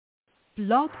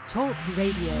Blog Talk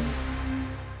Radio.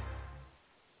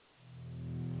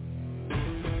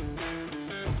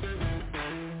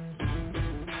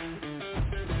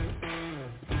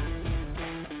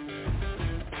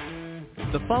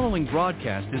 The following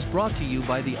broadcast is brought to you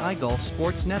by the iGolf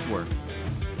Sports Network.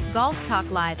 Golf Talk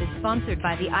Live is sponsored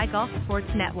by the iGolf Sports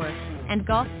Network and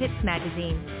Golf Tips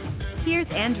Magazine. Here's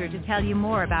Andrew to tell you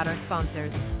more about our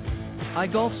sponsors.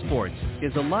 iGolf Sports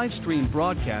is a live stream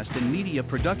broadcast and media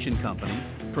production company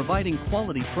providing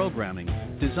quality programming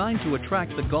designed to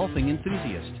attract the golfing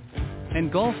enthusiast.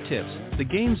 And Golf Tips, the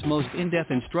game's most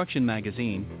in-depth instruction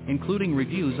magazine, including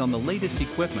reviews on the latest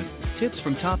equipment, tips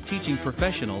from top teaching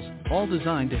professionals, all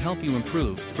designed to help you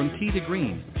improve from tee to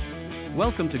green.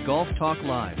 Welcome to Golf Talk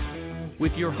Live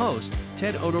with your host,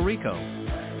 Ted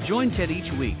Odorico. Join Ted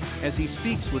each week as he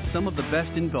speaks with some of the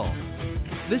best in golf.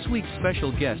 This week's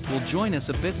special guest will join us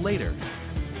a bit later.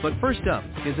 But first up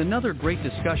is another great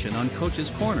discussion on Coach's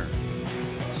Corner.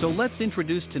 So let's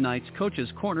introduce tonight's Coach's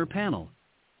Corner panel.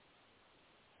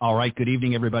 All right, good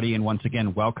evening, everybody, and once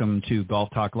again, welcome to Golf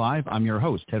Talk Live. I'm your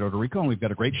host, Ted Odorico, and we've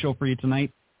got a great show for you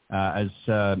tonight. As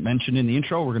mentioned in the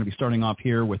intro, we're going to be starting off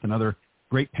here with another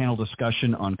great panel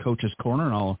discussion on Coach's Corner,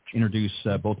 and I'll introduce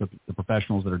both of the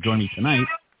professionals that are joining me tonight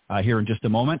here in just a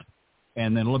moment.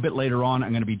 And then a little bit later on, I'm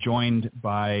going to be joined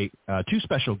by two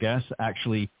special guests,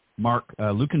 actually, Mark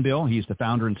Lukenbill. He's the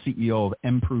founder and CEO of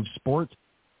MPRUV Sports.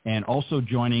 And also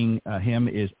joining him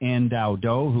is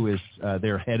Anh-Dao, who is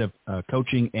their head of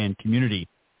coaching and community.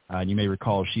 And you may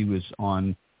recall she was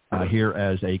on here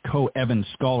as a co-Evans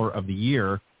Scholar of the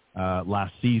Year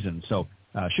last season. So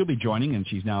she'll be joining, and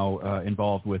she's now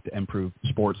involved with MPRUV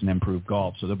Sports and MPRUV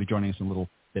Golf. So they'll be joining us a little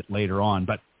bit later on.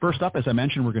 But first up, as I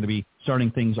mentioned, we're going to be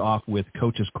starting things off with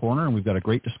Coach's Corner, and we've got a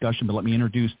great discussion. But let me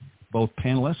introduce both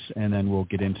panelists, and then we'll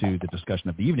get into the discussion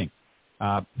of the evening.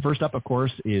 First up, of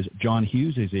course, is John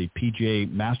Hughes. He's a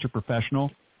PGA Master Professional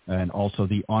and also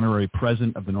the Honorary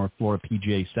President of the North Florida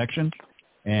PGA Section.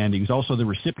 And he's also the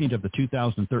recipient of the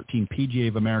 2013 PGA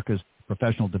of America's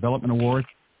Professional Development Award,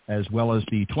 as well as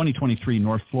the 2023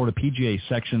 North Florida PGA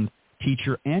Section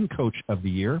Teacher and Coach of the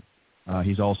Year.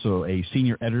 He's also a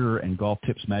Senior Editor and Golf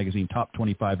Tips Magazine Top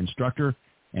 25 Instructor,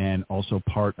 and also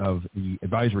part of the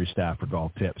advisory staff for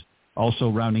Golf Tips. Also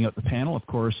rounding out the panel, of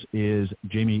course, is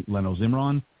Jamie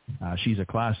Leno-Zimron. She's a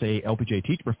Class A LPGA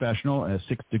teacher professional, a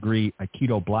 6th degree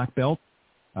Aikido black belt,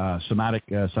 somatic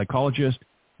psychologist,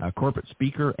 corporate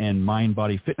speaker, and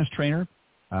mind-body fitness trainer.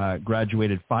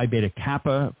 Graduated Phi Beta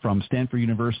Kappa from Stanford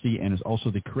University and is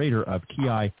also the creator of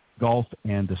Ki Golf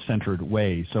and the Centered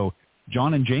Way. So,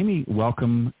 John and Jamie,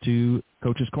 welcome to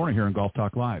Coach's Corner here on Golf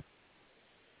Talk Live.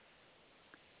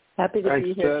 Happy to Thanks,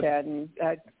 be here, Ted. And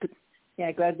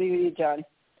glad to be with you, John.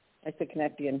 Nice to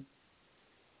connect again.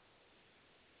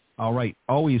 All right.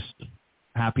 Always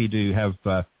happy to have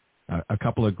a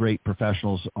couple of great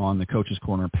professionals on the Coach's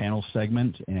Corner panel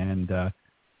segment, and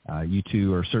you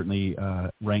two are certainly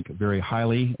rank very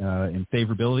highly in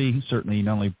favorability, certainly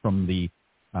not only from the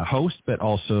host, but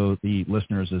also the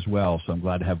listeners as well. So I'm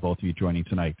glad to have both of you joining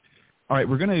tonight. All right,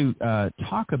 we're going to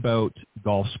talk about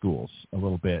golf schools a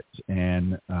little bit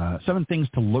and 7 things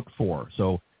to look for.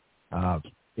 So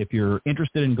if you're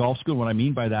interested in golf school, what I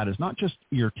mean by that is not just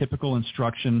your typical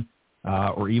instruction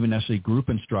or even necessarily group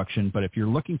instruction, but if you're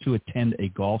looking to attend a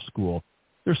golf school,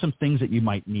 there's some things that you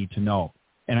might need to know.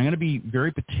 And I'm going to be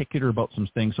very particular about some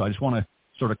things, so I just want to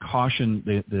sort of caution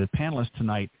the panelists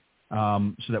tonight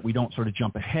so that we don't sort of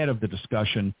jump ahead of the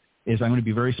discussion, is I'm going to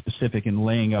be very specific in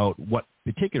laying out what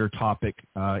particular topic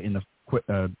in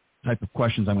the type of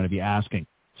questions I'm going to be asking.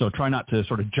 So try not to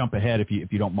sort of jump ahead if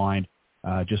you don't mind.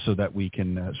 Just so that we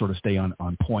can sort of stay on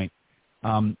point.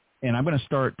 And I'm going to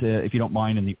start, if you don't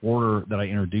mind, in the order that I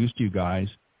introduced you guys,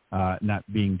 not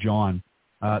being John.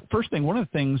 First thing, one of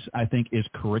the things I think is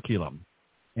curriculum.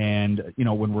 And, you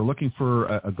know, when we're looking for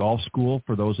a golf school,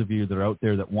 for those of you that are out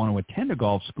there that want to attend a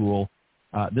golf school,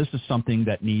 this is something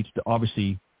that needs to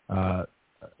obviously, I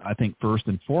think first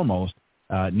and foremost,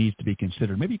 needs to be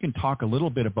considered. Maybe you can talk a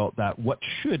little bit about that. What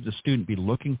should the student be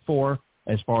looking for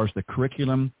as far as the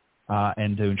curriculum?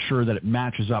 And to ensure that it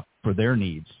matches up for their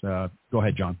needs. Go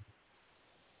ahead, John.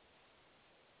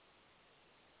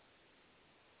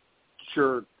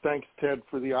 Sure. Thanks, Ted,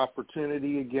 for the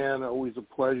opportunity. Again, always a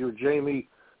pleasure. Jamie,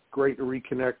 great to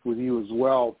reconnect with you as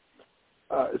well.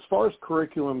 As far as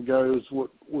curriculum goes, what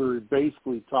we're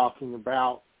basically talking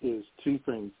about is 2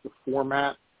 things: the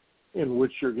format in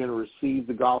which you're going to receive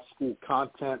the golf school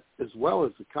content as well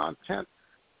as the content.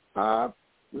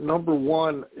 Number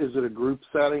one, is it a group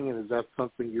setting, and is that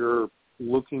something you're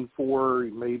looking for?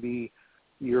 Maybe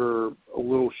you're a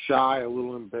little shy, a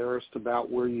little embarrassed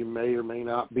about where you may or may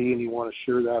not be, and you want to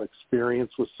share that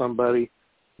experience with somebody.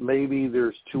 Maybe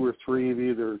there's 2 or 3 of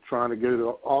you that are trying to go to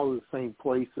all the same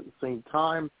place at the same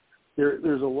time.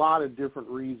 There's a lot of different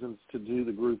reasons to do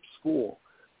the group school.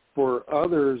 For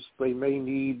others, they may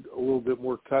need a little bit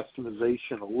more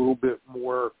customization, a little bit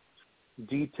more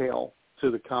detail to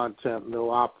the content, and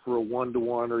they'll opt for a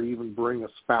one-to-one or even bring a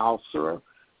spouse or a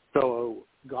fellow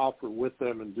golfer with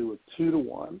them and do a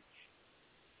 2-to-1.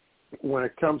 When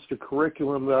it comes to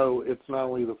curriculum, though, it's not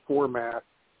only the format,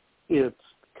 it's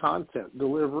content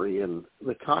delivery, and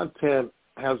the content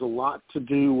has a lot to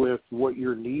do with what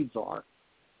your needs are.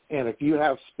 And if you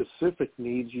have specific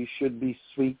needs, you should be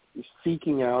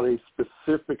seeking out a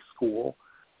specific school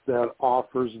that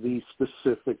offers the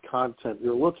specific content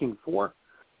you're looking for.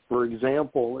 For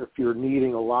example, if you're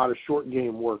needing a lot of short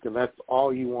game work and that's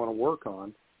all you want to work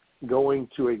on, going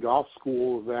to a golf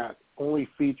school that only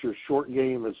features short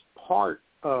game as part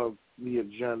of the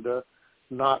agenda,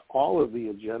 not all of the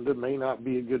agenda, may not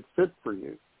be a good fit for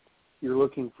you. You're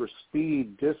looking for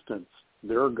speed, distance.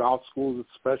 There are golf schools that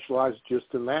specialize just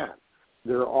in that.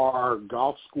 There are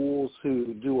golf schools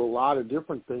who do a lot of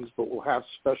different things but will have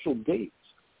special dates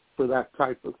for that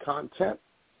type of content.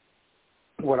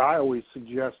 What I always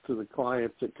suggest to the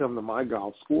clients that come to my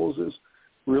golf schools is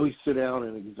really sit down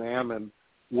and examine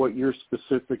what your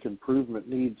specific improvement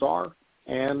needs are,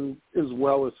 and as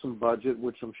well as some budget,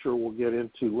 which I'm sure we'll get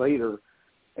into later,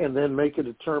 and then make a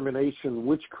determination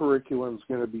which curriculum is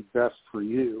going to be best for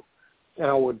you. And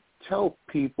I would tell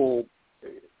people,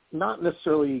 not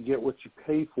necessarily you get what you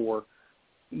pay for,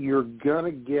 you're going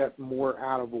to get more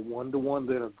out of a one-to-one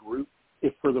than a group,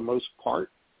 if for the most part.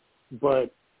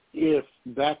 But if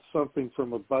that's something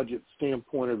from a budget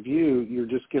standpoint of view, you're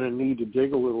just going to need to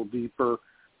dig a little deeper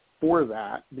for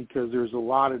that, because there's a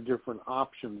lot of different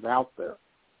options out there.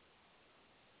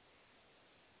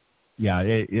 Yeah,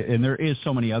 and there is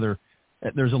so many other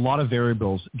 – there's a lot of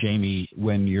variables, Jamie,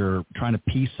 when you're trying to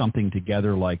piece something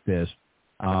together like this.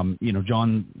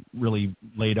 John really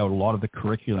laid out a lot of the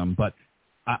curriculum, but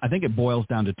I think it boils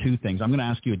down to 2 things. I'm going to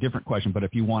ask you a different question, but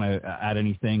if you want to add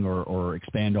anything or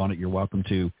expand on it, you're welcome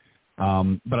to.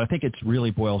 But I think it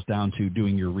really boils down to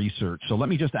doing your research. So let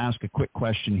me just ask a quick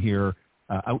question here.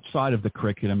 Outside of the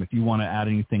curriculum, if you want to add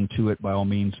anything to it, by all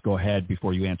means, go ahead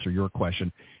before you answer your question.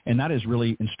 And that is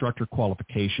really instructor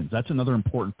qualifications. That's another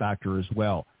important factor as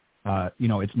well.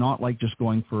 It's not like just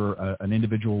going for an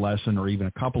individual lesson or even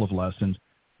a couple of lessons.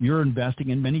 You're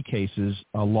investing, in many cases,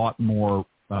 a lot more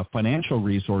financial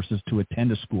resources to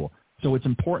attend a school. So it's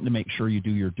important to make sure you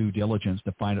do your due diligence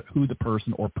to find out who the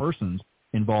person or persons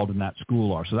involved in that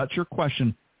school are. So that's your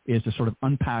question, is to sort of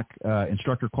unpack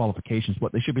instructor qualifications,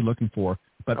 what they should be looking for,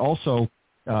 but also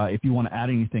if you want to add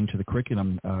anything to the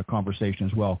curriculum conversation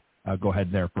as well, go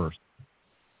ahead there first.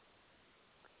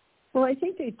 Well, I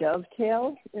think they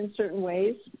dovetail in certain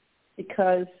ways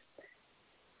because,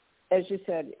 as you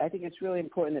said, I think it's really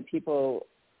important that people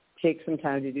take some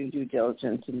time to do due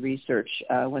diligence and research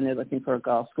when they're looking for a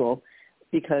golf school,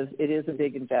 because it is a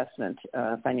big investment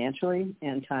financially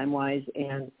and time-wise.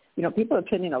 And, people are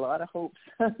pinning a lot of hopes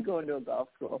on going to a golf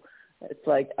school. It's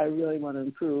like, I really want to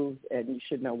improve, and you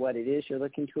should know what it is you're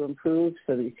looking to improve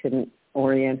so that you can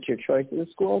orient your choice of the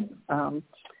school.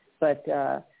 But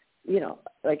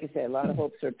like I said, a lot of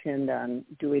hopes are pinned on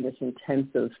doing this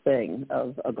intensive thing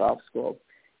of a golf school.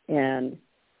 And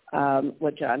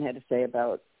what John had to say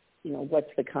about,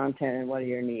 what's the content and what are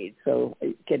your needs. So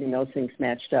getting those things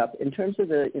matched up. In terms of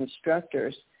the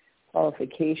instructors'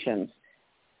 qualifications,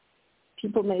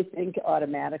 people may think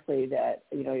automatically that,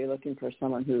 you're looking for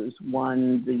someone who's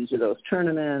won these or those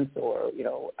tournaments, or,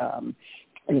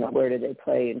 where did they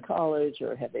play in college,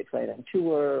 or have they played on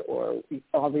tour, or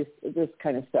all this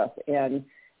kind of stuff. And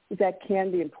that can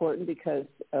be important because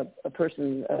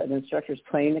an instructor's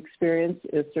playing experience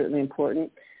is certainly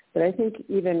important. But I think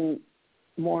even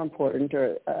more important,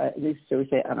 or at least so we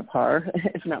say on a par,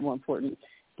 if not more important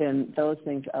than those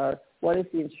things, are what is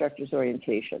the instructor's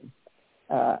orientation?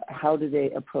 How do they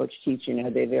approach teaching?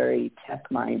 Are they very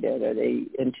tech-minded? Are they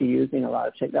into using a lot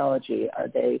of technology? Are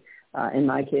they, in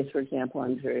my case, for example,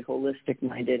 I'm very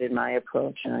holistic-minded in my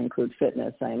approach, and I include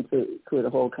fitness. I include a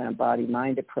whole kind of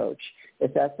body-mind approach.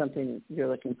 If that's something you're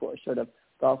looking for, sort of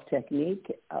golf technique,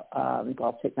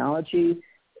 golf technology,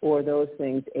 or those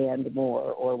things and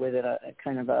more, or within a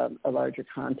kind of a larger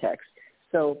context.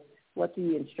 So what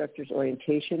the instructor's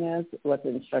orientation is, what the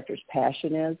instructor's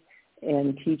passion is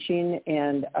in teaching,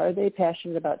 and are they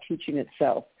passionate about teaching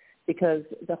itself? Because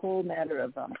the whole matter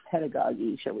of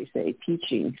pedagogy, shall we say,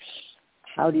 teaching,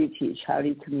 how do you teach, how do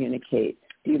you communicate,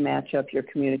 Do you match up your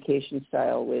communication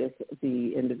style with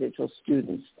the individual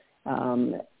students?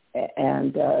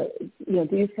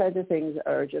 These kinds of things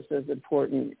are just as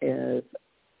important as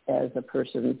a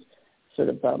person's sort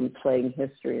of playing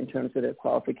history in terms of their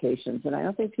qualifications. And I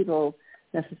don't think people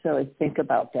necessarily think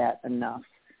about that enough.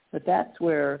 But that's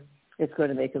where it's going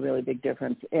to make a really big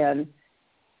difference. And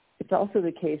it's also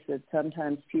the case that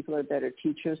sometimes people are better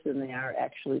teachers than they are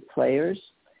actually players.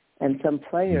 And some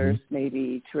players may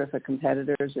be terrific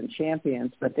competitors and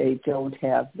champions, but they don't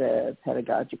have the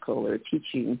pedagogical or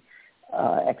teaching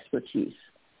expertise.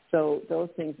 So those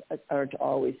things aren't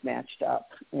always matched up.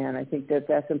 And I think that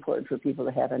that's important for people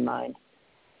to have in mind.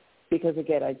 Because,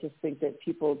 again, I just think that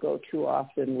people go too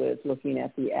often with looking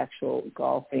at the actual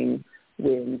golfing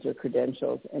wins or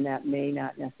credentials, and that may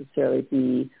not necessarily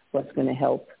be what's going to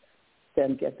help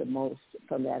them get the most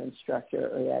from that instructor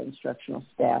or that instructional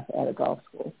staff at a golf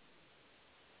school.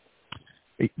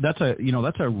 That's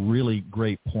a really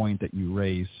great point that you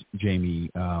raise,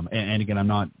 Jamie. And again, I'm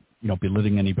not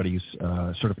belittling anybody's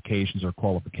certifications or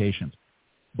qualifications,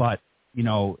 but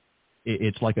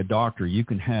it's like a doctor. You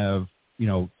can have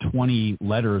 20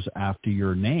 letters after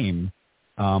your name,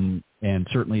 and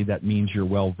certainly that means you're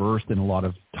well versed in a lot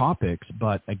of topics.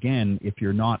 But again, if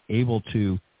you're not able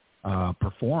to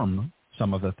perform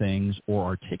some of the things or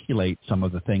articulate some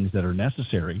of the things that are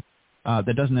necessary,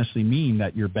 that doesn't necessarily mean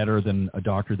that you're better than a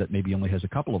doctor that maybe only has a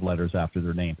couple of letters after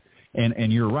their name.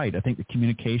 And you're right. I think the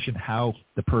communication, how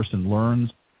the person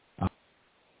learns,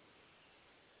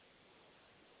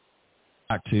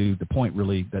 back to the point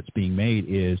really that's being made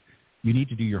is you need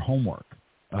to do your homework.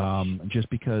 Just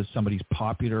because somebody's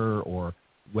popular or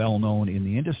well-known in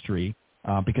the industry,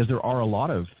 because there are a lot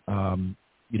of,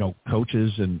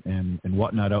 coaches and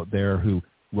whatnot out there who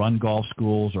run golf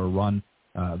schools or run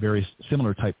various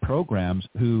similar type programs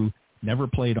who never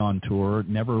played on tour,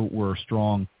 never were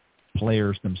strong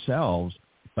players themselves,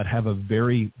 but have a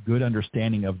very good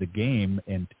understanding of the game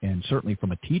and certainly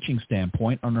from a teaching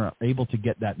standpoint are able to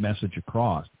get that message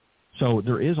across. So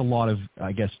there is a lot of,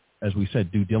 I guess, as we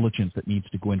said, due diligence that needs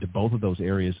to go into both of those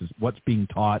areas, is what's being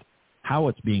taught, how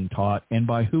it's being taught, and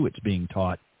by who it's being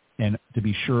taught, and to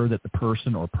be sure that the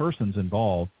person or persons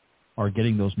involved are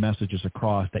getting those messages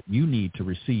across that you need to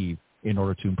receive in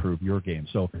order to improve your game.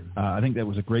 So I think that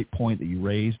was a great point that you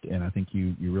raised, and I think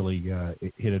you really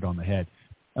hit it on the head.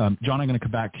 John, I'm going to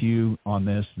come back to you on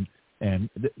this, and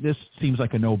this seems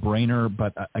like a no-brainer,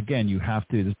 but again, you have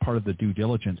to, as part of the due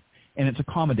diligence, and it's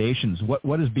accommodations.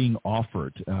 What is being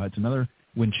offered? It's another,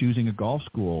 when choosing a golf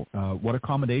school, what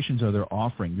accommodations are they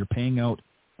offering? You're paying out,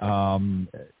 a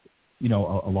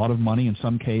lot of money in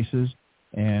some cases,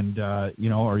 and,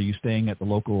 are you staying at the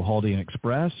local Holiday Inn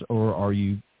Express, or are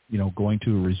you, going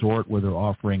to a resort where they're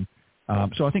offering?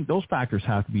 So I think those factors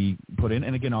have to be put in.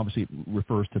 And again, obviously it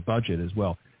refers to budget as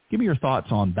well. Give me your thoughts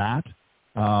on that,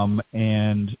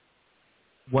 and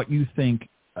what you think,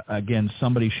 again,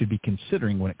 somebody should be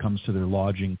considering when it comes to their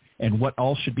lodging, and what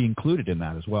else should be included in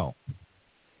that as well.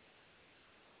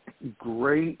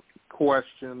 Great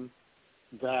question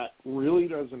that really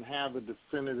doesn't have a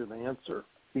definitive answer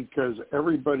because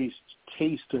everybody's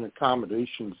taste in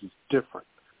accommodations is different.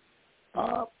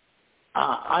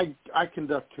 I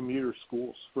conduct commuter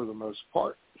schools for the most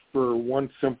part for one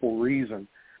simple reason.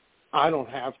 I don't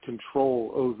have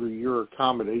control over your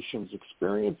accommodations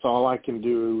experience. All I can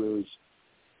do is,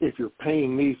 if you're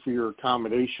paying me for your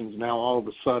accommodations, now all of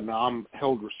a sudden I'm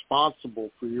held responsible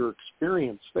for your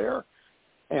experience there,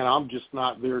 and I'm just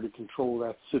not there to control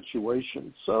that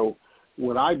situation. So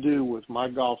what I do with my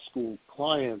golf school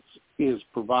clients is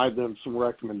provide them some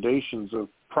recommendations of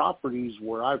properties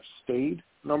where I've stayed,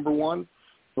 number one,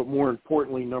 but more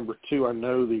importantly, number two, I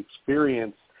know the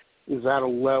experience is at a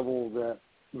level that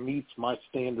meets my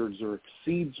standards or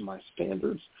exceeds my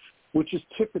standards, which is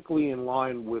typically in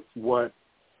line with what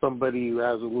somebody who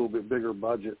has a little bit bigger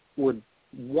budget would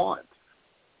want.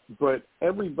 But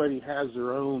everybody has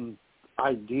their own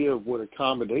idea of what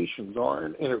accommodations are,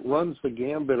 and it runs the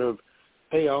gambit of,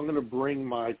 hey, I'm going to bring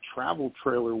my travel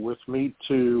trailer with me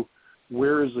to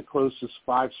where is the closest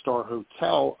five-star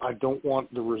hotel. I don't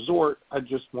want the resort. I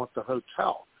just want the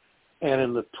hotel. And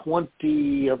in the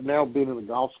I've now been in the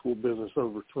golf school business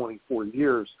over 24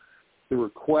 years, the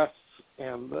requests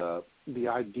and the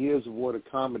ideas of what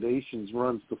accommodations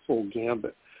runs the full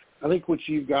gambit. I think what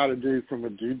you've got to do from a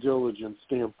due diligence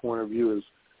standpoint of view is,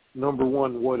 number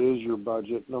one, what is your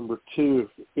budget? Number two,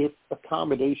 if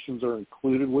accommodations are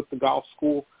included with the golf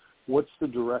school, what's the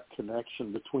direct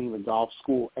connection between the golf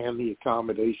school and the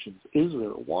accommodations? Is there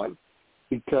one?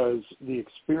 Because the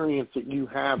experience that you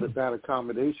have at that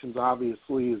accommodations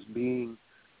obviously is being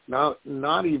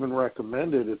not even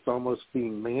recommended. It's almost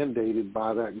being mandated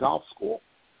by that golf school.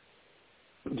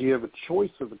 Do you have a choice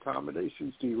of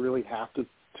accommodations? Do you really have to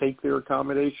take their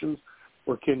accommodations,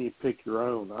 or can you pick your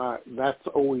own? That's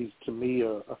always, to me,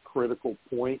 a critical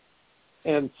point.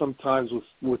 And sometimes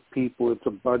with people, it's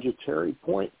a budgetary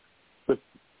point. But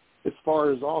as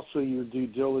far as also your due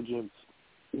diligence,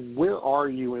 where are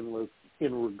you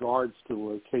in regards to the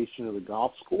location of the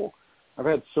golf school? I've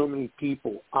had so many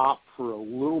people opt for a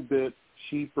little bit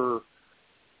cheaper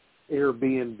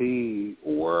Airbnb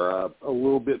or a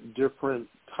little bit different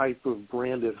type of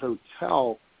branded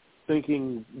hotel,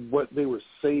 thinking what they were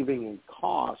saving in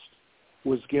cost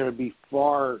was going to be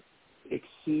far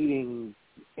exceeding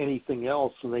anything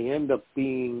else, and they end up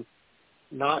being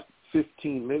not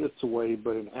 15 minutes away,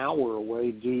 but an hour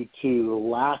away due to the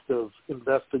lack of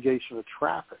investigation of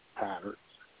traffic patterns,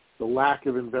 the lack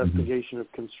of investigation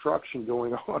of construction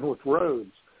going on with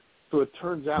roads. So it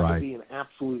turns out to be an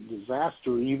absolute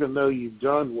disaster, even though you've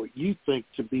done what you think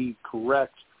to be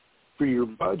correct for your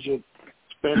budget.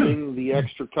 Spending the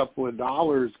extra couple of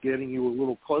dollars getting you a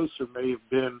little closer may have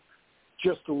been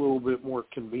just a little bit more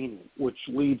convenient, which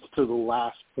leads to the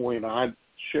last point I'd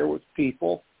share with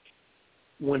people.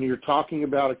 When you're talking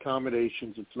about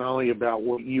accommodations, it's not only about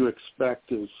what you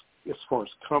expect as far as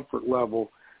comfort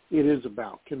level, it is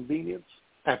about convenience.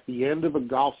 At the end of a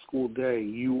golf school day,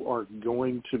 you are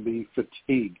going to be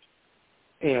fatigued.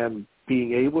 And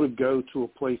being able to go to a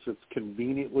place that's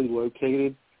conveniently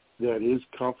located, that is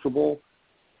comfortable,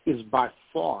 is by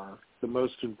far the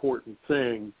most important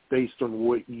thing based on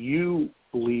what you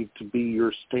believe to be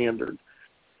your standard.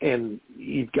 And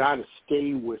you've got to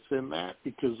stay within that,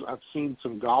 because I've seen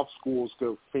some golf schools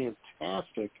go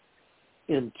fantastic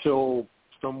until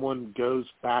someone goes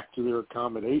back to their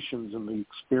accommodations and the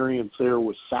experience there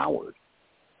was soured.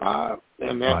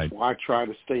 And that's why I try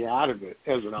to stay out of it.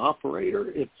 As an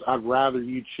operator, I'd rather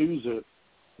you choose it.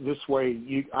 This way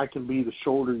I can be the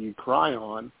shoulder you cry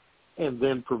on and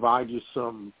then provide you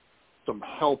some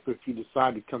help if you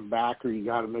decide to come back or you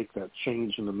got to make that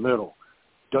change in the middle.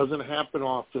 Doesn't happen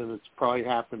often. It's probably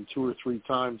happened 2 or 3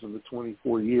 times in the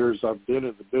 24 years I've been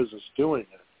in the business doing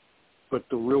it. But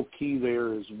the real key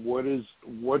there is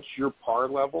what's your par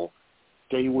level?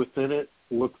 Stay within it,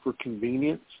 look for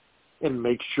convenience, and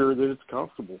make sure that it's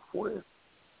comfortable for you.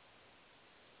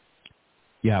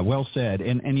 Yeah, well said.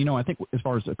 And I think as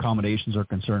far as accommodations are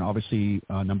concerned, obviously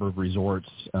a number of resorts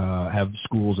have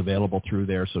schools available through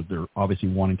there, so they're obviously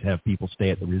wanting to have people stay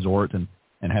at the resort and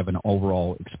have an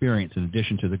overall experience in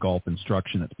addition to the golf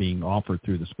instruction that's being offered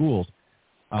through the schools.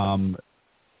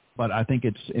 But I think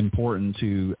it's important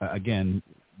to, again,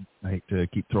 I hate to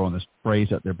keep throwing this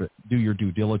phrase out there, but do your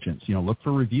due diligence. Look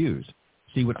for reviews.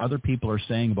 See what other people are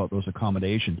saying about those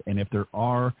accommodations. And if there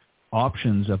are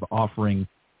options of offering,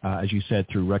 as you said,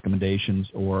 through recommendations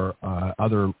or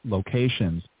other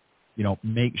locations,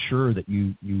 make sure that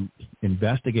you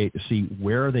investigate to see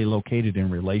where are they located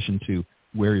in relation to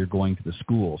where you're going to the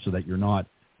school, so that you're not,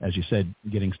 as you said,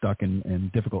 getting stuck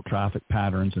in difficult traffic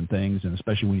patterns and things, and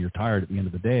especially when you're tired at the end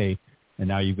of the day, and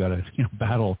now you've got to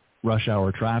battle rush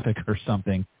hour traffic or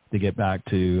something to get back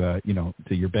to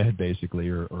to your bed basically,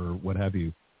 or what have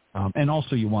you. And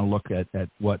also you want to look at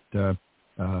what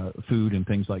food and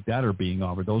things like that are being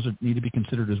offered. Those need to be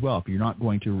considered as well. If you're not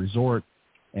going to a resort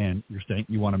and you're staying,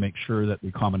 you want to make sure that the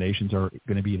accommodations are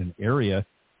going to be in an area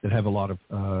that have a lot of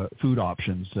food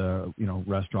options,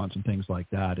 restaurants and things like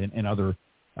that, and other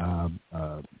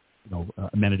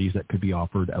amenities that could be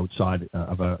offered outside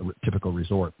of a typical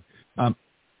resort.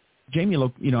 Jamie,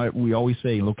 we always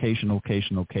say location.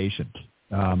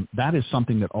 That is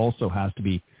something that also has to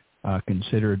be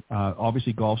considered.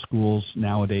 Obviously, golf schools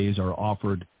nowadays are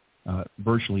offered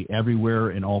virtually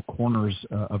everywhere in all corners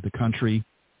of the country.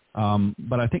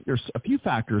 But I think there's a few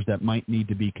factors that might need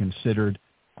to be considered.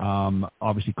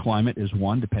 Obviously, climate is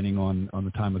one, depending on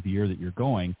the time of year that you're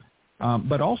going,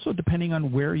 but also depending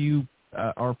on where you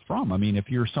are from. I mean, if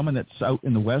you're someone that's out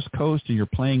in the West Coast and you're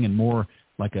playing in more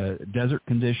like a desert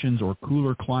conditions or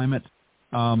cooler climate,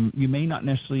 you may not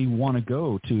necessarily want to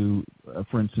go to,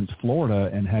 for instance, Florida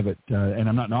and have it, and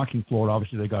I'm not knocking Florida,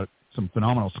 obviously they got some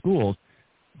phenomenal schools,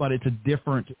 but it's a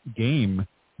different game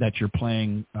that you're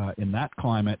playing in that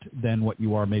climate than what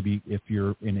you are maybe if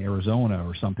you're in Arizona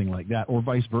or something like that, or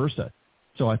vice versa.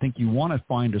 So I think you want to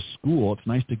find a school. It's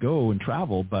nice to go and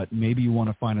travel, but maybe you want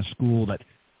to find a school that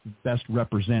best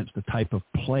represents the type of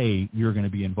play you're going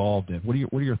to be involved in. What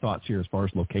are your thoughts here as far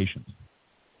as locations?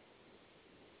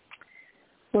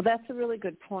 Well, that's a really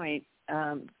good point,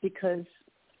 because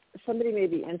somebody may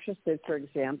be interested, for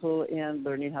example, in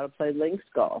learning how to play links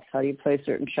golf. How do you play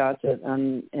certain shots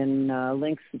in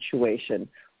links situation?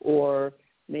 Or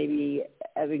maybe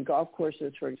having golf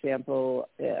courses, for example,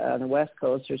 on the West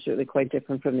Coast are certainly quite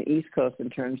different from the East Coast in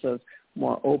terms of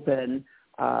more open,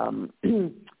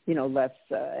 less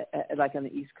like on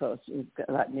the East Coast, you've got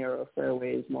a lot narrow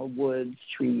fairways, more woods,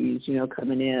 trees,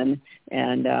 coming in,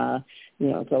 and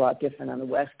it's a lot different on the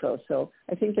West Coast. So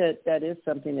I think that is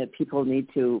something that people need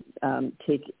to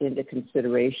take into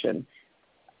consideration.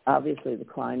 Obviously, the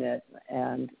climate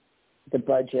and the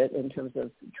budget in terms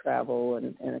of travel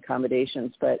and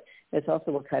accommodations, but it's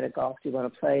also what kind of golf do you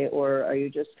want to play, or are you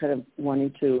just kind of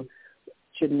wanting to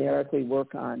generically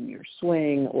work on your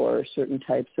swing or certain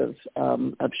types of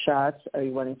shots? Are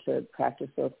you wanting to practice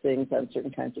those things on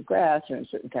certain kinds of grass or in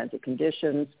certain kinds of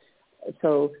conditions?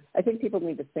 So I think people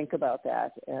need to think about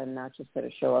that and not just kind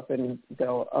of show up and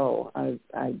go, oh,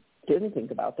 I didn't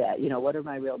think about that. What are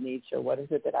my real needs, or what is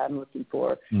it that I'm looking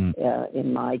for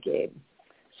in my game?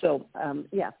 So,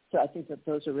 so I think that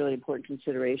those are really important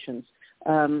considerations.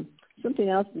 Something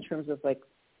else in terms of like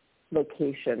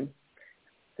location.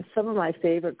 Some of my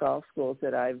favorite golf schools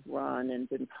that I've run and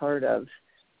been part of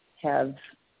have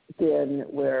been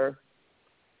where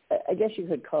I guess you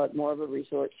could call it more of a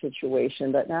resort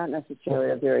situation, but not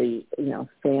necessarily a very,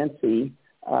 fancy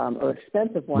or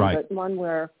expensive one, right. but one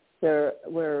where there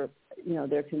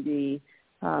can be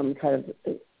kind of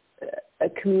a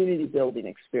community building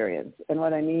experience. And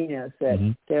what I mean is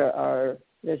that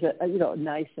there's a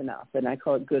nice enough, and I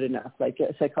call it good enough. Like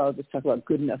psychologists talk about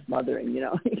good enough mothering, you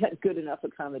got good enough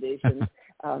accommodations,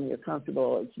 you're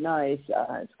comfortable, it's nice,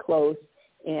 it's close,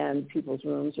 and people's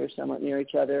rooms are somewhat near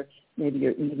each other. Maybe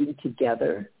you're eating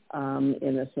together in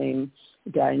the same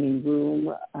dining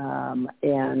room,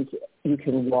 and you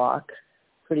can walk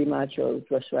pretty much, or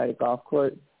just ride a golf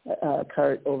cart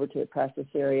over to the practice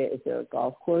area. Is there a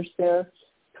golf course there?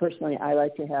 Personally, I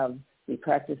like to have the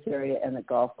practice area and the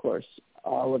golf course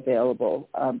all available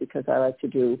because I like to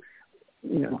do,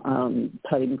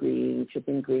 putting green,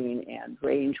 chipping green, and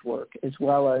range work, as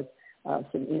well as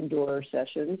some indoor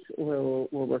sessions where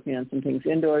we're working on some things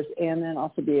indoors, and then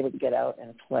also be able to get out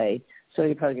and play. So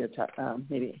you're probably going to talk,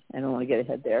 maybe I don't want to get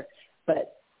ahead there,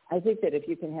 but I think that if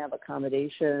you can have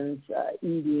accommodations,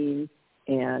 eating,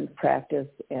 and practice,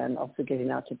 and also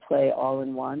getting out to play all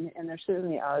in one, and there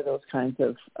certainly are those kinds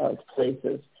of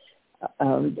places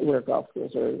where golf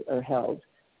schools are held.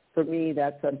 For me,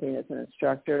 that's something as an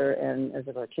instructor and as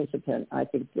a participant, I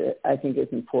think is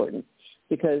important,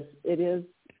 because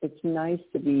it's nice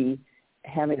to be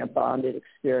having a bonded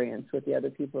experience with the other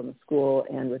people in the school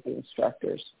and with the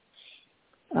instructors.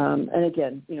 And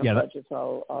again, budget's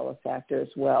all a factor as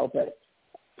well, but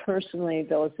personally,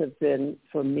 those have been,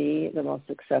 for me, the most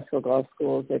successful golf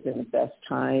schools. They've been the best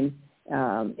time.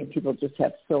 And people just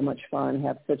have so much fun,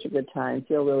 have such a good time,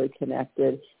 feel really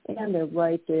connected, and they're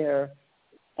right there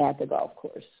at the golf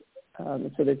course.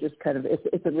 So they're just kind of,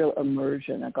 it's a real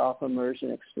immersion, a golf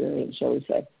immersion experience, shall we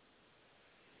say.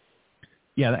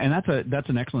 Yeah, and that's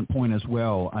an excellent point as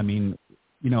well. I mean,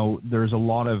 there's a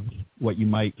lot of what you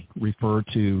might refer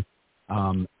to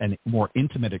and more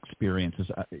intimate experience is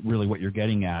really what you're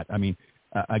getting at. I mean,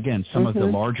 again, some of the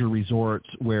larger resorts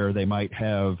where they might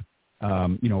have,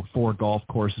 4 golf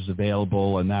courses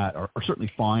available and that are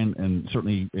certainly fine and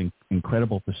certainly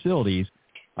incredible facilities,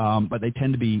 but they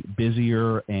tend to be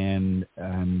busier and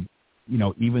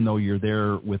even though you're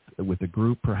there with a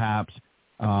group perhaps,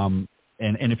 and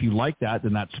if you like that,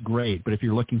 then that's great. But if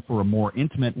you're looking for a more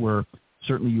intimate where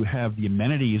certainly you have the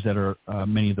amenities that are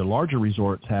many of the larger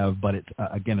resorts have, but it's,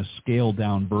 again, a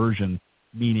scaled-down version,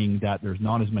 meaning that there's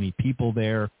not as many people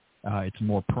there. It's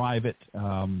more private,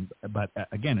 but,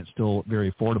 again, it's still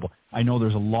very affordable. I know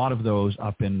there's a lot of those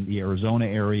up in the Arizona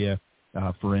area,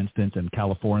 for instance, and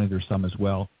California. There's some as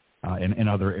well, and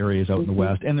other areas out in the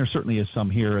West. And there certainly is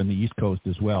some here in the East Coast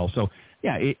as well. So,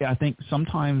 yeah, I think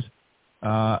sometimes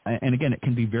and again, it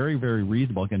can be very, very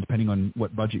reasonable, again, depending on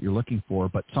what budget you're looking for.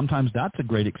 But sometimes that's a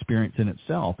great experience in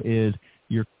itself, is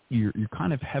you're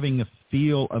kind of having a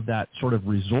feel of that sort of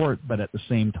resort, but at the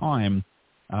same time,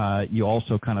 you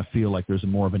also kind of feel like there's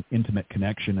more of an intimate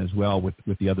connection as well with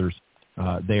the others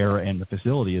there and the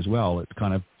facility as well. It's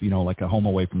kind of, like a home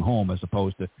away from home, as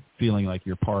opposed to feeling like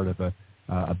you're part of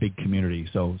a big community.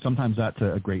 So sometimes that's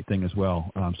a great thing as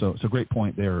well. So it's a great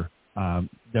point there.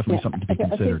 Definitely something to be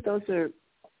considered.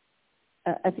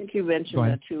 I think you mentioned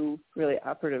the 2 really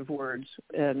operative words,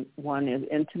 and one is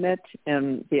intimate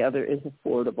and the other is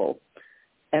affordable.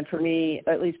 And for me,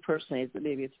 at least personally,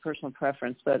 maybe it's personal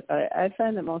preference, but I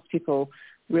find that most people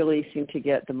really seem to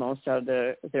get the most out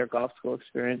of their golf school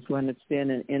experience when it's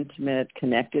been an intimate,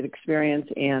 connected experience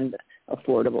and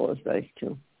affordable as nice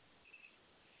too.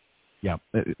 Yeah,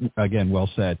 again, well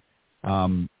said.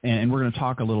 And we're going to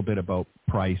talk a little bit about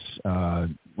price. We're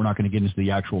not going to get into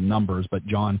the actual numbers, but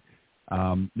John,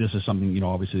 this is something,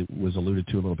 obviously was alluded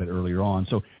to a little bit earlier on.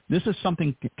 So this is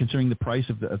something considering the price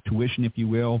of tuition, if you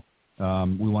will.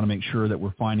 We want to make sure that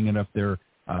we're finding it up there.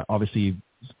 Obviously,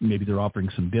 maybe they're offering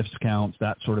some discounts,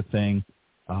 that sort of thing,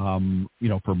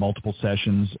 for multiple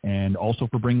sessions, and also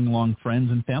for bringing along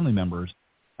friends and family members.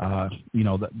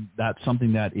 That's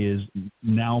something that is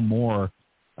now more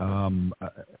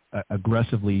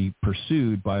aggressively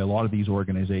pursued by a lot of these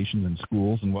organizations and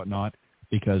schools and whatnot,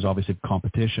 because obviously of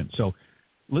competition. So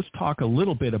let's talk a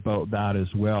little bit about that as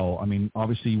well. I mean,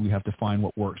 obviously we have to find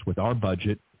what works with our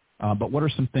budget. But what are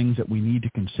some things that we need to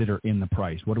consider in the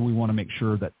price? What do we want to make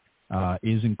sure that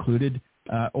is included?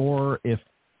 Or if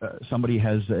somebody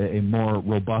has a more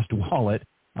robust wallet,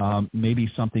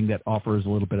 maybe something that offers a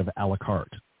little bit of a la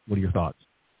carte. What are your thoughts?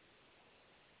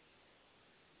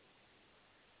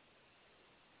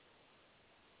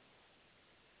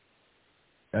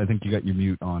 I think you got your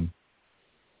mute on.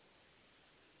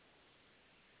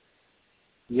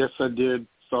 Yes, I did.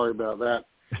 Sorry about that.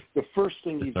 The first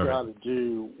thing you've got to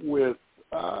do with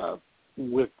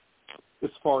as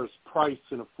far as price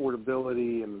and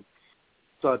affordability and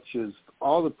such is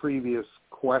all the previous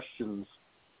questions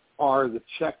are the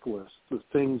checklist, the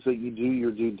things that you do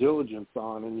your due diligence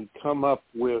on, and you come up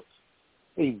with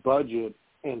a budget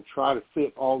and try to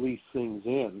fit all these things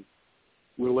in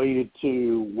related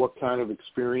to what kind of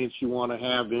experience you want to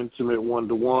have, intimate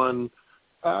one-to-one,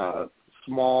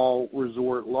 small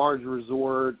resort, large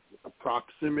resort,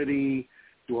 proximity,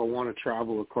 do I want to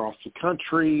travel across the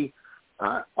country?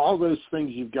 All those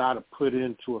things you've got to put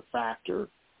into a factor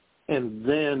and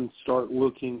then start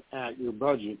looking at your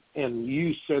budget. And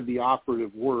you said the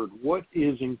operative word, what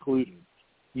is included?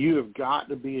 You have got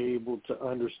to be able to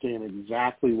understand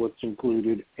exactly what's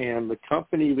included, and the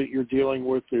company that you're dealing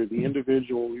with or the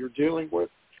individual you're dealing with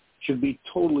should be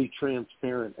totally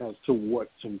transparent as to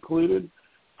what's included.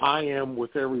 I am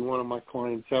with every one of my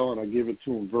clientele, and I give it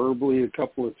to them verbally a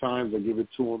couple of times. I give it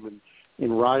to them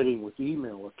in writing with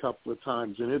email a couple of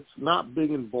times. And it's not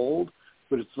big and bold,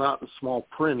 but it's not the small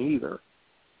print either.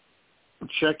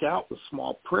 Check out the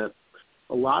small print.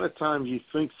 A lot of times you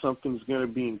think something's going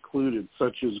to be included,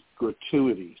 such as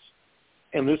gratuities.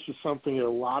 And this is something that a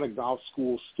lot of golf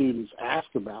school students ask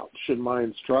about. Should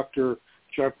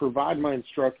I provide my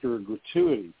instructor a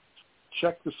gratuity?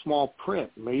 Check the small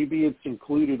print. Maybe it's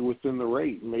included within the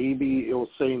rate. Maybe it'll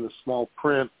say in the small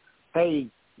print, hey,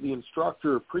 the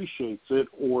instructor appreciates it,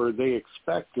 or they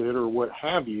expect it, or what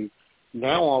have you.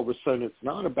 Now all of a sudden it's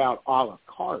not about a la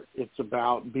carte. It's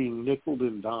about being nickeled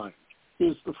and dimed,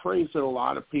 is the phrase that a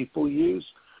lot of people use.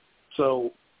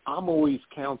 So I'm always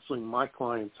counseling my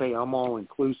clients, hey, I'm all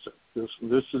inclusive.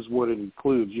 This is what it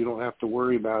includes. You don't have to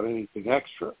worry about anything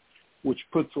extra, which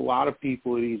puts a lot of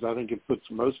people at ease. I think it puts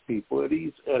most people at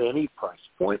ease at any price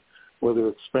point, whether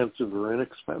expensive or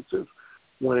inexpensive.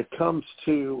 When it comes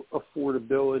to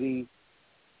affordability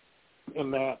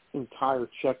and that entire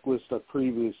checklist I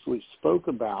previously spoke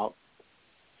about,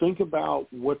 think about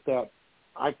what that,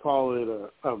 I call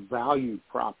it a value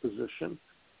proposition.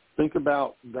 Think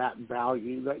about that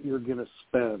value that you're going to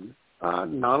spend,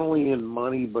 not only in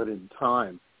money but in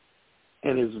time.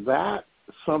 And is that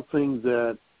something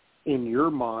that in your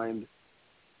mind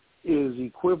is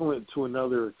equivalent to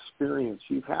another experience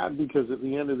you've had? Because at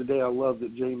the end of the day, I love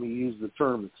that Jamie used the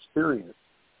term experience.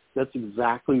 That's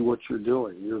exactly what you're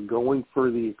doing. You're going for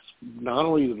not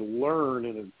only to learn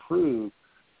and improve,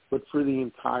 but for the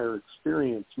entire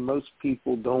experience. Most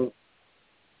people don't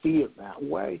see it that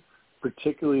way,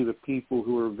 particularly the people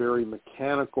who are very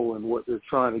mechanical in what they're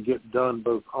trying to get done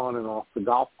both on and off the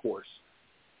golf course.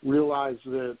 Realize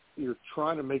that you're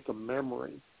trying to make a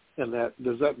memory, and that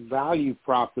does that value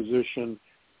proposition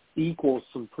equal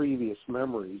some previous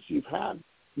memories you've had?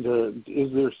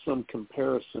 Is there some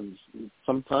comparisons?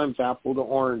 Sometimes apple to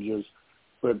oranges,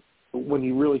 but when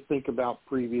you really think about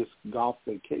previous golf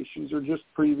vacations or just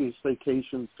previous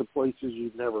vacations to places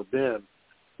you've never been,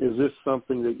 is this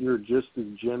something that you're just as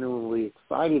genuinely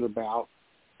excited about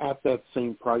at that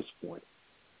same price point?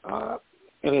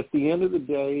 And at the end of the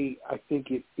day, I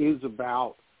think it is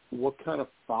about what kind of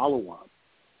follow-up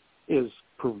is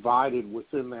provided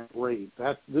within that rate.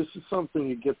 This is something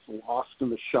that gets lost in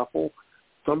the shuffle.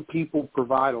 Some people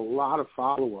provide a lot of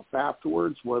follow-up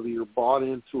afterwards, whether you're bought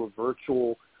into a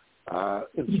virtual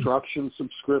instruction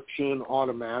subscription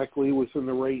automatically within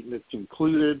the rate and it's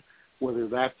included, whether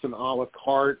that's an a la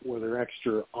carte, whether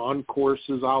extra on-course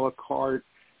is a la carte.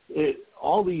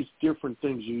 All these different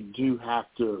things you do have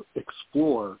to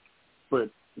explore, but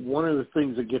one of the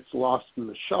things that gets lost in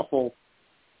the shuffle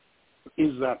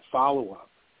is that follow-up.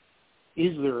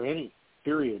 Is there any,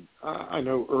 period? I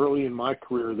know early in my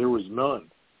career there was none.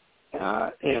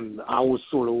 And I was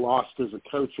sort of lost as a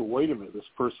coach. Well, wait a minute, this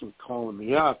person's calling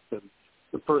me up, and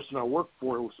the person I worked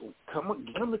for was, come on,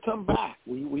 get them to come back.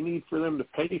 We need for them to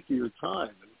pay for your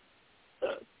time.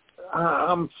 And,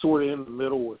 I'm sort of in the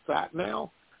middle with that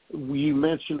now. You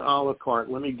mentioned a la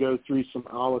carte. Let me go through some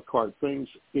a la carte things.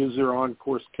 Is there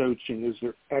on-course coaching? Is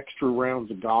there extra rounds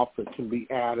of golf that can be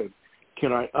added?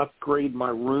 Can I upgrade my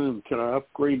room? Can I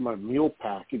upgrade my meal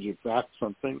package if that's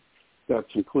something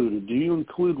that's included? Do you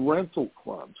include rental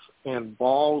clubs and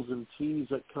balls and tees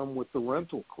that come with the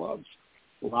rental clubs?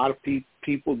 A lot of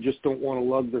people just don't want to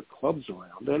lug their clubs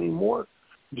around anymore.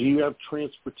 Do you have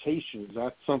transportation? Is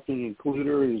that something included,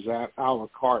 or is that a la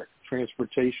carte?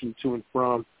 Transportation to and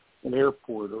from an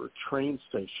airport or a train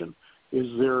station? Is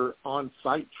there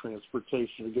on-site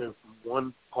transportation to go from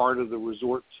one part of the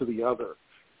resort to the other?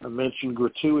 I mentioned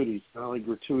gratuities, not only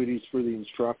gratuities for the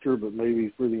instructor, but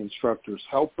maybe for the instructor's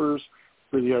helpers,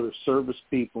 for the other service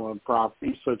people on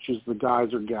property, such as the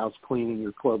guys or gals cleaning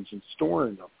your clubs and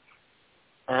storing them.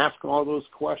 Ask all those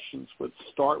questions, but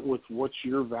start with what's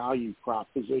your value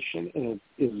proposition, and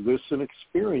is this an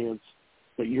experience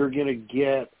that you're going to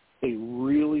get a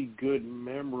really good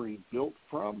memory built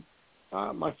from?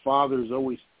 My father's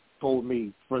always told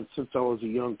me, since I was a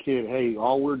young kid, hey,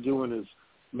 all we're doing is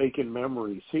making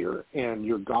memories here, and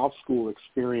your golf school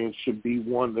experience should be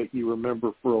one that you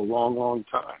remember for a long, long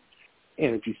time.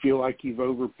 And if you feel like you've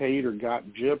overpaid or got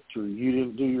gypped or you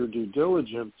didn't do your due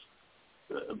diligence,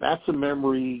 that's a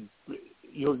memory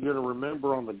you're going to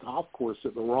remember on the golf course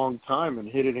at the wrong time and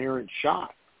hit an errant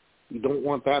shot. You don't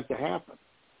want that to happen.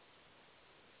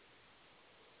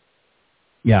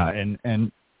 Yeah,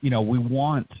 and you know, we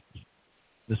want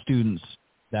the students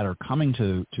that are coming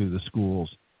to the schools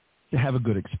to have a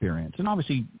good experience. And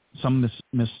obviously some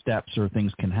missteps or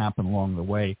things can happen along the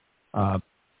way,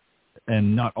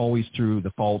 and not always through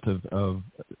the fault of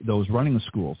those running the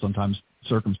school. Sometimes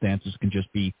circumstances can just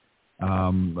be,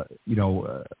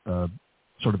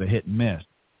 sort of a hit and miss.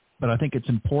 But I think it's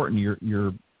important,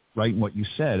 you're right in what you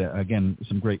said, again,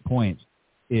 some great points,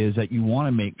 is that you want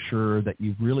to make sure that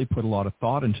you've really put a lot of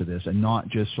thought into this and not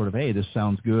just sort of, hey, this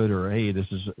sounds good, or hey, this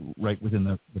is right within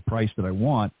the price that I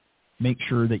want. Make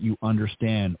sure that you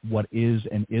understand what is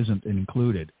and isn't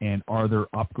included, and are there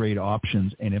upgrade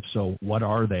options, and if so, what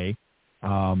are they,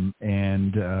 how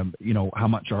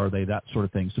much are they, that sort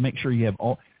of thing. So make sure you have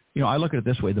all, I look at it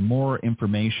this way, the more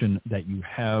information that you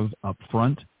have up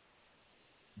front,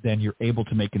 then you're able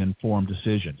to make an informed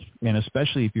decision. And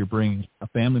especially if you're bringing a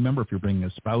family member, if you're bringing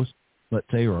a spouse, let's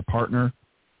say, or a partner,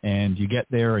 and you get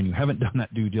there and you haven't done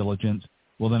that due diligence,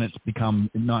 well, then it's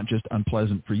become not just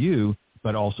unpleasant for you,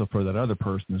 but also for that other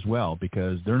person as well,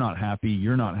 because they're not happy,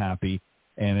 you're not happy,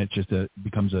 and it just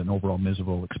becomes an overall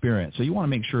miserable experience. So you want to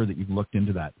make sure that you've looked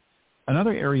into that.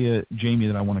 Another area, Jamie,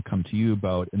 that I want to come to you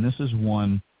about, and this is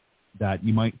one that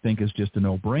you might think is just a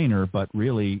no-brainer, but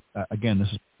really, again, this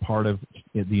is part of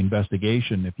the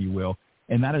investigation, if you will,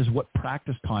 and that is what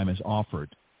practice time is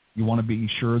offered. You want to be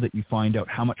sure that you find out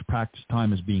how much practice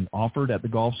time is being offered at the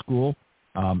golf school.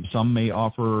 Some may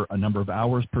offer a number of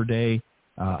hours per day.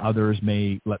 Others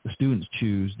may let the students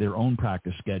choose their own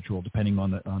practice schedule depending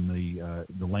on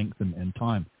the length and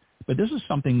time. But this is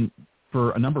something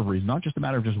for a number of reasons, not just a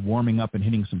matter of just warming up and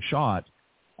hitting some shots.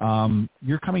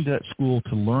 You're coming to that school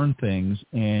to learn things,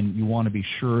 and you want to be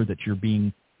sure that you're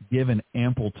being given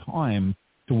ample time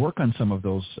to work on some of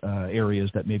those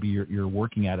areas that maybe you're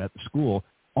working at the school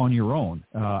on your own,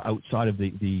 outside of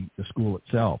the school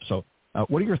itself. So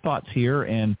what are your thoughts here?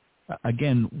 And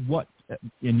again,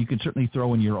 and you can certainly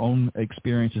throw in your own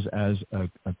experiences as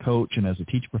a coach and as a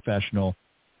teacher professional,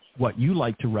 what you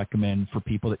like to recommend for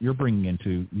people that you're bringing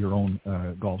into your own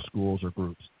golf schools or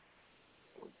groups.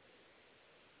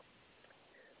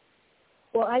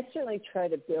 Well, I certainly try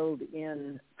to build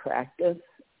in practice.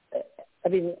 I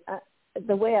mean,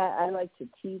 the way I like to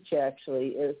teach actually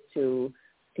is to,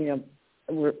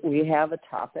 we have a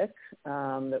topic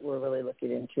that we're really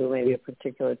looking into, maybe a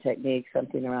particular technique,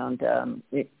 something around,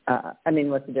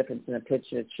 what's the difference in a pitch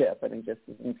and a chip? I mean, just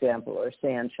as an example, or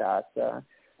sand shots,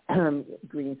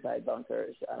 greenside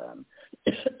bunkers,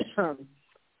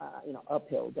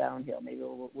 uphill, downhill. Maybe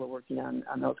we're working on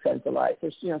those kinds of lights.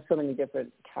 There's, so many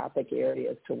different topic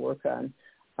areas to work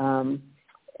on.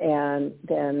 and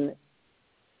then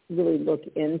really look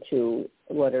into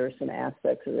what are some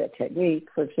aspects of that technique,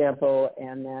 for example,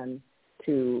 and then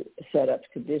to set up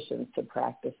conditions to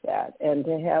practice that, and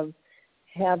to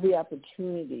have the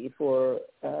opportunity for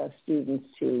students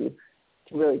to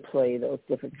really play those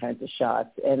different kinds of shots,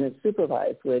 and it's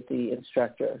supervised with the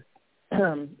instructor.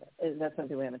 And that's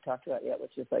something we haven't talked about yet,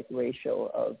 which is like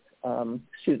ratio of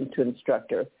student to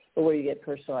instructor, but where you get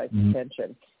personalized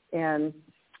attention. And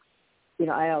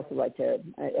I also like to,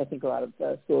 I think a lot of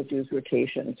schools use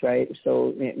rotations, right?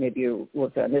 So maybe you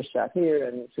work on this shot here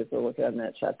and people work on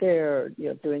that shot there, or,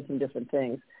 doing some different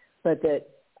things. But that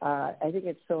I think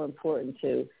it's so important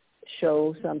to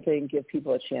show something, give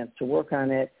people a chance to work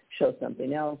on it, show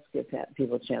something else, give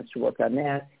people a chance to work on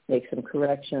that, make some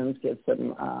corrections, give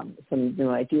some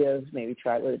new ideas, maybe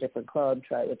try it with a different club,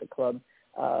 try it with the club,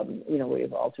 where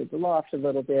you've altered the loft a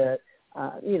little bit.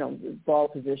 Ball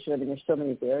position. I mean, there's so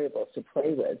many variables to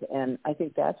play with. And I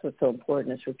think that's what's so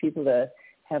important, is for people to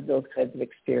have those kinds of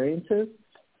experiences,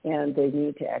 and they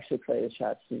need to actually play the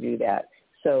shots to do that.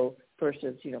 So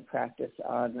versus, practice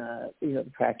on, the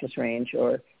practice range,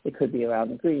 or it could be around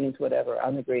the greens, whatever,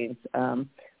 on the greens.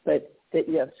 But that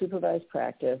you have supervised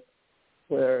practice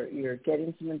where you're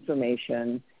getting some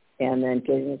information and then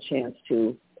getting a chance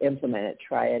to implement it,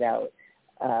 try it out.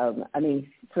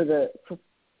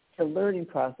 The learning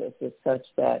process is such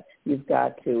that you've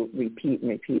got to repeat and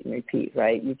repeat and repeat,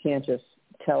 right? You can't just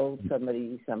tell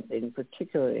somebody something,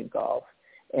 particularly in golf,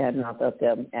 and not let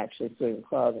them actually swing the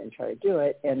club and try to do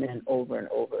it, and then over and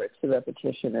over. It's the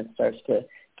repetition that starts to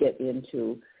get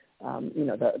into,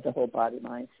 the whole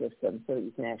body-mind system, so that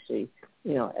you can actually,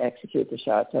 execute the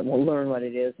shots, and we'll learn what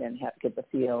it is and get the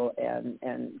feel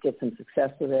and get some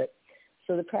success with it.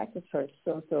 So the practice part is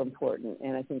so, so important,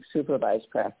 and I think supervised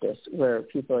practice where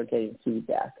people are getting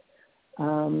feedback.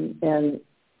 And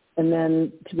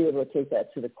then to be able to take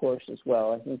that to the course as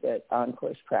well. I think that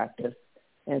on-course practice,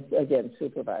 and again,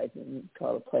 supervised, and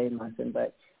call it a playing lesson,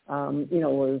 but,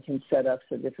 where we can set up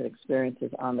some different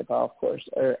experiences on the golf course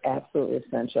are absolutely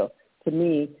essential. To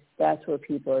me, that's where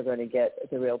people are going to get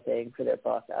the real bang for their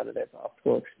buck out of their golf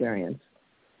school experience.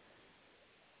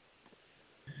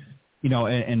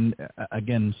 And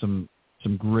again, some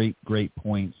great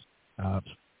points.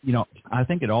 I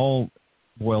think it all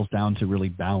boils down to really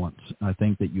balance. I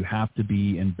think that you have to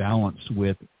be in balance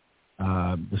with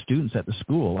the students at the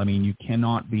school. I mean, you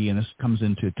cannot be, and this comes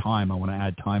into time. I want to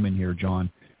add time in here,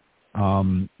 John.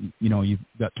 You've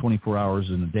got 24 hours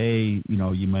in a day.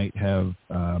 You might have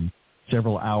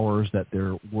several hours that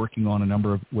they're working on a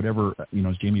number of whatever,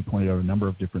 as Jamie pointed out, a number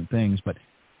of different things. But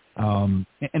and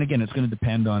again, it's going to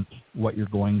depend on what you're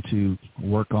going to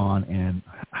work on and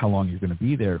how long you're going to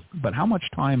be there. But how much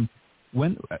time,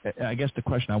 I guess the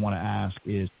question I want to ask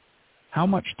is, how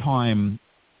much time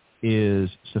is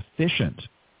sufficient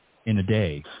in a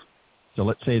day? So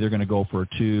let's say they're going to go for a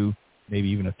 2, maybe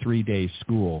even a 3-day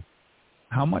school.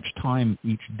 How much time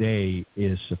each day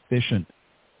is sufficient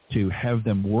to have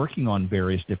them working on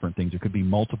various different things? There could be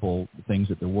multiple things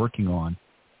that they're working on.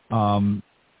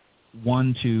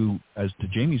 One, as to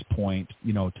Jamie's point,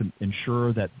 to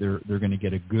ensure that they're going to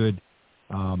get a good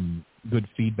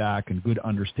feedback and good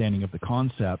understanding of the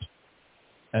concepts,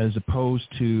 as opposed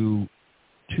to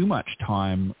too much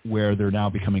time where they're now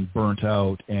becoming burnt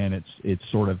out and it's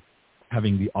sort of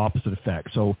having the opposite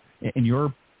effect. So in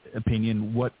your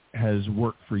opinion, what has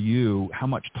worked for you? How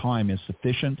much time is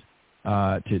sufficient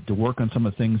to work on some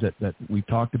of the things that we've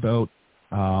talked about?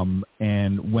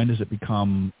 And when does it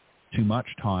become too much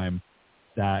time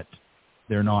that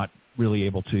they're not really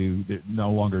able to, they're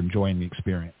no longer enjoying the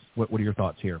experience? What are your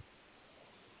thoughts here?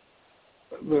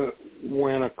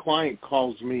 When a client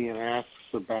calls me and asks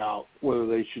about whether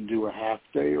they should do a half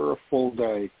day or a full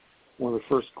day, one of the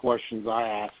first questions I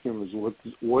ask them is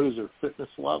what is their fitness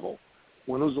level?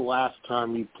 When was the last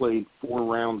time you played 4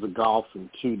 rounds of golf in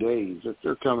 2 days? If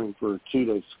they're coming for a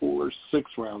 2-day school, or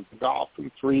 6 rounds of golf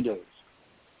in 3 days.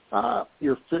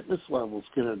 Your fitness level is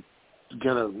going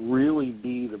to really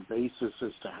be the basis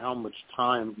as to how much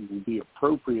time will be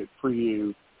appropriate for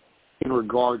you in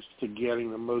regards to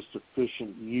getting the most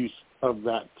efficient use of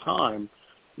that time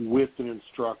with an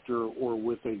instructor or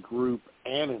with a group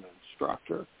and an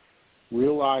instructor.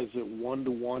 Realize that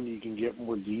one-to-one you can get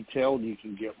more detailed, you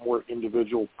can get more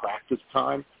individual practice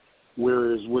time,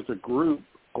 whereas with a group,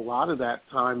 a lot of that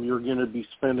time you're going to be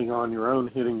spending on your own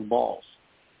hitting balls,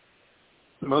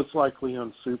 most likely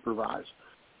unsupervised,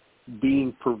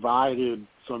 being provided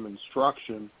some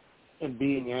instruction and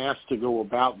being asked to go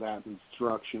about that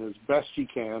instruction as best you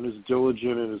can, as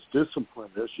diligent and as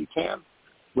disciplined as you can.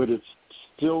 but it's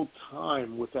still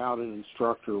time without an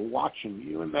instructor watching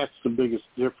you, and that's the biggest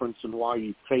difference in why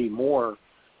you pay more,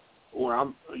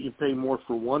 you pay more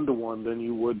for one-to-one than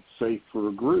you would, say, for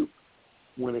a group.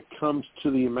 When it comes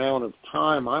to the amount of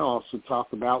time, I also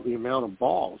talk about the amount of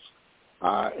balls.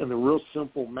 And the real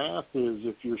simple math is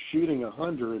if you're shooting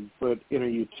 100, but in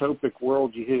a utopic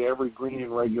world you hit every green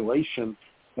in regulation,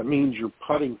 that means you're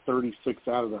putting 36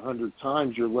 out of the 100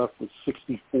 times. You're left with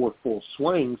 64 full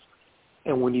swings.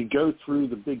 And when you go through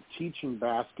the big teaching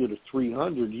basket of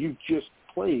 300, you've just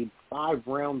played 5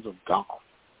 rounds of golf.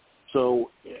 So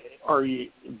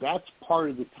that's part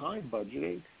of the time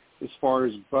budgeting. As far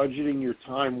as budgeting your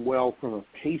time well from a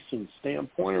pacing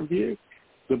standpoint of view,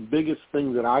 the biggest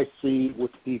thing that I see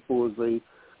with people is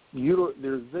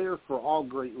they're there for all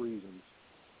great reasons.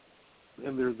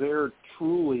 And they're there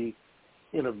truly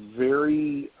in a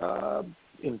very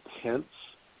intense,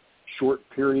 short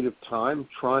period of time,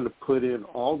 trying to put in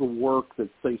all the work that,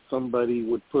 say, somebody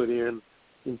would put in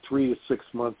 3 to 6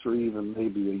 months or even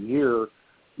maybe a year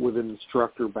with an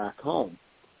instructor back home.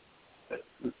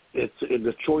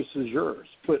 The choice is yours,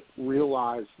 but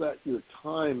realize that your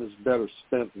time is better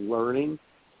spent learning.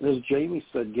 And as Jamie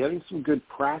said, getting some good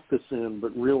practice in,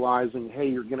 but realizing, hey,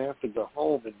 you're going to have to go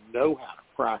home and know how to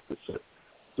practice it.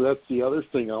 So that's the other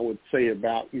thing I would say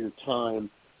about your time,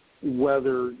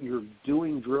 whether you're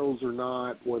doing drills or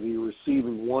not, whether you're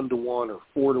receiving 1-to-1 or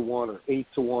 4-to-1 or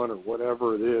 8-to-1 or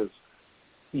whatever it is,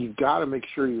 you've got to make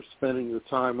sure you're spending your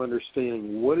time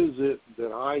understanding what is it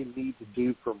that I need to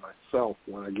do for myself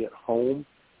when I get home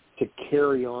to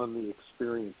carry on the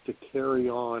experience, to carry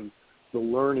on the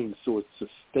learning so it's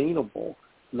sustainable,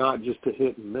 not just a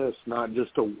hit and miss, not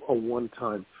just a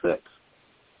one-time fix.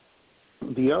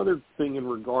 The other thing in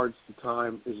regards to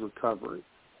time is recovery.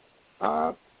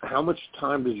 How much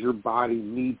time does your body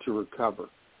need to recover?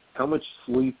 How much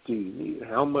sleep do you need?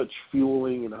 How much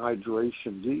fueling and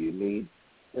hydration do you need?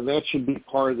 And that should be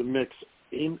part of the mix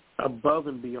above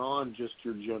and beyond just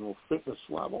your general fitness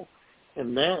level.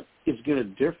 And that is going to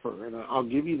differ. And I'll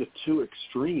give you the two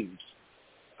extremes.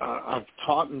 I've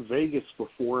taught in Vegas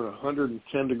before in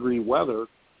 110-degree weather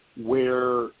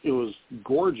where it was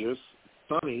gorgeous,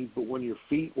 sunny, but when your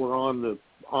feet were on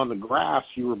the grass,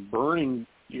 you were burning,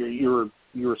 you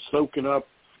were soaking up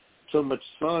so much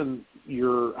sun,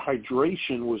 your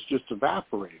hydration was just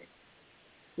evaporating.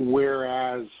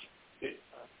 Whereas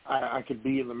I could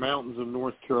be in the mountains of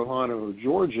North Carolina or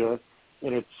Georgia,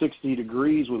 and it's 60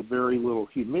 degrees with very little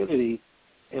humidity,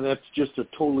 and that's just a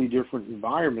totally different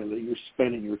environment that you're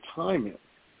spending your time in.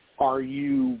 Are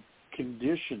you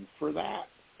conditioned for that?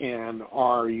 And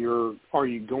are you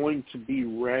going to be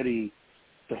ready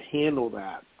to handle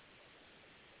that?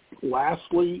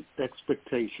 Lastly,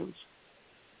 expectations.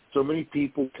 So many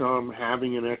people come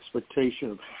having an expectation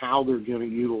of how they're going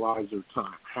to utilize their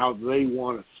time, how they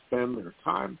want to spend their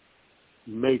time.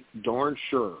 Make darn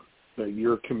sure that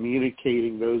you're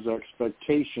communicating those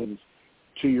expectations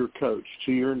to your coach,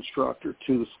 to your instructor,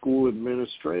 to the school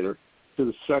administrator, to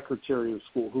the secretary of the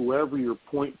school, whoever your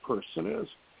point person is.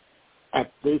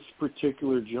 At this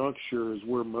particular juncture is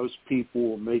where most people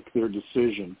will make their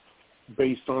decision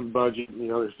based on budget and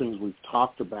the other things we've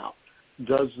talked about.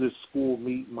 Does this school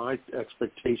meet my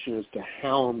expectation as to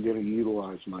how I'm going to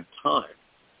utilize my time?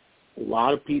 A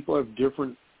lot of people have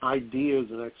different ideas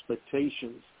and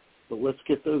expectations, but let's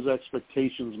get those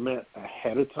expectations met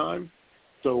ahead of time.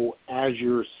 So as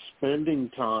you're spending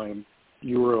time,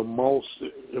 you're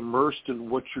immersed in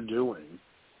what you're doing,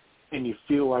 and you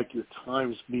feel like your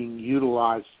time's being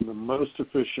utilized in the most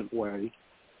efficient way,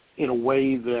 in a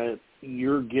way that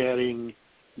you're getting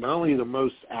not only the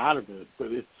most out of it,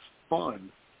 but it's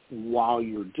fun while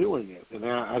you're doing it. And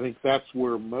I think that's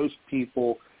where most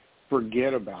people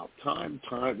forget about time.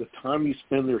 The time you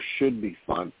spend there should be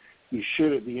fun. You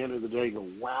should, at the end of the day, go,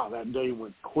 wow, that day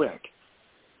went quick.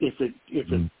 If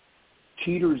it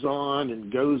teeters on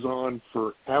and goes on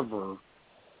forever,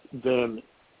 then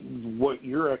what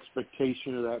your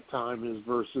expectation of that time is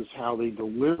versus how they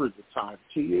delivered the time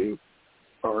to you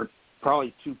are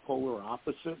probably two polar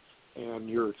opposites, and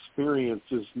your experience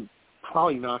is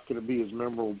probably not going to be as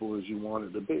memorable as you want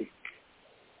it to be.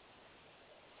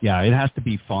 Yeah, it has to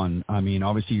be fun. I mean,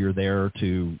 obviously you're there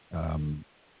to,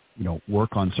 work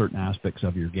on certain aspects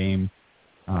of your game,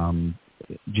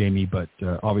 Jamie, but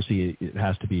obviously it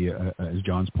has to be, as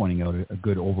John's pointing out, a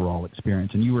good overall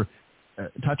experience. And you were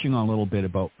touching on a little bit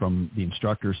about from the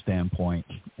instructor standpoint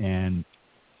and,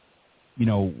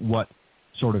 what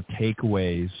sort of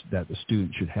takeaways that the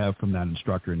student should have from that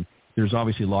instructor. And there's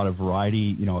obviously a lot of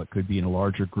variety. It could be in a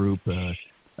larger group,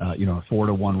 a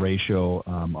 4-to-1 ratio.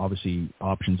 Obviously,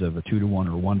 options of a 2-to-1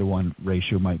 or 1-to-1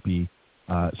 ratio might be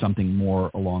something more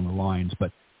along the lines.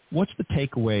 But what's the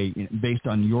takeaway based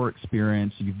on your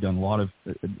experience? You've done a lot of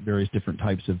various different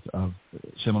types of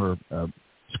similar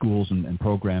schools and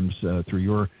programs through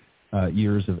your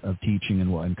years of teaching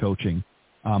and coaching.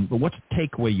 But what's the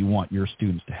takeaway you want your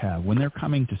students to have when they're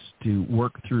coming to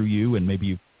work through you, and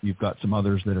maybe you've got some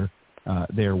others that are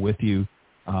there with you?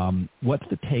 What's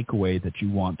the takeaway that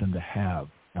you want them to have?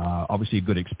 Obviously a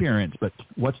good experience, but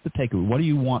what's the takeaway? What do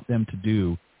you want them to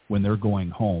do when they're going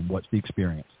home? What's the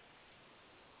experience?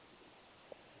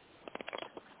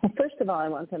 Well, first of all, I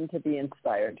want them to be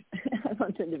inspired. I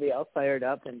want them to be all fired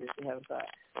up and just have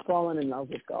fallen in love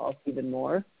with golf even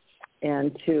more,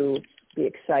 and to be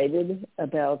excited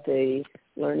about the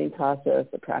learning process,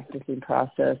 the practicing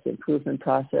process, the improvement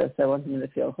process. I want them to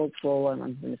feel hopeful. I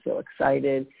want them to feel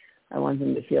excited. I want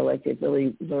them to feel like they've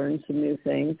really learned some new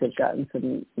things. They've gotten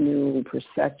some new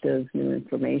perspectives, new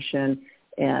information,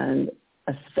 and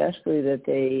especially that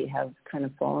they have kind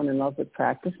of fallen in love with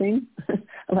practicing.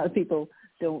 A lot of people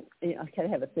don't, I kind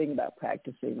of have a thing about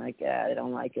practicing, like, I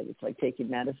don't like it. It's like taking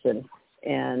medicine.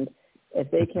 And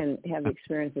if they can have the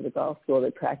experience at a golf school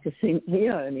that practicing, you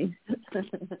know what I mean?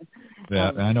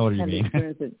 Yeah, I know what you mean.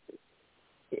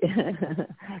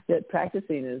 That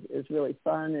practicing is really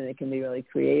fun, and it can be really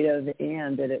creative,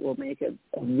 and that it will make a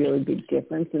really big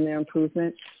difference in their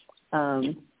improvement.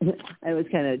 I always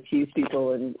kind of tease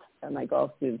people and my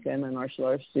golf students and my martial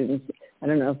arts students. I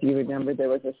don't know if you remember, there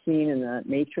was a scene in the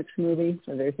Matrix movie,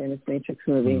 a very famous Matrix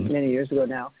movie many years ago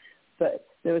now, but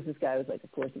there was this guy who was like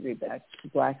a 4th-degree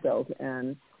black belt,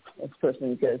 and this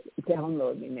person goes,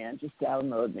 "Download me, man, just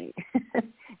download me."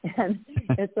 And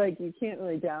it's like you can't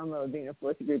really download being a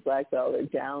 4th-degree black belt or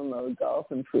download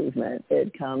golf improvement.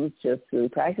 It comes just through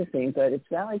practicing, but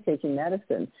it's not like taking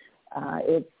medicine.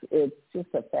 It's just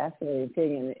a fascinating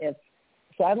thing, and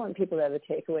so I want people to have a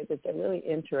takeaway that they're really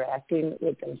interacting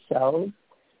with themselves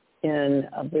in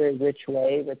a very rich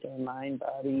way with their mind,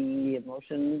 body,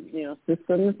 emotion,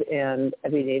 systems, and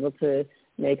being able to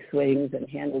make swings and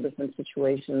handle different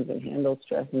situations and handle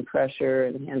stress and pressure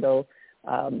and handle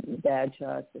bad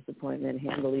shots, disappointment,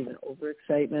 handle even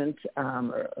overexcitement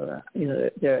or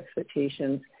their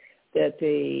expectations, that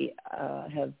they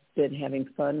have been having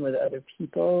fun with other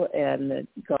people, and that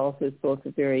golf is both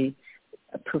a very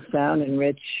profound and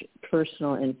rich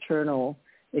personal, internal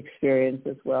experience,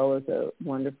 as well as a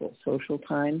wonderful social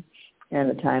time, and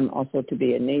a time also to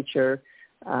be in nature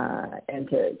and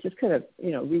to just kind of,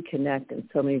 reconnect in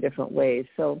so many different ways.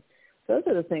 So those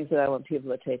are the things that I want people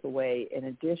to take away, in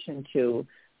addition to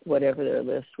whatever their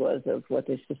list was of what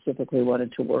they specifically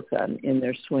wanted to work on in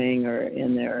their swing or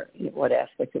in their what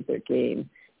aspect of their game,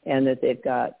 and that they've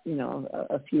got,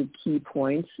 a few key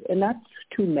points, and not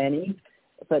too many,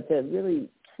 but the really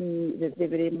key, that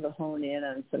they've been able to hone in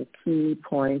on some key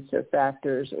points or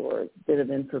factors or a bit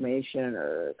of information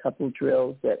or a couple of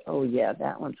drills that, oh yeah,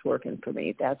 that one's working for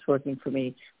me. That's working for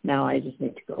me. Now I just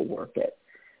need to go work it.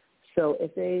 So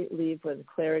if they leave with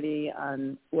clarity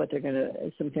on what they're going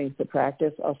to, some things to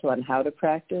practice, also on how to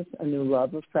practice, a new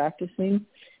love of practicing,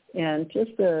 and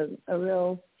just a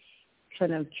real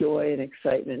kind of joy and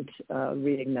excitement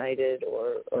reignited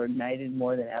or ignited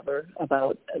more than ever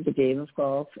about the game of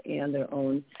golf and their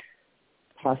own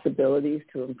possibilities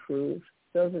to improve.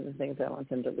 Those are the things I want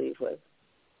them to leave with.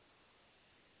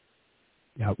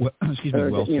 Yeah, well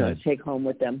said. Take home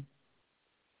with them.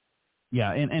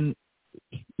 Yeah, and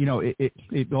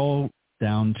it all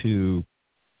down to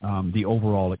the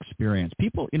overall experience.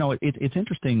 People, it's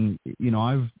interesting.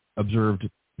 I've observed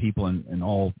people in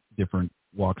all different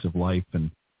walks of life, and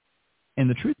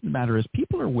the truth of the matter is,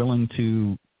 people are willing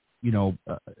to,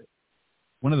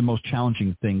 one of the most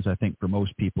challenging things I think for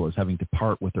most people is having to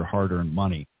part with their hard-earned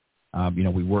money.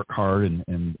 We work hard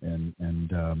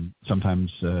and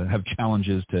sometimes have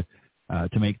challenges to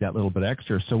make that little bit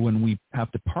extra. So when we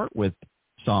have to part with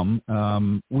some,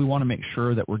 we want to make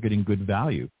sure that we're getting good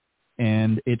value.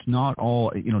 And it's not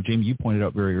all, Jamie, you pointed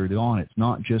out very early on, it's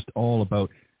not just all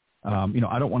about,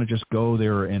 I don't want to just go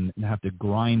there and have to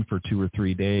grind for 2 or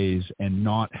 3 days and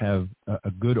not have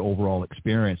a good overall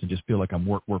experience and just feel like I'm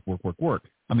work.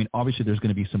 I mean, obviously there's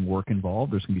going to be some work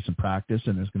involved. There's going to be some practice,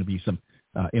 and there's going to be some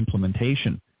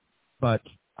implementation. But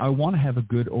I want to have a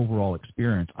good overall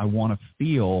experience. I want to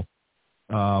feel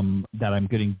that I'm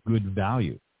getting good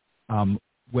value.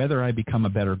 Whether I become a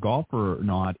better golfer or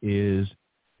not is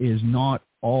not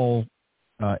all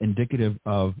indicative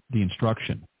of the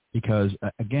instruction. Because,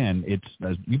 again, it's,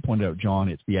 as you pointed out, John,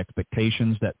 it's the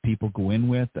expectations that people go in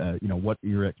with, what are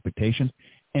your expectations,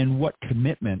 and what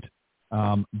commitment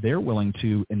they're willing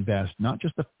to invest not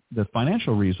just the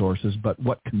financial resources, but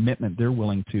what commitment they're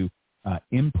willing to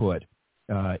input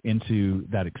into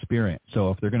that experience.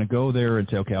 So if they're going to go there and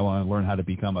say, okay, I want to learn how to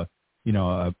become a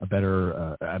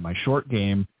better at my short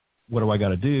game, what do I got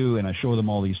to do? And I show them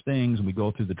all these things, and we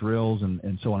go through the drills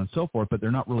and so on and so forth, but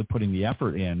they're not really putting the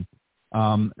effort in,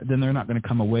 then they're not going to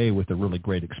come away with a really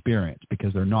great experience,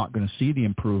 because they're not going to see the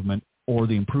improvement, or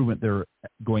the improvement they're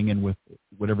going in with,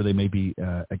 whatever they may be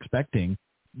expecting,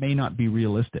 may not be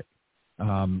realistic.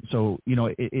 So,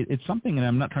 it's something, and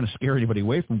I'm not trying to scare anybody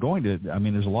away from going to,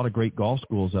 there's a lot of great golf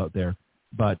schools out there,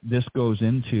 but this goes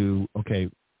into, okay,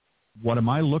 what am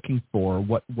I looking for?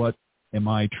 What am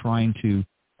I trying to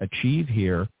achieve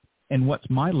here? And what's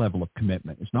my level of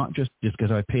commitment? It's not just because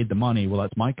I paid the money, well,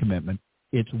 that's my commitment.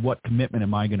 It's what commitment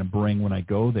am I going to bring when I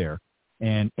go there?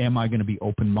 And am I going to be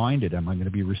open-minded? Am I going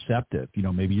to be receptive?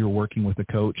 Maybe you're working with a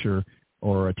coach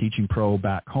or a teaching pro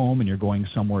back home, and you're going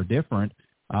somewhere different.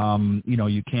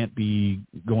 You can't be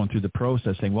going through the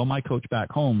process saying, well, my coach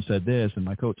back home said this, and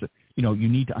my coach said, you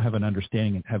need to have an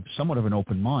understanding and have somewhat of an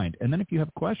open mind. And then if you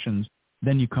have questions,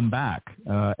 then you come back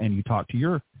and you talk to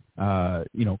your,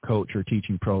 coach or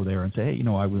teaching pro there and say, hey,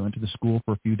 I went to the school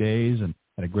for a few days and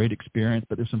had a great experience,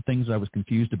 but there's some things I was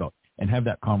confused about, and have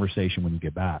that conversation when you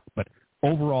get back. But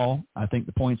overall, I think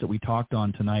the points that we talked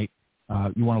on tonight,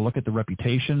 you want to look at the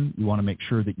reputation. You want to make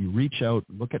sure that you reach out,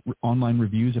 look at online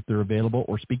reviews if they're available,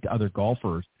 or speak to other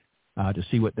golfers to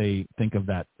see what they think of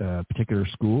that particular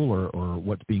school or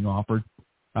what's being offered.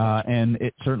 And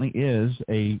it certainly is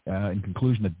in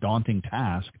conclusion, a daunting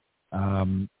task.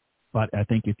 But I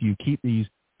think if you keep these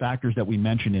factors that we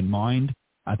mentioned in mind,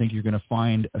 I think you're going to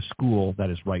find a school that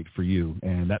is right for you.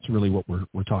 And that's really what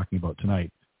we're talking about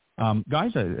tonight.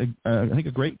 Guys, I think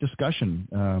a great discussion.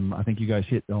 I think you guys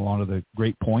hit a lot of the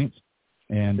great points.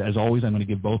 And as always, I'm going to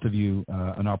give both of you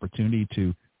an opportunity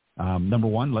to, number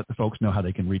one, let the folks know how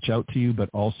they can reach out to you, but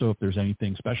also if there's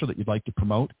anything special that you'd like to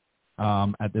promote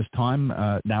at this time,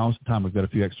 now's the time. We've got a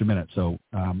few extra minutes, so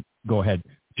go ahead.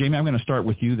 Jamie, I'm going to start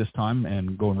with you this time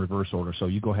and go in reverse order. So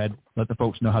you go ahead, let the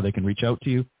folks know how they can reach out to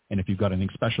you, and if you've got anything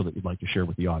special that you'd like to share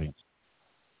with the audience.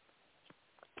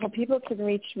 Well, people can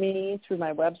reach me through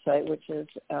my website, which is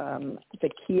the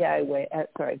Kiai Way.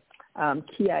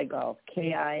 Kiai Golf,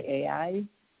 KIAI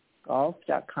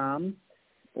golf.com,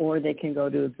 or they can go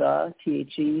to the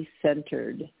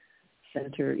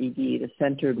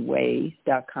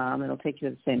centeredway.com. It'll take you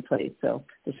to the same place. So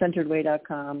the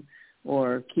centeredway.com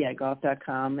or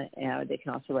kiaigolf.com. They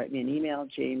can also write me an email,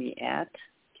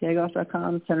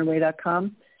 jamie@kiaigolf.com,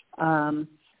 centeredway.com.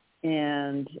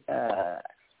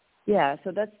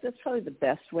 So that's probably the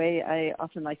best way. I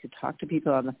often like to talk to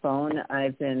people on the phone.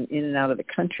 I've been in and out of the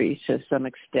country to some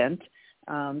extent.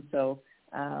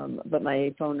 But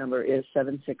my phone number is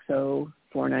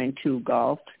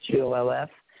 760-492-GOLF, GOLF.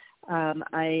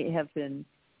 I have been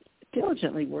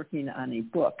diligently working on a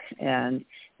book and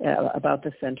about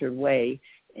the Centered Way,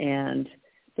 and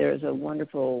there's a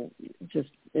wonderful, just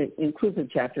inclusive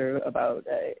chapter about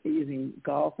using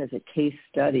golf as a case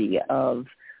study of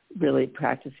really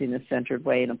practicing the Centered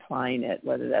Way and applying it,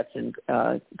 whether that's in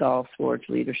golf, sports,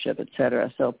 leadership, et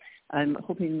cetera. So I'm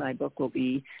hoping my book will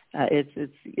be, it's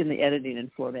in the editing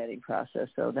and formatting process,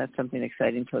 so that's something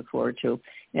exciting to look forward to.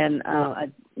 And,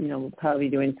 we'll probably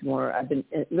be doing some more. I've been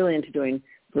really into doing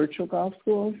virtual golf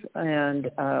schools and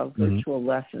virtual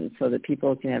lessons so that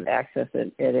people can have access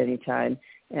at any time.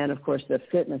 And, of course, the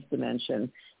fitness dimension,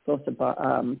 both the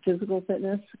physical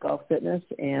fitness, golf fitness,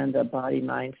 and the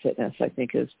body-mind fitness, I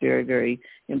think is very, very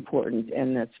important,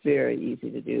 and that's very easy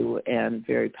to do and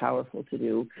very powerful to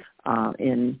do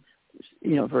in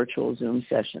virtual Zoom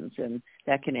sessions, and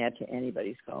that can add to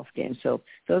anybody's golf game. So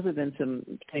those have been some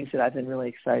things that I've been really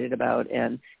excited about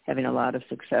and having a lot of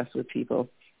success with people.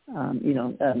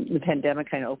 The pandemic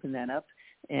kind of opened that up,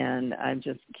 and I'm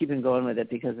just keeping going with it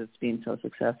because it's been so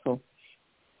successful.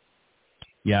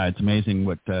 Yeah, it's amazing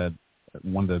what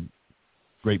one of the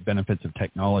great benefits of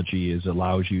technology is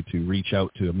allows you to reach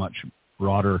out to a much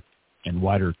broader and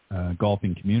wider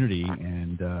golfing community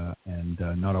and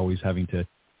not always having to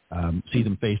see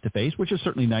them face to face, which is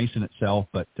certainly nice in itself,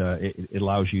 but it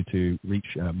allows you to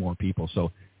reach more people.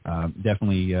 So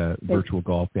definitely virtual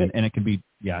golf, and it can be,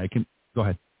 go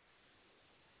ahead.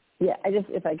 Yeah,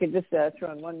 if I could just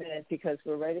throw in 1 minute, because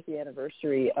we're right at the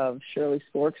anniversary of Shirley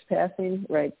Spork's passing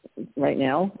right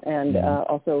now, and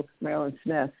also Marilyn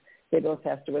Smith. They both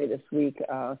passed away this week.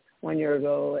 1 year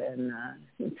ago and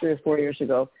 3 or 4 years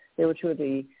ago, they were two of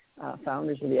the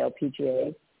founders of the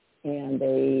LPGA, and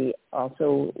they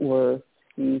also were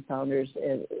the founders,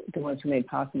 the ones who made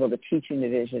possible the teaching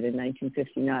division in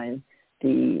 1959.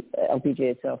 the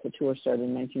LPGA itself, the tour started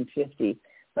in 1950.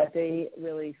 But they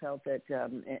really felt that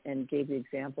and gave the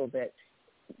example that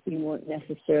you weren't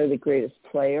necessarily the greatest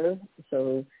player,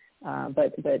 so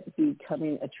but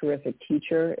becoming a terrific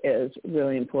teacher is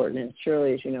really important. And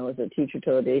Shirley, as you know, was a teacher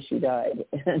till the day she died,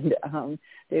 and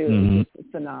they were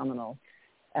phenomenal.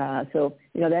 So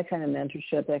that kind of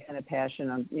mentorship, that kind of passion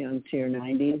on into your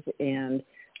 90s, and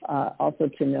also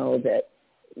to know that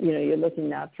you're looking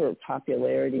not for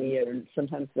popularity or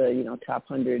sometimes the top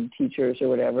 100 teachers or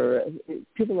whatever.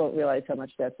 People don't realize how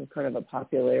much that's kind of a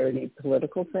popularity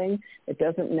political thing. It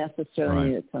doesn't necessarily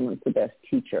mean that someone's the best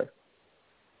teacher.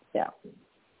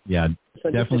 Yeah,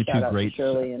 so definitely two greats.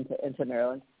 Shirley and to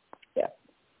Marilyn.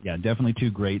 Yeah, definitely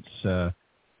two greats.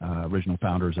 Original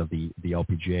founders of the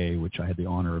LPGA, which I had the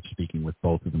honor of speaking with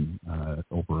both of them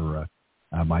over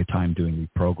my time doing the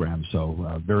program.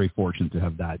 So very fortunate to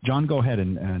have that. John, go ahead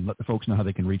and let the folks know how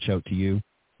they can reach out to you.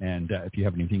 And if you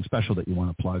have anything special that you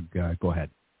want to plug, go ahead.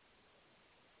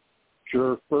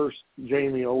 Sure. First,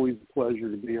 Jamie, always a pleasure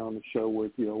to be on the show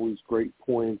with you. Always great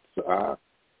points.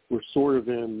 We're sort of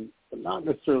in not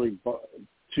necessarily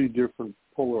two different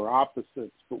polar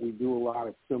opposites, but we do a lot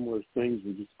of similar things.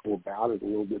 We just go about it a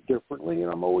little bit differently.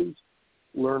 And I'm always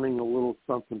learning a little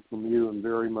something from you and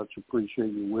very much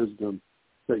appreciate your wisdom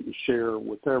that you share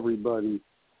with everybody.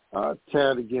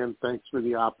 Ted, again, thanks for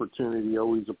the opportunity.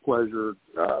 Always a pleasure.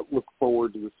 Look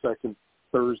forward to the second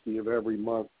Thursday of every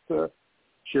month to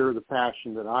share the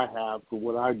passion that I have for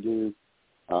what I do.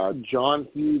 John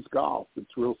Hughes Golf.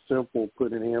 It's real simple.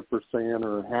 Put an ampersand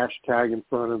or a hashtag in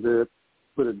front of it.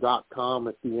 Put a .com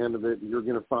at the end of it, and you're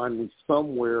going to find me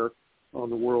somewhere on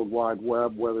the World Wide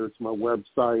Web, whether it's my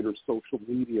website or social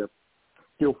media.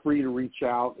 Feel free to reach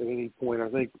out at any point. I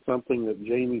think something that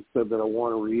Jamie said that I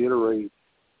want to reiterate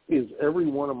is every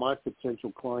one of my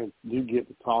potential clients do get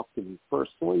to talk to me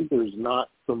personally. There's not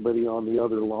somebody on the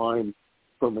other line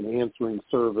from an answering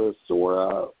service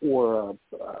or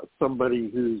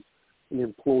somebody who's an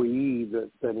employee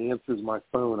that answers my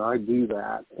phone. I do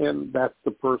that, and that's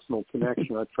the personal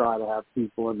connection I try to have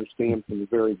people understand from the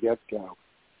very get-go.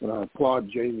 And I applaud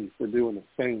Jamie for doing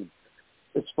the same.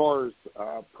 As far as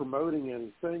promoting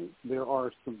anything, there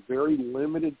are some very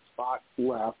limited spots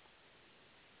left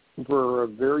for a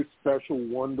very special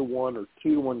 1-to-1 or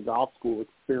 2-to-1 golf school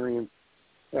experience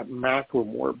at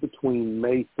Macklemore between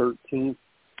May 13th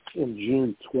and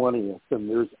June 20th. And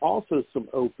there's also some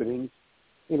openings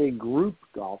in a group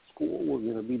golf school. We're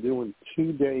going to be doing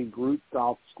 2-day group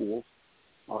golf schools.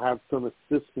 I'll have some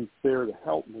assistants there to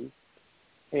help me.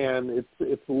 And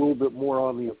it's a little bit more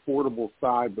on the affordable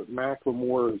side, but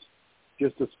Macklemore is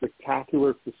just a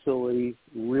spectacular facility,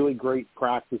 really great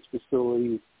practice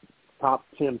facility, top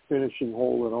 10 finishing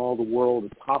hole in all the world,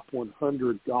 a top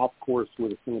 100 golf course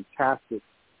with a fantastic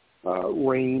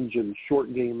range and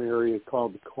short game area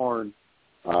called the Carn.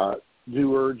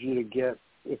 Do urge you to get,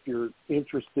 if you're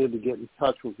interested, to get in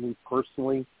touch with me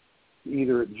personally,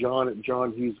 either at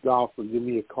John Hughes Golf or give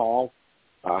me a call.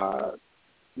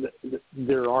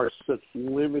 There are such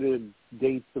limited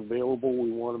dates available.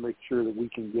 We want to make sure that we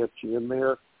can get you in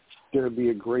there. It's going to be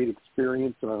a great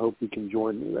experience, and I hope you can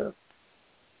join me there.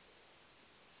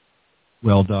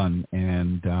 Well done.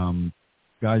 And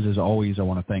guys, as always, I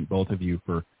want to thank both of you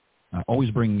for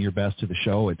always bringing your best to the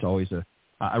show. It's always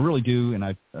I really do, and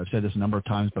I've said this a number of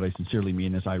times, but I sincerely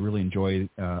mean this. I really enjoy,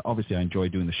 obviously I enjoy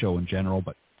doing the show in general,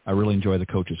 but I really enjoy the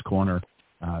Coach's Corner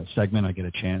segment. I get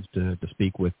a chance to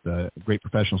speak with great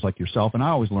professionals like yourself, and I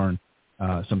always learn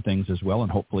some things as well,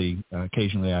 and hopefully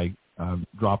occasionally I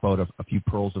drop out a few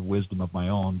pearls of wisdom of my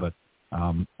own, but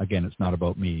again, it's not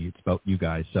about me. It's about you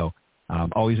guys. So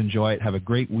always enjoy it. Have a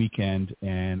great weekend,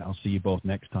 and I'll see you both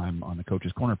next time on the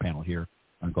Coach's Corner panel here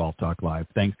on Golf Talk Live.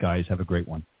 Thanks, guys. Have a great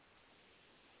one.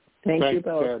 Thanks you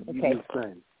both. Ted. Okay.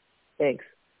 You Thanks.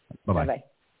 Bye-bye. Bye-bye.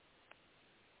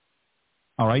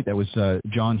 All right, that was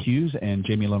John Hughes and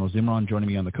Jamie Leno Zimron joining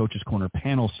me on the Coach's Corner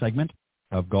panel segment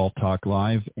of Golf Talk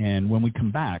Live. And when we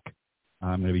come back,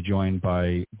 I'm going to be joined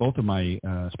by both of my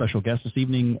special guests this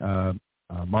evening,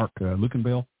 Mark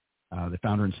Lukenbill, the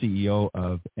founder and CEO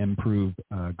of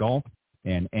MPRUV Golf,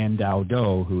 and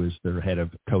Anh-Dao, who is their head of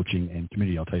coaching and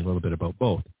community. I'll tell you a little bit about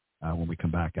both when we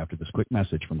come back after this quick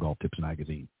message from Golf Tips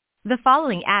Magazine. The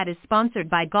following ad is sponsored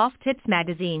by Golf Tips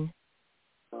Magazine.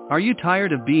 Are you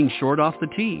tired of being short off the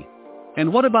tee?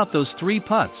 And what about those 3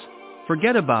 putts?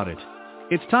 Forget about it.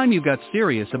 It's time you got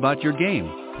serious about your game.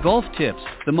 Golf Tips,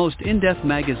 the most in-depth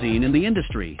magazine in the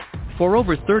industry. For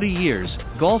over 30 years,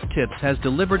 Golf Tips has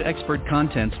delivered expert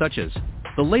content such as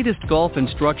the latest golf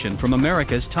instruction from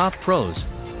America's top pros,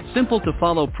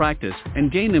 simple-to-follow practice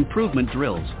and game improvement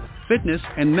drills, fitness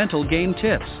and mental game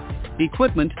tips,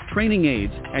 equipment, training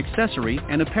aids, accessory,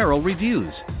 and apparel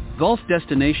reviews, golf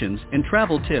destinations and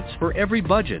travel tips for every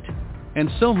budget, and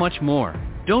so much more.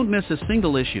 Don't miss a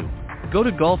single issue. Go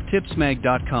to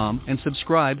golftipsmag.com and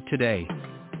subscribe today.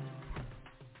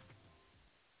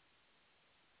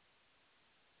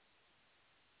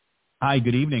 Hi,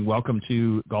 good evening. Welcome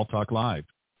to Golf Talk Live.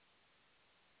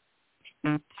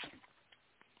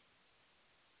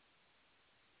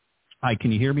 Hi,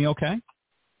 can you hear me okay?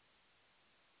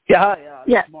 Yeah, hi.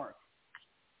 Yeah. Mark.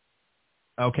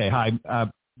 Okay, hi.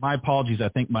 My apologies. I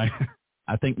think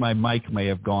my mic may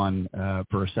have gone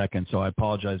for a second, so I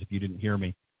apologize if you didn't hear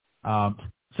me.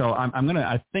 So I'm gonna.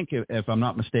 I think if I'm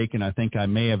not mistaken, I think I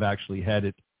may have actually had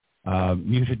it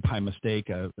muted by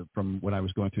mistake from when I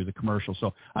was going through the commercial.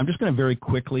 So I'm just going to very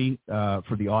quickly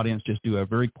for the audience just do a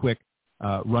very quick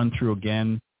run through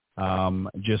again,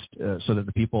 just so that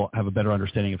the people have a better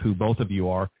understanding of who both of you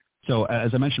are. So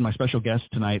as I mentioned, my special guests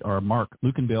tonight are Mark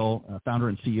Lukenbill, founder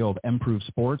and CEO of MPRUV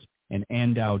Sports, and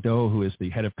Anh-Dao, who is the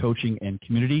head of coaching and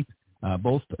community.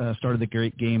 Both started the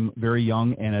great game very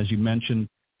young, and as you mentioned,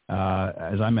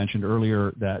 as I mentioned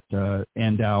earlier, that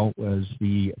Anh-Dao was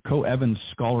the Co-Evans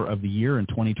Scholar of the Year in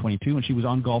 2022, and she was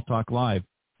on Golf Talk Live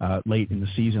late in the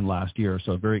season last year.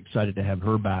 So very excited to have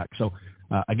her back. So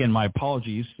again, my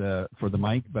apologies for the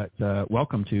mic, but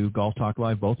welcome to Golf Talk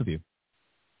Live, both of you.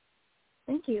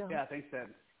 Thank you. Yeah, thanks,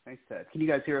 Ted. Can you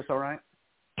guys hear us all right?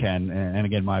 Ken, and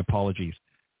again, my apologies.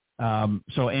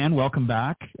 So Ann, welcome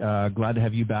back. Glad to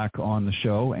have you back on the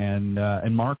show.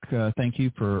 And Mark, thank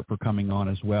you for coming on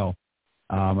as well.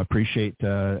 Appreciate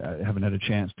haven't had a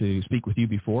chance to speak with you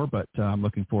before, but I'm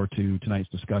looking forward to tonight's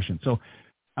discussion. So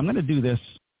I'm going to do this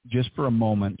just for a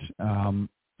moment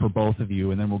for both of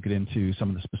you, and then we'll get into some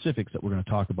of the specifics that we're going to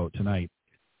talk about tonight.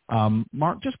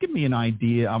 Mark, just give me an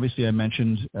idea. Obviously, I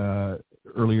mentioned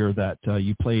earlier that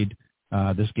you played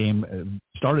this game,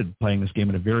 started playing this game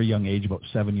at a very young age, about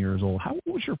 7 years old.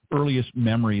 What was your earliest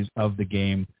memories of the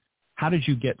game? How did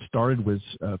you get started? Was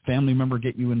a family member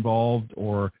get you involved,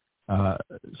 or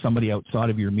somebody outside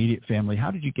of your immediate family?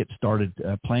 How did you get started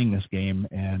playing this game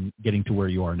and getting to where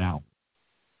you are now?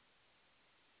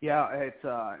 Yeah, it's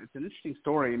an interesting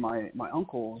story. My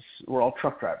uncles were all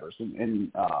truck drivers,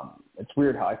 and it's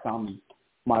weird how I found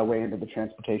my way into the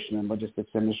transportation and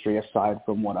logistics industry aside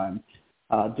from what I'm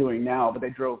doing now. But they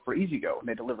drove for EasyGo, and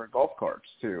they delivered golf carts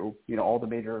to all the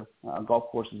major golf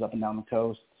courses up and down the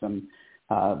coasts. And it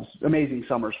was amazing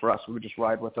summers for us. We would just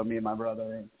ride with them, me and my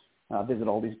brother, and visit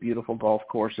all these beautiful golf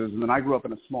courses. And then I grew up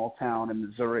in a small town in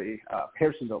Missouri,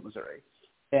 Harrisonville, Missouri.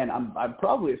 And I'm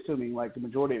probably assuming, like the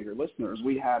majority of your listeners,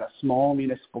 we had a small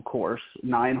municipal course,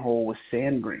 9-hole with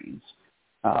sand greens.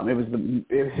 It was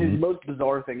the most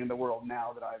bizarre thing in the world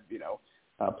now that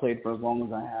I've played for as long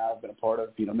as I have, been a part of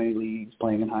many leagues,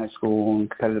 playing in high school and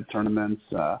competitive tournaments.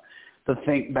 To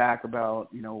think back about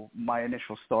my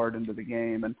initial start into the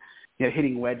game and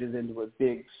hitting wedges into a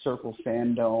big circle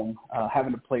sand dome,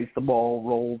 having to place the ball,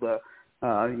 roll the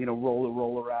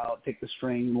roller out, take the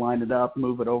string, line it up,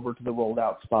 move it over to the rolled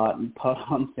out spot, and putt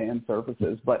on sand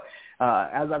surfaces. But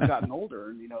as I've gotten older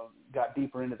and got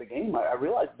deeper into the game, I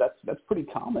realized that's pretty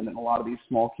common in a lot of these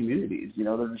small communities.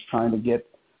 They're just trying to get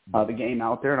the game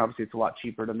out there, and obviously it's a lot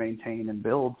cheaper to maintain and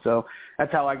build. So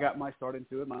that's how I got my start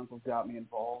into it. My uncles got me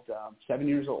involved. 7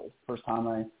 years old, first time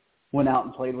I went out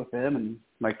and played with them, and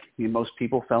like most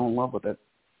people, fell in love with it.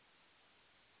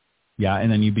 Yeah,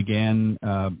 and then you began,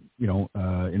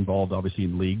 involved obviously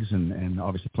in leagues and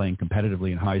obviously playing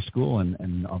competitively in high school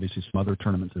and obviously some other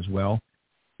tournaments as well.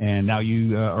 And now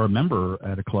you are a member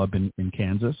at a club in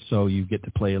Kansas, so you get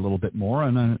to play a little bit more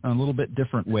in a little bit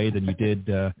different way than you did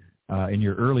in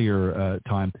your earlier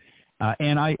time.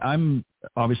 And I'm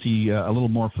obviously a little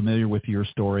more familiar with your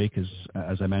story because,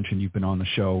 as I mentioned, you've been on the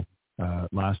show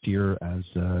last year as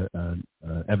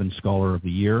Evans Scholar of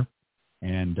the Year.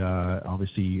 And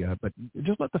obviously, but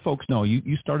just let the folks know,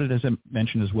 you started, as I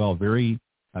mentioned as well, a very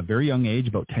young age,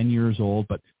 about 10 years old.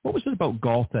 But what was it about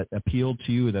golf that appealed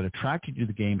to you, that attracted you to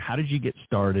the game? How did you get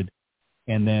started?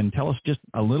 And then tell us just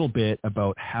a little bit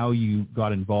about how you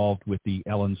got involved with the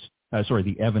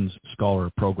Evans Scholar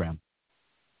program.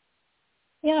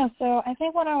 Yeah, so I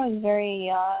think when I was very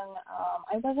young,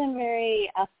 I wasn't very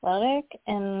athletic,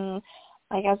 and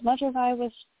as much as I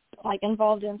was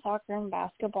involved in soccer and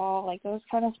basketball, those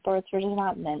kind of sports were just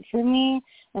not meant for me.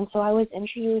 And so I was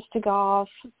introduced to golf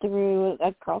through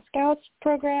a Girl Scouts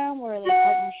program where they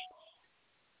partnered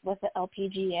with the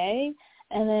LPGA.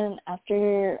 And then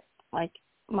after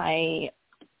my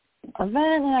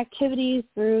event and activities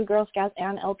through Girl Scouts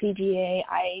and LPGA,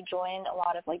 I joined a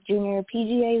lot of junior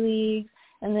PGA leagues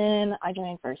And then I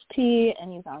joined First Tee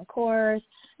and Youth on Course.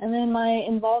 And then my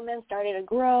involvement started to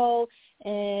grow.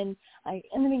 And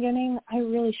in the beginning, I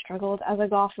really struggled as a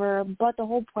golfer. But the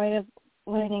whole point of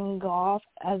learning golf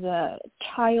as a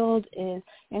child is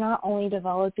you're not only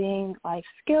developing life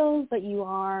skills, but you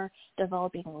are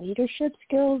developing leadership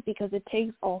skills, because it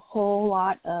takes a whole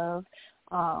lot of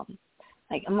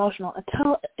emotional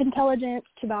intelligence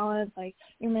to balance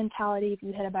your mentality if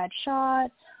you hit a bad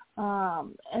shot.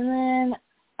 And then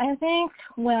I think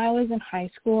when I was in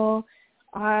high school,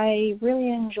 I really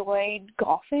enjoyed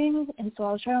golfing, and so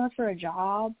I was trying to look for a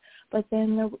job, but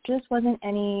then there just wasn't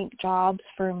any jobs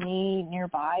for me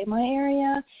nearby my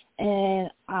area,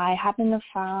 and I happened to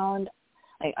found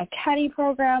a caddy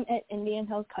program at Indian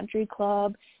Hills Country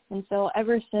Club, and so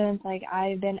ever since,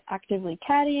 I've been actively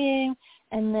caddying.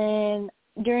 And then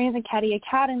during the Caddy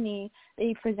Academy,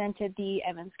 they presented the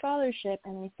Evans Scholarship,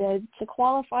 and they said to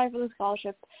qualify for the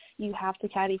scholarship, you have to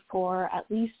caddy for at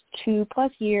least 2+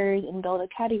 years and build a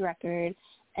caddy record.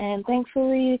 And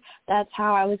thankfully, that's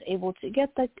how I was able to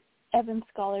get the Evans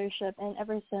Scholarship. And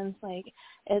ever since,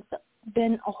 it's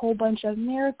been a whole bunch of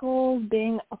miracles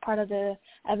being a part of the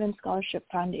Evans Scholarship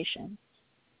Foundation.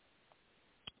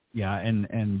 Yeah, and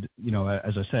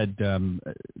as I said,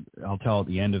 I'll tell at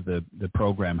the end of the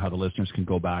program how the listeners can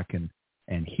go back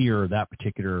and hear that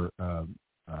particular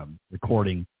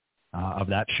recording of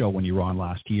that show when you were on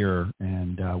last year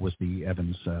and was the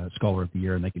Evans Scholar of the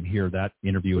Year, and they can hear that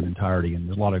interview in entirety, and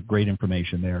there's a lot of great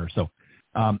information there. So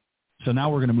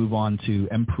now we're going to move on to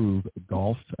MPRUV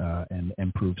Golf and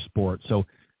MPRUV Sport. So,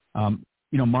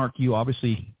 Mark, you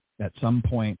obviously at some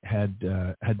point had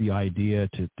the idea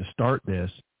to start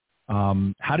this.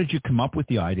 How did you come up with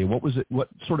the idea? What was it? What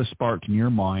sort of sparked in your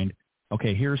mind?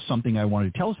 Okay, here's something I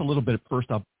wanted to tell us a little bit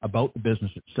first up about the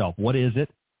business itself. What is it?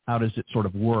 How does it sort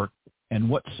of work? And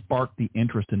what sparked the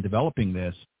interest in developing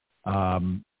this?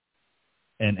 And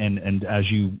as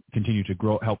you continue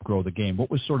to help grow the game, what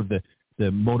was sort of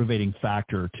the motivating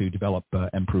factor to develop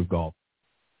MPRUV Golf?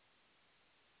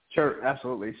 Sure,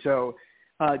 absolutely. So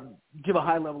give a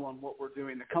high level on what we're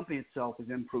doing. The company itself is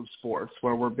MPRUV Sports,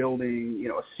 where we're building,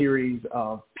 a series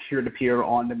of peer-to-peer,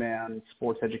 on-demand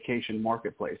sports education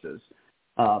marketplaces.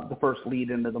 The first lead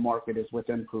into the market is with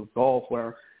MPRUV Golf,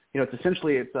 where it's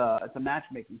essentially it's a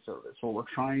matchmaking service where we're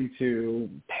trying to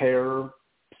pair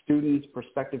students,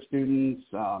 prospective students,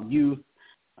 youth,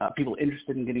 people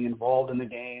interested in getting involved in the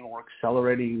game or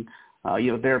accelerating,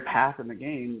 their path in the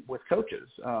game with coaches.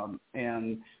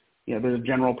 There's a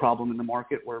general problem in the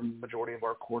market where majority of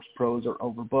our course pros are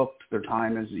overbooked. Their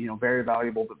time is, very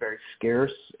valuable but very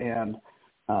scarce. And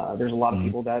there's a lot of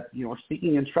people that, are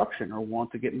seeking instruction or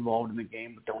want to get involved in the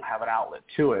game but don't have an outlet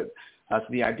to it. So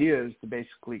the idea is to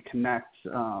basically connect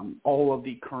all of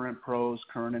the current pros,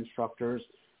 current instructors,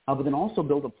 but then also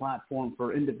build a platform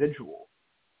for individuals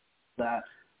that,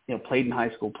 played in high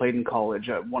school, played in college.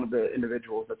 One of the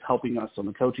individuals that's helping us on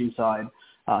the coaching side,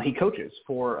 he coaches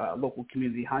for a local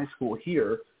community high school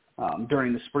here.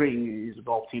 During the spring, he's a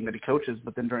golf team that he coaches,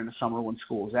 but then during the summer when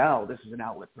school's out, this is an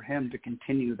outlet for him to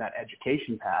continue that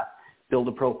education path, build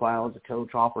a profile as a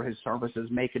coach, offer his services,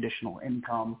 make additional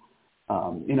income,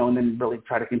 and then really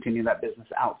try to continue that business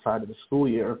outside of the school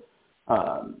year.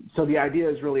 So the idea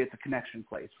is really it's a connection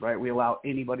place, right? We allow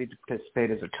anybody to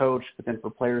participate as a coach, but then for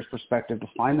players' perspective to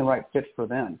find the right fit for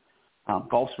them.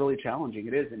 Golf's really challenging.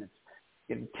 It is, and it's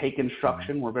take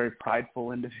instruction. We're very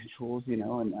prideful individuals,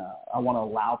 and I want to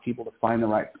allow people to find the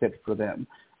right fit for them,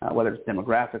 whether it's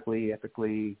demographically,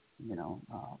 ethically,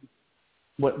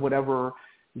 whatever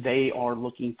they are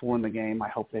looking for in the game. I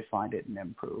hope they find it in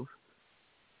MPRUV.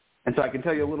 And so I can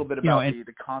tell you a little bit about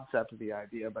the concept of the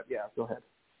idea, but yeah, go ahead.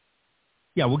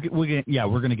 Yeah, we're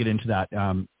going to get into that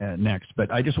next, but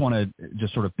I just want to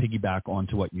just sort of piggyback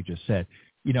onto what you just said.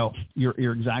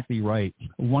 You're exactly right.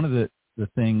 One of the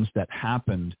things that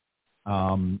happened,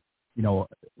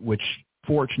 which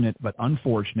fortunate but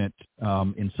unfortunate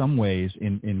in some ways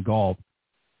in golf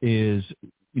is,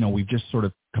 we've just sort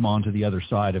of come on to the other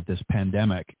side of this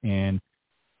pandemic. And,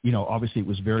 obviously it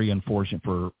was very unfortunate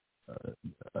for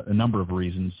a number of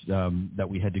reasons that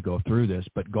we had to go through this,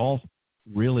 but golf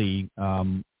really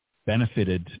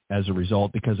benefited as a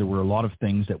result because there were a lot of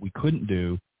things that we couldn't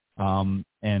do.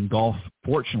 And golf,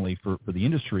 fortunately for the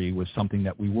industry, was something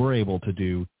that we were able to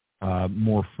do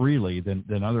more freely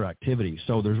than other activities.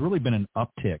 So there's really been an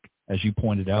uptick, as you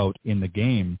pointed out, in the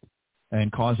game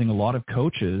and causing a lot of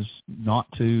coaches not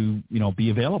to, be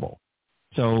available.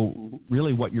 So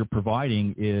really what you're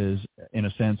providing is, in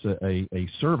a sense, a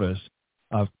service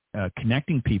of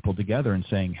connecting people together and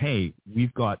saying, hey,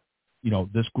 we've got,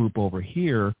 this group over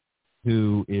here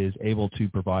who is able to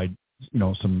provide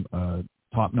some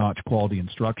top-notch quality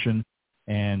instruction,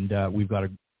 and we've got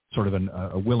a sort of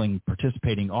a willing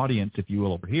participating audience, if you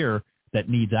will, over here that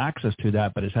needs access to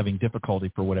that, but is having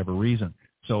difficulty for whatever reason.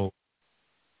 So,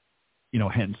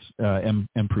 hence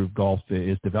MPRUV Golf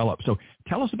is developed. So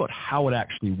tell us about how it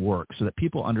actually works so that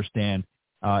people understand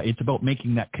it's about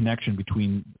making that connection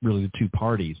between really the two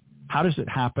parties. How does it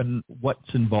happen?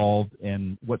 What's involved,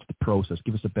 and what's the process?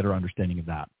 Give us a better understanding of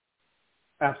that.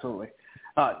 Absolutely.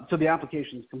 So the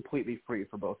application is completely free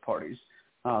for both parties.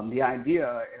 The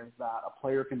idea is that a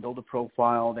player can build a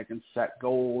profile, they can set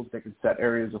goals, they can set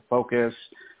areas of focus,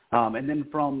 and then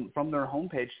from their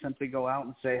homepage simply go out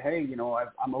and say, hey,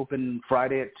 I'm open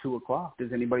Friday at 2:00.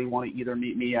 Does anybody want to either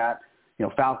meet me at,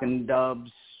 Falcon,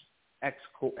 Dubs, X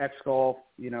Golf,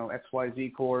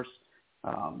 XYZ course,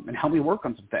 and help me work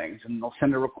on some things? And they'll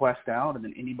send a request out, and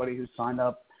then anybody who's signed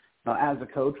up as a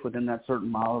coach within that certain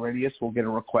mile radius will get a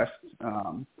request,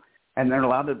 and they're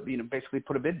allowed to, basically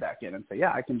put a bid back in and say,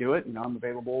 yeah, I can do it. I'm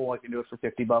available. I can do it for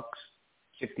 $50,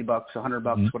 $60,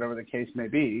 $100, whatever the case may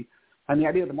be. And the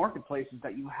idea of the marketplace is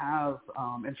that you have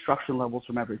instruction levels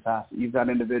from every facet. You've got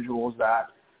individuals that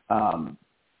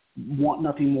want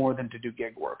nothing more than to do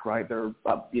gig work, right? They're,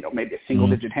 maybe a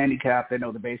single-digit handicap. They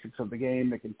know the basics of the game.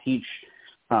 They can teach.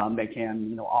 They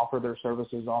can, offer their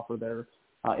services, offer their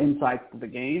insights to the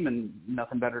game, and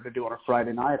nothing better to do on a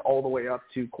Friday night, all the way up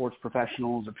to course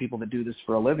professionals or people that do this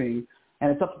for a living. And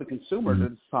it's up to the consumer to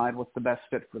decide what's the best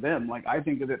fit for them. Like, I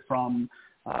think of it from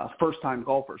first-time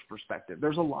golfer's perspective.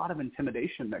 There's a lot of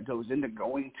intimidation that goes into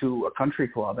going to a country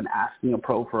club and asking a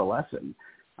pro for a lesson.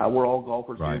 We're all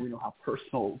golfers right. here. We know how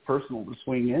personal the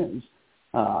swing is.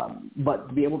 But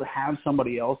to be able to have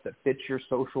somebody else that fits your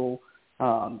social,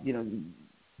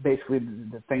 basically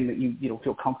the thing that you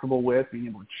feel comfortable with, being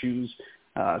able to choose,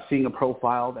 seeing a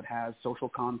profile that has social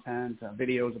content,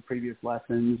 videos of previous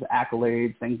lessons,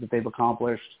 accolades, things that they've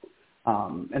accomplished,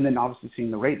 and then obviously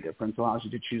seeing the rate difference allows you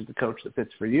to choose the coach that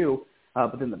fits for you.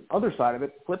 But then the other side of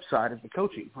it, the flip side, is the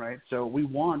coaching, right? So we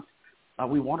want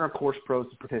our course pros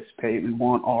to participate. We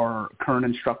want our current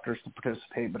instructors to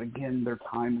participate. But again, their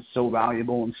time is so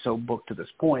valuable and so booked to this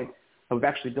point that we've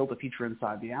actually built a feature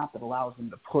inside the app that allows them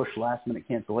to push last-minute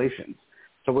cancellations.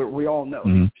 So we all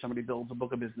know somebody builds a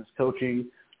book of business coaching,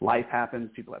 life happens,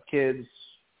 people have kids,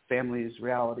 families,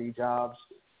 reality, jobs.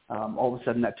 All of a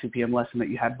sudden that 2 p.m. lesson that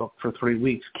you had booked for 3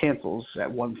 weeks cancels at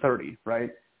 1:30,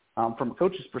 right? From a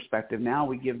coach's perspective, now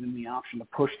we give them the option to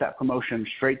push that promotion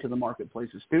straight to the marketplace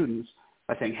of students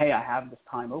by saying, hey, I have this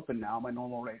time open now. My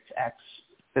normal rate's X.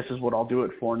 This is what I'll do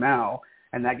it for now.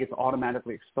 And that gets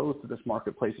automatically exposed to this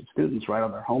marketplace of students right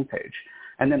on their homepage.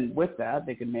 And then with that,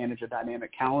 they can manage a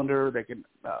dynamic calendar. They can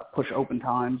push open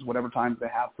times, whatever times they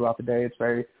have throughout the day. It's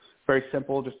very, very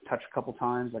simple. Just touch a couple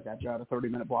times. Like, I got a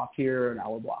 30-minute block here, an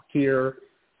hour block here.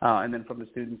 And then from the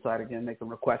student side, again, they can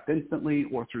request instantly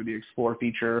or through the Explore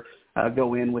feature,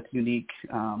 go in with unique,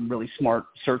 really smart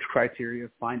search criteria,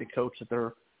 find a coach that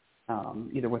they're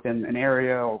either within an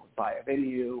area or by a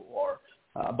venue or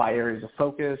by areas of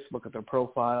focus, look at their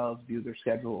profiles, view their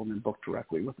schedule, and then book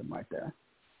directly with them right there.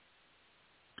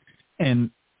 And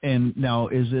now,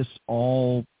 is this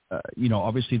all,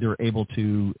 obviously they're able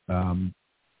to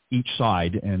each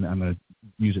side, and I'm going to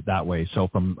use it that way. So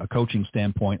from a coaching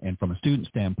standpoint and from a student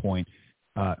standpoint,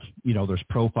 there's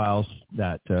profiles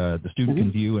that the student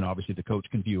can view, and obviously the coach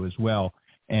can view as well.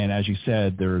 And as you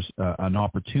said, there's an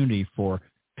opportunity for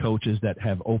coaches that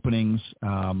have openings,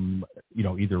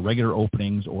 either regular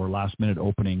openings or last-minute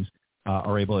openings,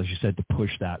 are able, as you said, to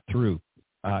push that through.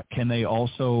 Can they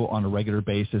also, on a regular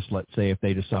basis, let's say if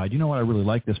they decide, I really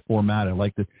like this format, I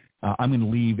like this, I'm going to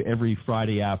leave every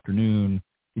Friday afternoon,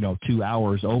 2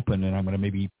 hours open, and I'm going to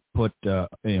maybe put,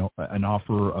 an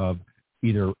offer of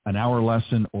either an hour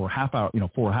lesson or half hour,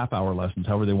 4 half-hour lessons,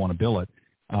 however they want to bill it.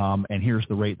 And here's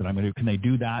the rate that I'm going to do. Can they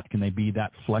do that? Can they be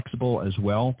that flexible as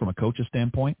well from a coach's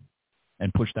standpoint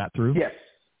and push that through? Yes.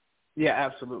 Yeah,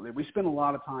 absolutely. We spend a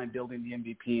lot of time building the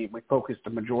MVP. We focus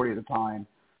the majority of the time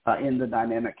in the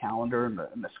dynamic calendar and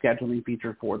the scheduling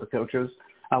feature for the coaches.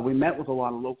 We met with a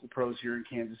lot of local pros here in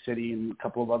Kansas City and a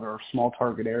couple of other small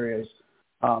target areas,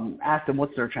 asked them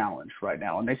what's their challenge right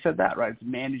now. And they said that, right? It's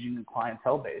managing the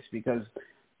clientele base, because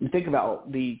you think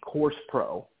about the course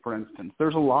pro, for instance,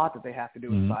 there's a lot that they have to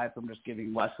do aside from just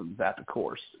giving lessons at the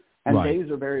course. And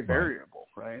days are very variable,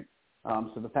 right?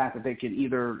 So the fact that they can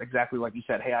either, exactly like you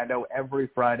said, hey, I know every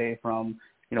Friday from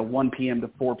 1 p.m. to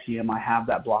 4 p.m. I have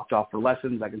that blocked off for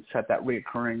lessons. I can set that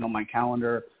reoccurring on my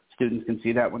calendar. Students can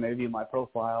see that when they view my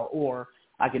profile, or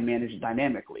I can manage it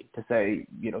dynamically to say,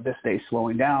 this day's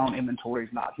slowing down,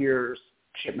 inventory's not here,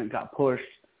 shipment got pushed,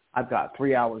 I've got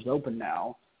 3 hours open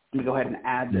now. let me go ahead and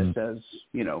add this as,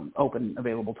 open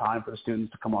available time for the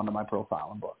students to come onto my profile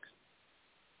and book.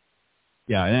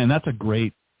 Yeah, and that's a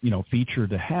great, feature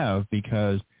to have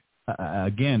because,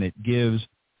 again, it gives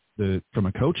from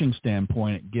a coaching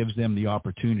standpoint, it gives them the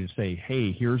opportunity to say,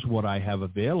 hey, here's what I have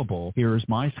available. Here's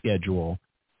my schedule.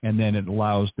 And then it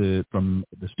allows from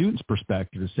the student's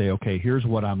perspective to say, okay, here's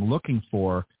what I'm looking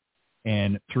for.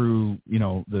 And through,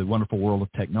 the wonderful world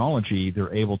of technology,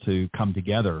 they're able to come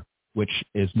together, which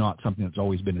is not something that's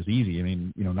always been as easy. I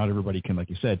mean, not everybody can, like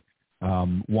you said,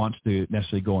 wants to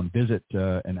necessarily go and visit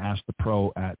and ask the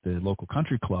pro at the local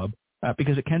country club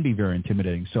because it can be very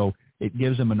intimidating. So it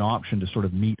gives them an option to sort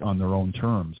of meet on their own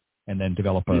terms and then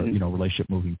develop a, relationship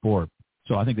moving forward.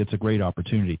 So I think that's a great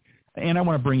opportunity. And I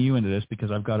want to bring you into this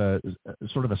because I've got a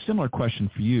sort of a similar question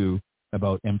for you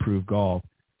about MPRUV Golf.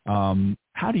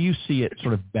 How do you see it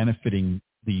sort of benefiting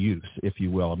the youth, if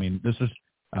you will? I mean, this is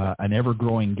an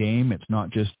ever-growing game. It's not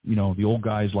just, the old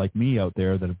guys like me out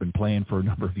there that have been playing for a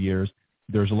number of years.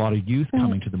 There's a lot of youth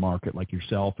coming to the market like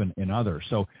yourself and others.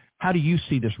 So how do you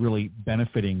see this really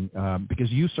benefiting?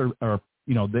 Because youth are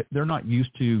they're not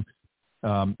used to,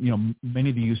 many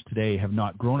of the youth today have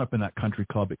not grown up in that country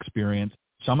club experience.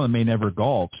 Some of them may never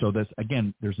golf. So that's,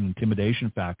 again, there's an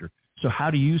intimidation factor. So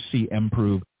how do you see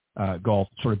MPRUV Golf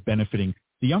sort of benefiting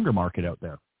the younger market out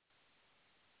there?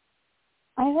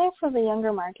 I think for the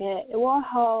younger market, it will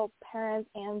help parents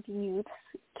and youth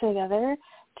together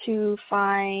to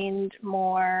find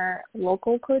more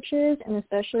local coaches, and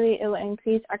especially it will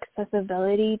increase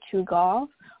accessibility to golf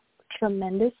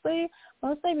tremendously,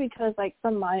 mostly because, like,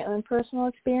 from my own personal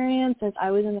experience, since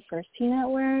I was in the first tee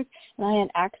network and I had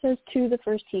access to the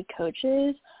first tee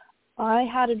coaches, I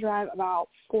had to drive about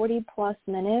 40-plus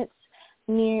minutes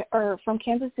from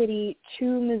Kansas City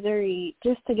to Missouri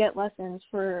just to get lessons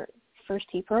for first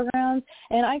tee programs,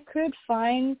 and I could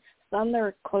find some that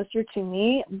were closer to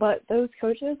me, but those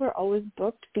coaches were always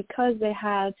booked because they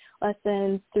had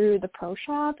lessons through the pro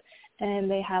shop, and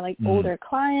they had older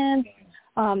clients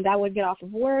that would get off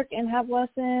of work and have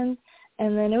lessons,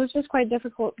 and then it was just quite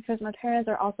difficult because my parents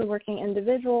are also working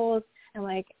individuals, and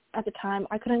at the time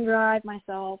I couldn't drive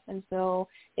myself, and so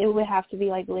it would have to be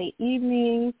late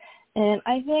evenings. And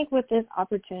I think with this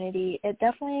opportunity, it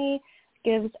definitely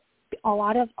gives a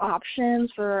lot of options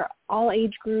for all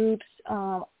age groups,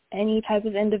 any type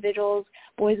of individuals,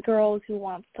 boys, girls who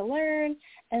wants to learn.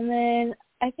 And then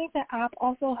I think the app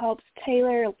also helps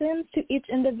tailor lessons to each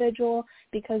individual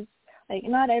because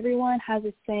not everyone has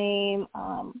the same,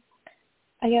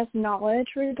 knowledge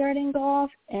regarding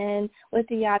golf. And with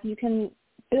the app, you can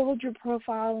build your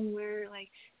profile and where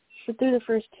through the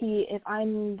first tee, if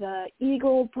I'm the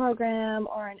Eagle program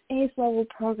or an Ace level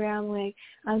program,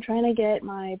 I'm trying to get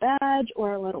my badge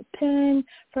or a little pin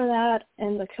for that,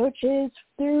 and the coaches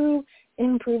through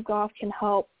MPRUV Golf can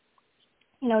help,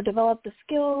 develop the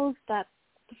skills that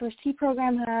the first tee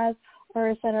program has, or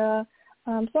et cetera.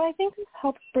 So I think this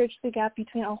helps bridge the gap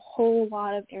between a whole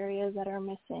lot of areas that are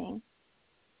missing.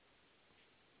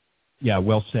 Yeah,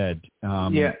 well said.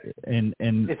 And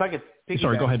if I could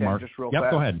sorry, go ahead, Mark. Just real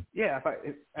fast. Go ahead. Yeah,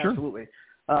 Sure. Absolutely.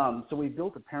 So we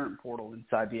built a parent portal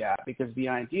inside the app because the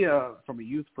idea from a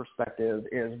youth perspective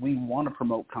is we want to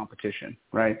promote competition,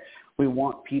 right? We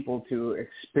want people to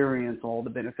experience all the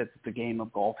benefits that the game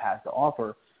of golf has to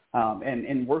offer. And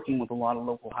in working with a lot of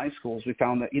local high schools, we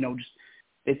found that,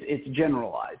 it's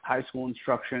generalized. High school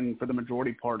instruction, for the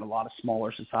majority part in a lot of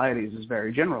smaller societies, is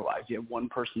very generalized. You have one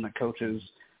person that coaches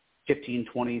 15,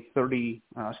 20, 30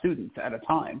 students at a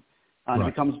time. It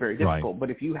becomes very difficult. But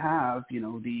if you have,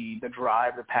 the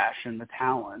drive, the passion, the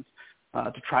talent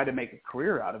to try to make a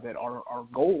career out of it, our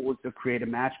goal is to create a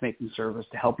matchmaking service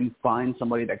to help you find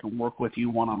somebody that can work with you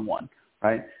one-on-one,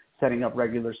 right? Setting up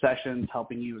regular sessions,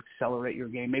 helping you accelerate your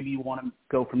game. Maybe you want to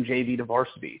go from JV to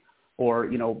varsity or,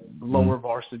 lower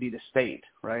varsity to state,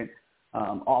 right?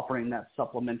 Offering that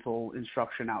supplemental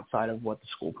instruction outside of what the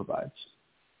school provides.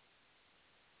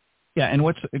 Yeah, and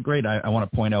what's great, I want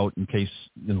to point out in case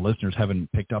the listeners haven't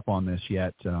picked up on this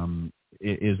yet,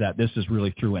 is that this is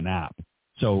really through an app.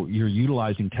 So you're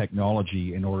utilizing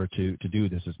technology in order to do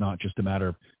this. It's not just a matter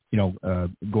of,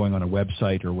 going on a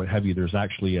website or what have you. There's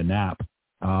actually an app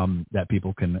that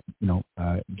people can,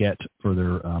 get for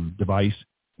their device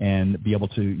and be able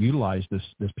to utilize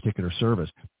this particular service.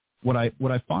 What I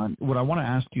want to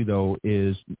ask you, though,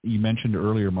 is you mentioned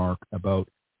earlier, Mark, about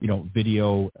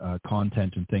video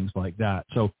content and things like that.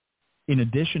 So in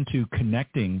addition to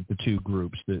connecting the two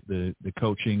groups, the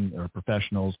coaching or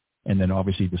professionals, and then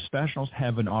obviously the specials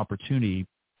have an opportunity,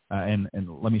 and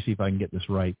let me see if I can get this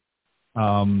right.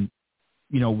 When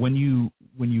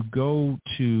you go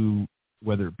to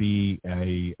whether it be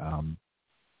a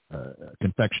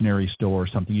confectionery store or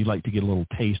something, you'd like to get a little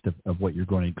taste of what you're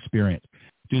going to experience.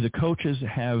 Do the coaches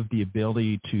have the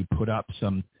ability to put up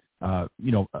some,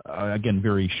 again,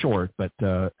 very short, but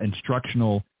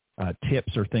instructional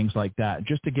tips or things like that,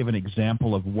 just to give an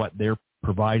example of what they're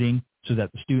providing so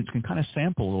that the students can kind of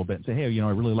sample a little bit and say, hey, I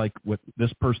really like what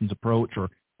this person's approach, or,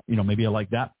 maybe I like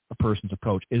that person's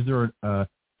approach. Is there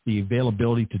the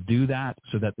availability to do that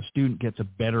so that the student gets a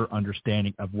better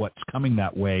understanding of what's coming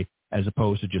that way as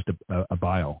opposed to just a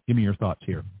bio? Give me your thoughts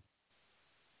here.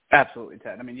 Absolutely,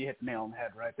 Ted. I mean, you hit the nail on the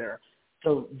head right there.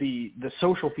 So the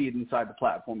social feed inside the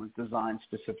platform is designed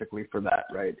specifically for that,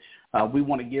 right? We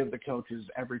want to give the coaches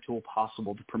every tool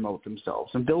possible to promote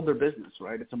themselves and build their business,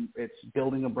 right? It's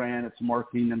building a brand, it's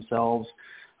marketing themselves,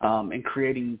 and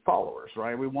creating followers,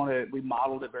 right? We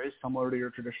modeled it very similar to your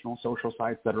traditional social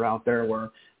sites that are out there where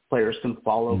players can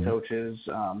follow coaches,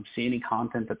 see any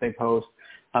content that they post.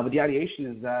 But the ideation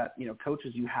is that,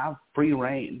 coaches, you have free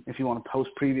reign if you want to post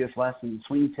previous lessons,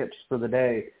 swing tips for the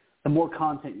day. The more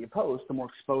content you post, the more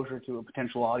exposure to a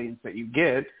potential audience that you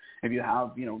get. If you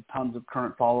have, tons of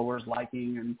current followers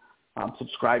liking and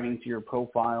subscribing to your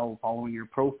profile, following your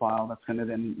profile, that's going to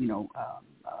then,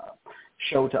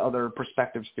 show to other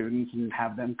prospective students and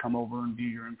have them come over and view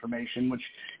your information, which,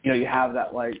 you have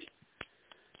that, like,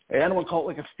 I don't want to call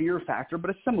it like a fear factor, but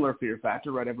a similar fear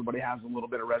factor, right? Everybody has a little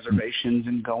bit of reservations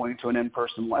in going to an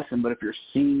in-person lesson, but if you're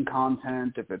seeing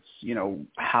content, if it's,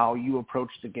 how you approach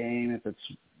the game, if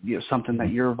it's, something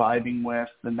that you're vibing with,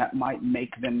 then that might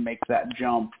make them make that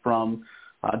jump from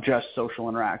just social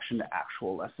interaction to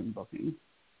actual lesson booking.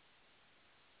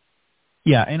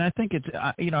 Yeah, and I think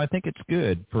it's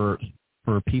good for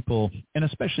people, and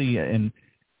especially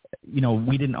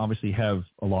we didn't obviously have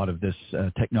a lot of this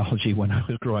technology when I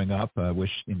was growing up. I wish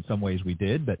in some ways we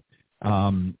did, but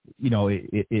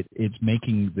it's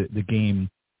making the game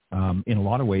in a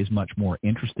lot of ways much more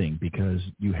interesting because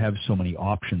you have so many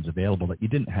options available that you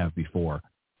didn't have before,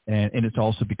 and it's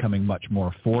also becoming much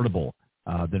more affordable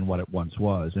than what it once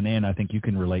was. And Ann, I think you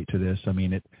can relate to this. I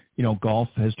mean, golf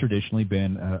has traditionally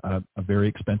been a very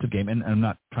expensive game, and I'm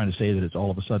not trying to say that it's all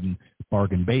of a sudden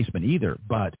bargain basement either,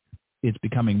 but it's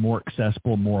becoming more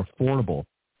accessible, more affordable.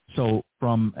 So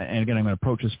and again, I'm going to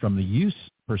approach this from the use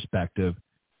perspective.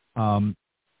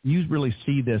 You really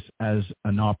see this as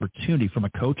an opportunity from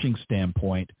a coaching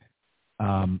standpoint,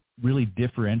 really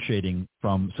differentiating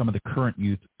from some of the current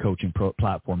youth coaching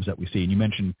platforms that we see. And you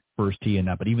mentioned First Tee and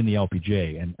that, but even the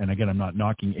LPGA. And again, I'm not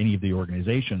knocking any of the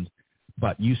organizations,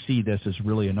 but you see this as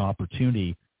really an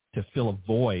opportunity to fill a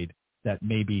void that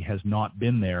maybe has not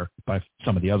been there by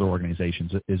some of the other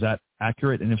organizations. Is that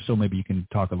accurate? And if so, maybe you can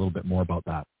talk a little bit more about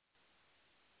that.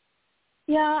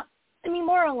 Yeah, I mean,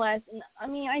 more or less. I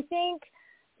mean, I think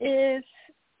if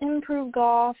MPRUV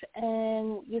Golf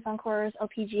and Youth on Course,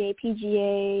 LPGA,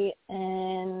 PGA,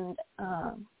 and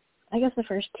I guess the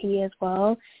First Tee as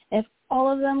well, if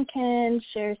all of them can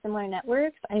share similar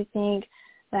networks, I think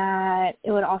that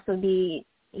it would also be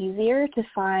easier to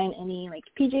find any like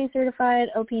PGA certified,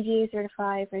 LPGA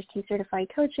certified, First Tee certified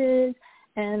coaches,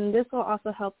 and this will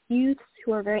also help youths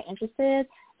who are very interested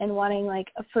in wanting like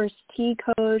a First Tee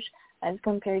coach as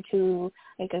compared to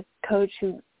like a coach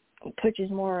who coaches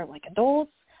more like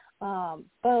adults.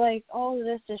 But like all of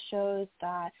this just shows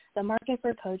that the market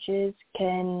for coaches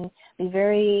can be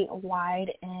very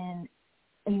wide and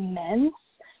immense,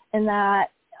 and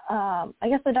that I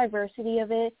guess the diversity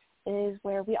of it is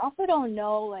where we also don't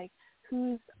know like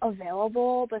who's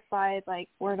available besides like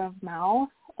word of mouth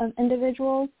of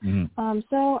individuals.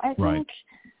 So I think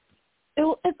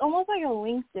it's almost like a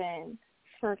LinkedIn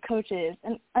for coaches,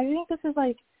 and I think this is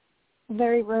like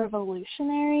very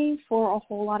revolutionary for a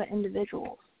whole lot of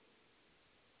individuals.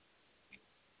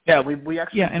 Yeah, we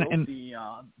actually built the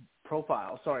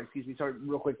profile. Sorry,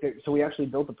 real quick. So we actually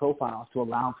built the profiles to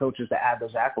allow coaches to add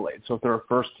those accolades. So if they're a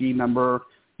First Tee member,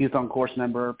 Youth on Course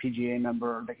member, PGA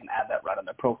member, they can add that right on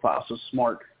their profile. So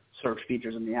smart search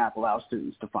features in the app allow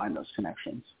students to find those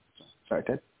connections. Sorry,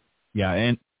 Ted. Yeah,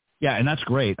 and that's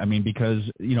great. I mean, because,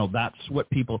 that's what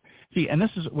people see. And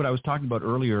this is what I was talking about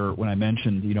earlier when I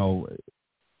mentioned,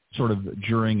 sort of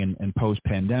during and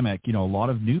post-pandemic, a lot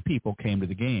of new people came to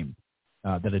the game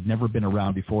that had never been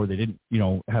around before. They didn't,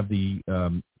 have the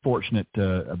fortunate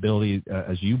ability,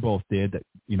 as you both did, that,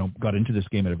 got into this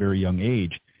game at a very young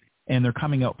age. And they're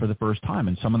coming out for the first time.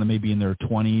 And some of them may be in their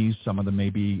 20s, some of them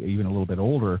may be even a little bit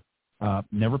older,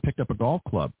 never picked up a golf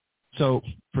club. So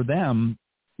for them,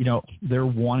 they're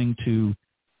wanting to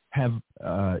have,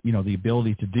 the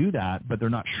ability to do that, but they're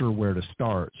not sure where to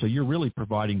start. So you're really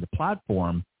providing the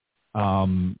platform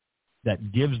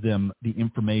that gives them the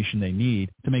information they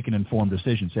need to make an informed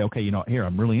decision. Say, okay, here,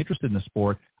 I'm really interested in the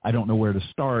sport. I don't know where to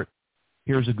start.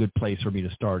 Here's a good place for me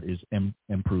to start is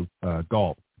MPRUV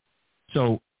Golf.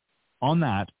 So on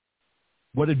that,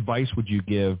 what advice would you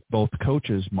give both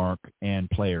coaches, Mark, and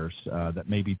players that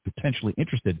may be potentially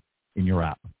interested in your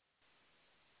app?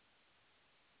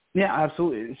 Yeah,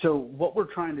 absolutely. So what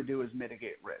we're trying to do is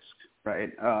mitigate risk,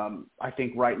 right? I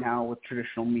think right now with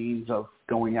traditional means of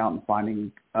going out and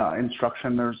finding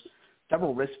instruction, there's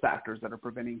several risk factors that are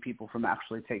preventing people from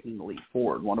actually taking the leap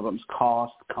forward. One of them is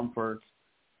cost, comfort,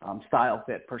 style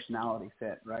fit, personality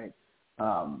fit, right?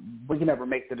 We can never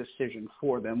make the decision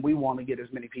for them. We want to get as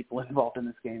many people involved in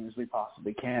this game as we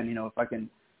possibly can. If I can,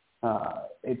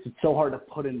 it's so hard to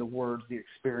put into words the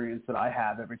experience that I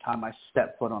have every time I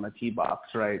step foot on a tee box,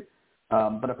 right?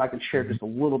 But if I can share just a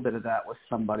little bit of that with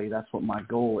somebody, that's what my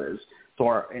goal is.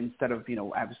 So instead of,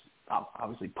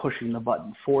 obviously pushing the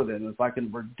button for them, if I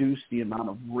can reduce the amount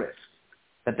of risk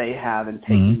that they have in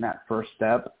taking that first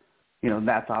step,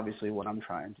 that's obviously what I'm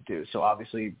trying to do. So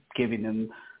obviously giving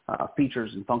them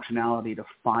features and functionality to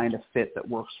find a fit that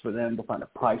works for them, to find a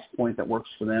price point that works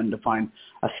for them, to find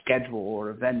a schedule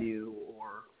or a venue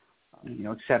or,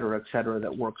 et cetera,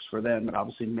 that works for them. It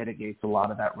obviously mitigates a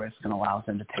lot of that risk and allows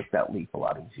them to take that leap a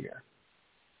lot easier.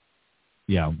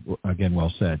 Yeah, again,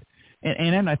 well said.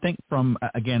 And then I think from,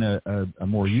 again, a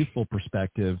more youthful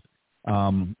perspective,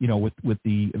 with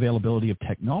the availability of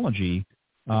technology,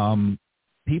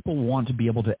 people want to be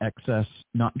able to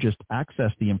not just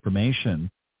access the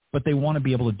information, but they want to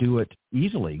be able to do it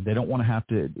easily. They don't want to have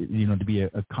to, to be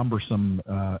a cumbersome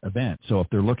event. So if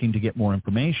they're looking to get more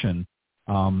information,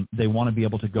 they want to be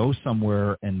able to go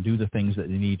somewhere and do the things that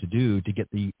they need to do to get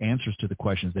the answers to the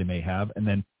questions they may have and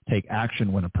then take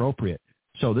action when appropriate.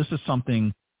 So this is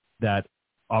something that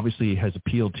obviously has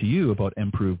appealed to you about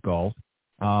MPRUV Golf.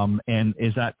 And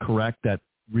is that correct that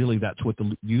really that's what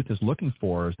the youth is looking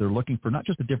for, is they're looking for not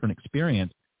just a different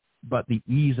experience, but the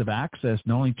ease of access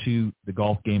not only to the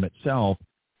golf game itself,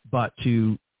 but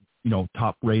to,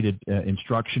 top-rated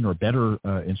instruction or better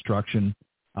instruction,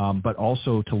 but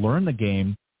also to learn the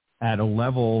game at a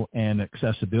level and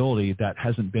accessibility that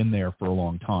hasn't been there for a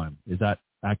long time. Is that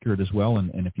accurate as well?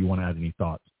 And if you want to add any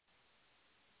thoughts.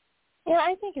 Yeah,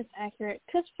 I think it's accurate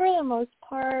because for the most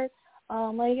part,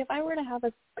 if I were to have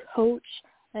a coach,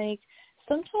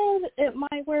 sometimes it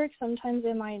might work, sometimes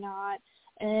it might not.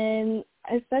 And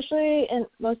especially in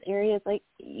most areas,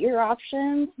 your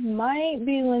options might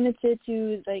be limited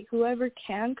to, whoever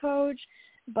can coach,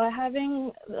 but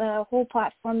having the whole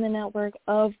platform, the network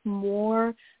of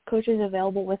more coaches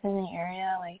available within the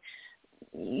area,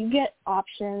 you get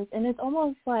options. And it's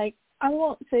almost I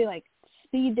won't say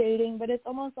speed dating, but it's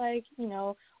almost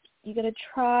you got to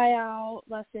try out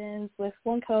lessons with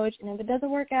one coach, and if it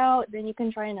doesn't work out, then you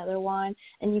can try another one,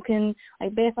 and you can,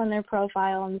 based on their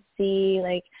profile and see,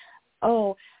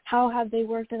 how have they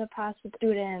worked in the past with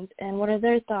students, and what are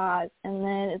their thoughts, and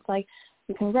then it's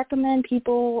you can recommend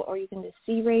people, or you can just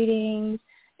see ratings,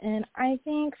 and I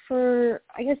think for,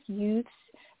 youths,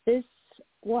 this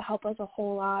will help us a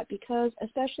whole lot, because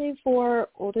especially for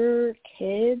older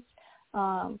kids,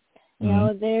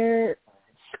 their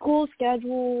school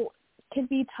schedule can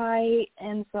be tight,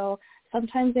 and so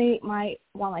sometimes they might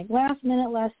want last-minute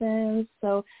lessons.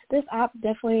 So this app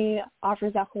definitely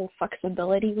offers that whole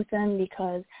flexibility with them,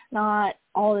 because not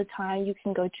all the time you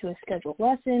can go to a scheduled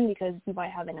lesson because you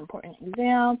might have an important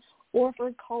exam, or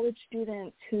for college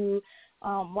students who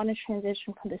want to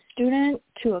transition from the student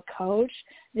to a coach,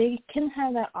 they can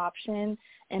have that option,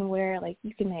 and where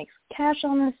you can make cash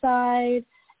on the side,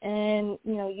 and,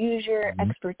 use your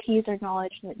expertise or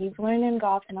knowledge that you've learned in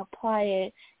golf and apply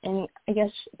it, and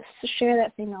share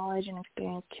that same knowledge and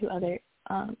experience to other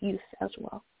youth as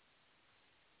well.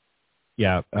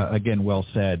 Yeah, again, well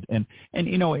said. And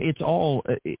it's all,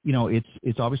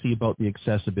 it's obviously about the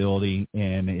accessibility,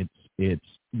 and it's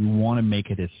you want to make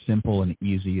it as simple and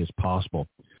easy as possible.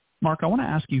 Mark, I want to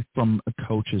ask you from a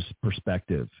coach's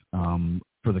perspective,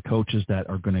 for the coaches that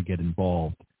are going to get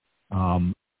involved.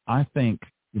 I think,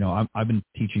 I've been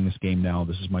teaching this game now.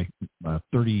 This is my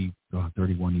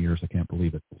 31 years. I can't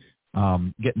believe it.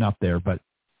 Getting up there. But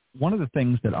one of the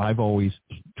things that I've always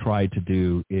tried to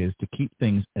do is to keep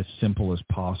things as simple as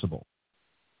possible.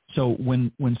 So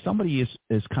when somebody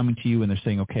is coming to you and they're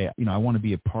saying, okay, I want to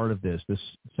be a part of this. This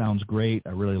sounds great. I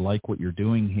really like what you're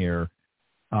doing here.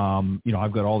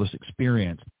 I've got all this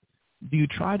experience. Do you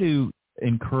try to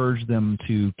encourage them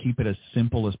to keep it as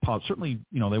simple as possible? Certainly,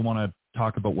 they want to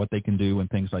talk about what they can do and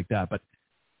things like that. But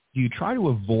do you try to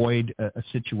avoid a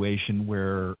situation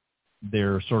where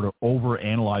they're sort of over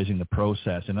analyzing the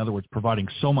process. In other words, providing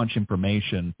so much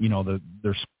information,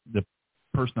 the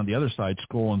person on the other side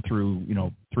scrolling through,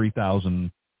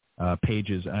 3,000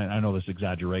 pages. I know this is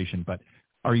exaggeration, but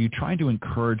are you trying to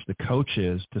encourage the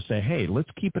coaches to say, hey, let's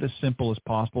keep it as simple as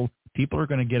possible? People are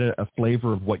going to get a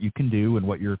flavor of what you can do and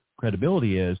what your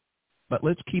credibility is, but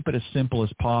let's keep it as simple as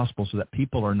possible so that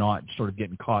people are not sort of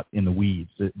getting caught in the weeds.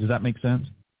 Does that make sense?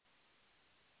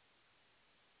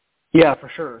 Yeah, for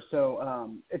sure.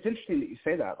 So it's interesting that you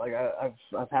say that. Like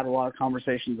I've had a lot of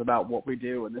conversations about what we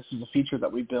do, and this is a feature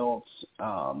that we built,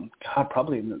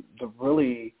 probably in the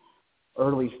really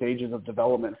early stages of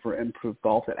development for MPRUV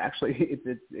Golf. That actually,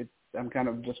 I'm kind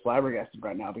of just flabbergasted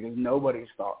right now because nobody's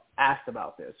asked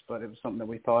about this, but it was something that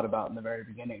we thought about in the very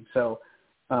beginning. So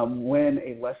when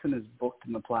a lesson is booked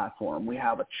in the platform, we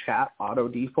have a chat auto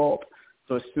default.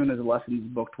 So as soon as a lesson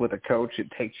is booked with a coach, it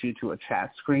takes you to a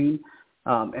chat screen.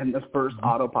 And the first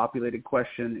auto-populated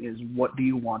question is, what do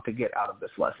you want to get out of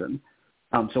this lesson?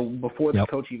 So before the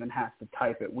coach even has to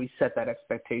type it, we set that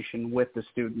expectation with the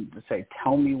student to say,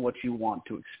 tell me what you want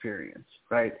to experience,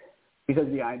 right? Because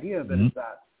the idea of it is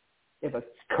that if a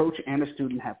coach and a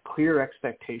student have clear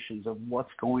expectations of what's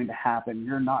going to happen,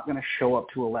 you're not going to show up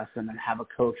to a lesson and have a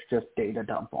coach just data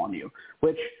dump on you,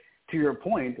 which, to your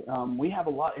point, we have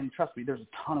a lot, and trust me, there's a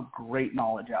ton of great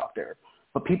knowledge out there.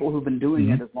 But people who've been doing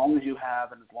it as long as you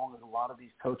have and as long as a lot of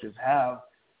these coaches have,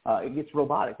 it gets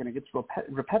robotic and it gets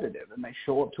repetitive, and they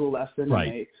show up to a lesson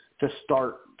and they just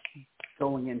start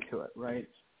going into it, right?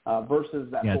 Versus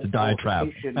that whole it's a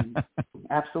diatribe.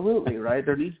 Absolutely, right?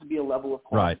 There needs to be a level of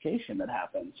qualification that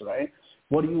happens, right?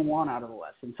 What do you want out of the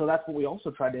lesson? So that's what we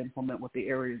also try to implement with the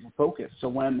areas of focus. So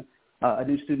when a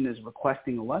new student is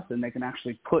requesting a lesson, they can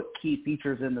actually put key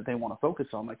features in that they want to focus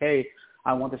on. Like, hey,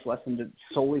 I want this lesson to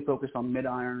solely focus on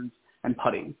mid-irons and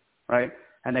putting, right?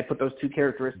 And they put those two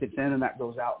characteristics in, and that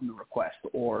goes out in the request.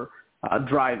 Or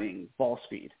driving, ball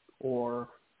speed, or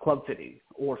club fitting,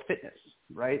 or fitness,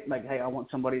 right? Like, hey, I want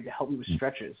somebody to help me with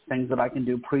stretches, things that I can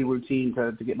do pre-routine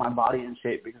to get my body in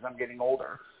shape because I'm getting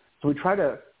older. So we try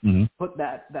to put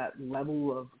that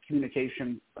level of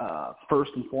communication first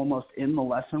and foremost in the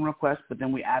lesson request, but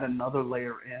then we add another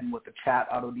layer in with the chat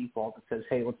auto default that says,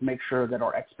 hey, let's make sure that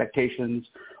our expectations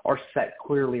are set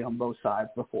clearly on both sides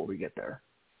before we get there.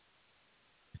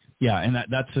 Yeah, and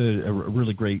that's a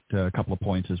really great couple of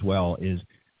points as well is,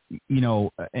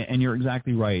 and you're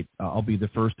exactly right. I'll be the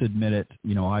first to admit it.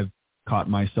 I've caught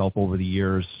myself over the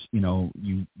years,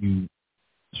 you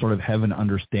sort of have an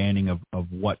understanding of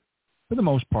what, for the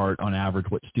most part, on average,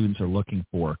 what students are looking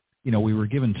for. We were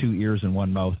given 2 ears and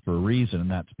 1 mouth for a reason,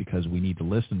 and that's because we need to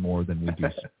listen more than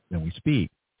we speak.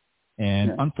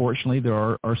 And unfortunately, there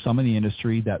are some in the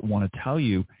industry that want to tell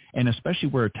you, and especially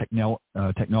where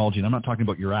technology, and I'm not talking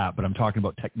about your app, but I'm talking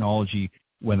about technology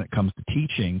when it comes to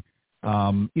teaching,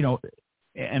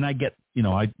 and I get,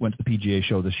 I went to the PGA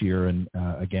show this year and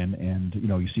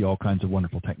you see all kinds of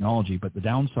wonderful technology, but the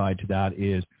downside to that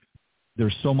is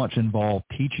there's so much involved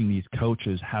teaching these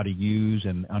coaches how to use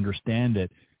and understand it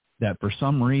that for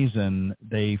some reason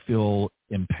they feel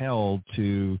impelled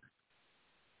to,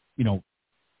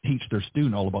 teach their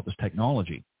student all about this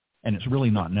technology, and it's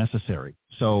really not necessary.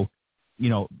 So,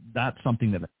 that's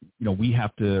something that, we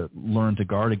have to learn to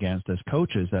guard against as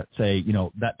coaches that say,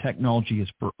 that technology is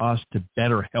for us to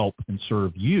better help and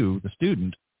serve you, the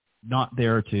student, not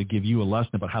there to give you a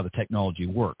lesson about how the technology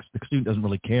works. The student doesn't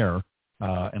really care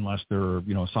unless they're,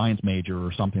 a science major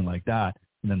or something like that.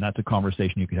 And then that's a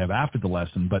conversation you could have after the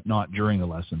lesson, but not during the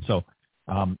lesson. So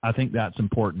I think that's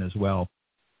important as well.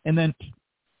 And then,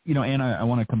 Anna, I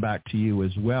want to come back to you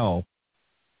as well.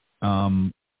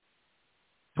 From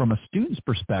a student's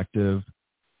perspective,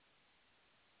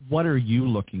 what are you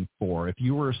looking for? If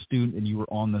you were a student and you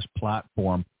were on this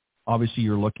platform, obviously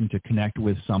you're looking to connect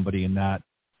with somebody in that.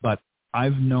 But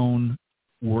I've known,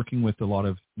 working with a lot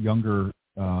of younger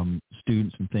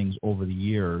students and things over the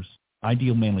years, I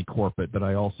deal mainly corporate, but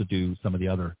I also do some of the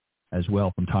other as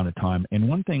well from time to time. And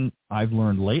one thing I've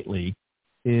learned lately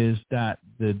is that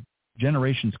the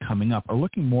generations coming up are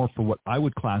looking more for what I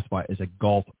would classify as a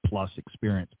golf plus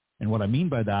experience. And what I mean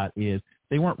by that is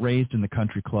they weren't raised in the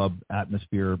country club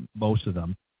atmosphere, most of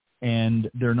them,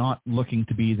 and they're not looking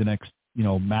to be the next,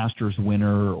 Masters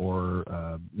winner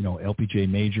or, LPGA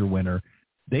major winner.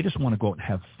 They just want to go out and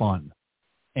have fun.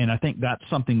 And I think that's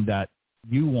something that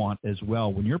you want as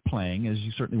well when you're playing, is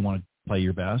you certainly want to play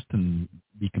your best and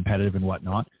be competitive and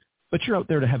whatnot, but you're out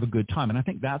there to have a good time. And I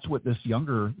think that's what this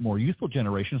younger, more youthful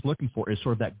generation is looking for, is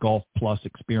sort of that golf plus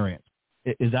experience.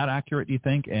 Is that accurate, do you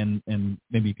think? And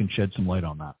maybe you can shed some light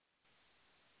on that.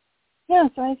 Yeah,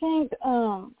 so I think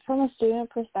from a student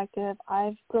perspective,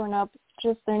 I've grown up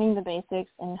just learning the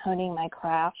basics and honing my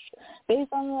craft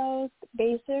based on those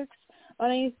basics.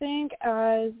 But I think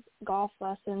as golf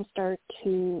lessons start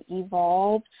to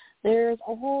evolve, there's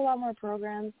a whole lot more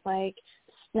programs like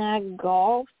Snag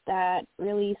Golf that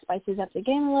really spices up the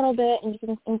game a little bit, and you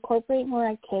can incorporate more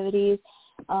activities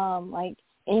like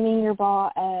aiming your ball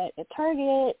at a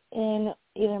target in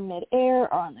either midair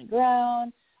or on the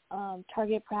ground,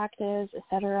 target practice,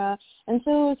 etc. And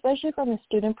so especially from a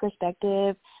student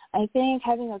perspective, I think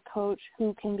having a coach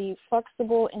who can be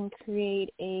flexible and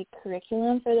create a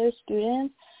curriculum for their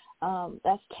students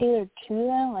that's tailored to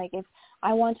them. Like if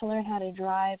I want to learn how to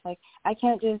drive, like I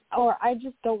just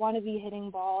don't want to be hitting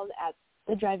balls at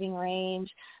the driving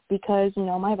range because,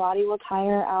 my body will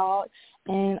tire out.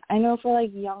 And I know for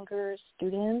like younger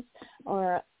students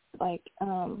or like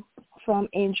from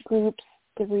age groups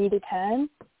 3 to 10,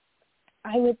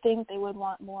 I would think they would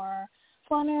want more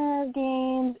funner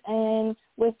games. And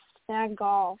with Snag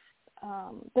Golf,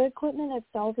 the equipment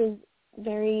itself is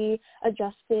very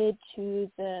adjusted to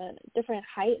the different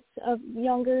heights of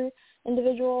younger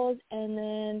individuals. And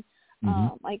then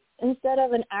like instead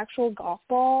of an actual golf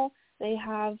ball, they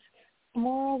have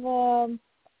more of a,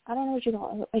 I don't know what you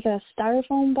call it, like a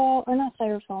styrofoam ball, or not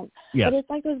styrofoam, but it's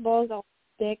like those balls that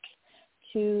stick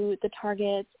to the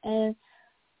targets. And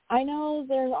I know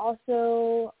there's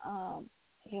also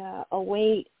a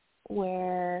weight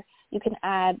where you can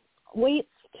add weights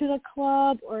to the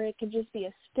club, or it could just be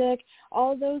a stick.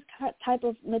 All those type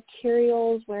of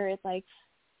materials where it's like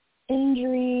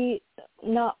injury,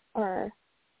 there's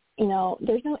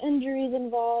no injuries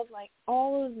involved, like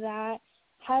all of that,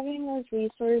 having those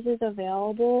resources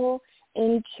available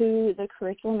into the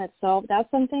curriculum itself, that's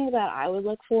something that I would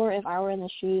look for if I were in the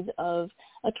shoes of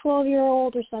a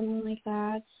 12-year-old or something like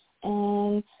that.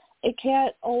 And it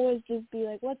can't always just be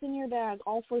like, what's in your bag,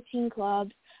 all 14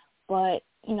 clubs, but,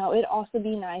 it'd also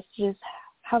be nice to just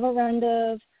have a round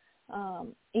of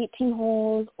 18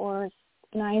 holes or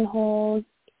 9 holes,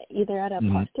 either at a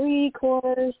par 3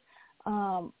 course.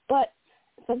 But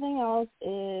something else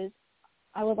is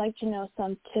I would like to know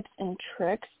some tips and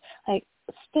tricks, like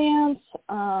stance,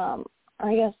 or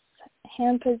I guess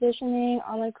hand positioning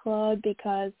on the club,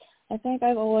 because I think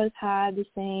I've always had the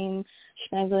same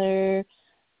Schneidler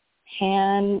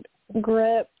hand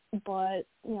grip, but,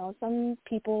 some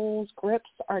people's grips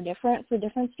are different for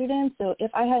different students. So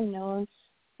if I had known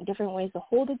different ways to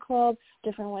hold a club,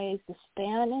 different ways to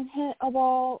stand and hit a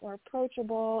ball or approach a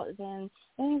ball, then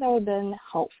I think that would have been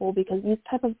helpful, because these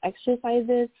type of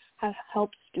exercises have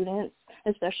helped students,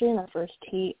 especially in the first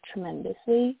tee,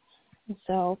 tremendously. And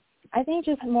so I think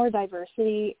just more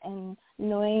diversity and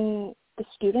knowing the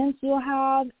students you'll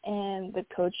have and the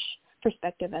coach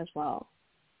perspective as well.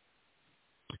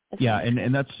 Yeah,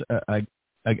 and that's,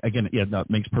 again, that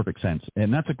makes perfect sense.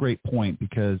 And that's a great point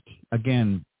because,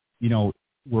 again,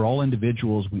 we're all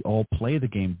individuals. We all play the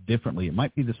game differently. It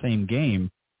might be the same game,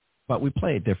 but we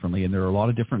play it differently. And there are a lot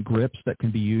of different grips that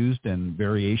can be used and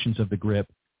variations of the grip,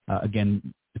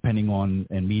 again, depending on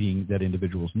and meeting that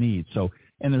individual's needs. So,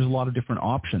 and there's a lot of different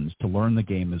options to learn the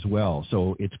game as well.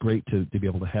 So it's great to be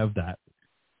able to have that.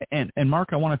 And Mark,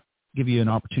 I want to give you an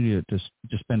opportunity to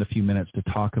just spend a few minutes to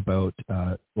talk about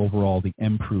overall the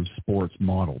MPRUV sports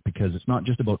model, because it's not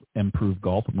just about MPRUV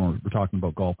golf. We're talking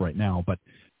about golf right now, but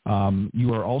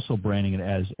you are also branding it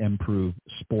as MPRUV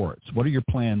Sports. What are your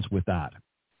plans with that?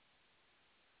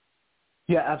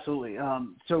 Yeah, absolutely.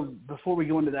 So before we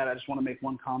go into that, I just want to make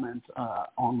one comment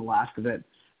on the last of it.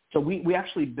 So we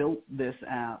actually built this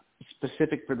app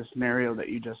specific for the scenario that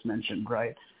you just mentioned,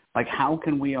 right? Like, how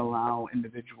can we allow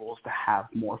individuals to have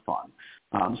more fun?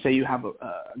 Say you have a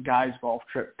guy's golf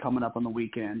trip coming up on the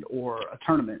weekend, or a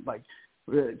tournament like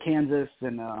Kansas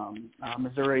and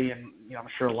Missouri, and I'm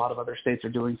sure a lot of other states are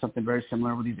doing something very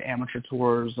similar with these amateur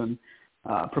tours and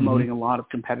promoting a lot of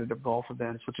competitive golf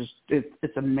events, which is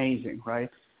it's amazing, right?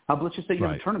 But let's just say you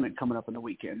have a tournament coming up on the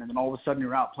weekend, and then all of a sudden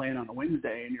you're out playing on a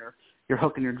Wednesday, and you're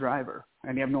hooking your driver,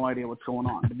 and you have no idea what's going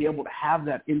on. To be able to have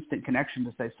that instant connection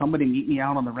to say, somebody meet me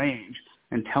out on the range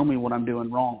and tell me what I'm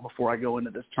doing wrong before I go into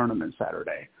this tournament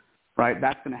Saturday, right?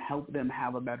 That's going to help them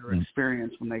have a better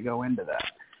experience when they go into that.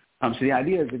 So the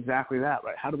idea is exactly that,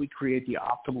 right? How do we create the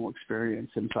optimal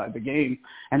experience inside the game?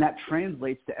 And that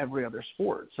translates to every other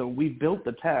sport. So we built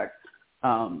the tech.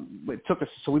 It took us,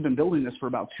 so we've been building this for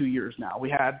about 2 years now. We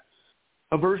had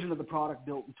a version of the product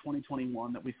built in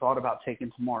 2021 that we thought about taking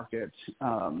to market.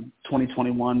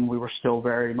 2021, we were still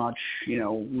very much,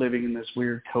 living in this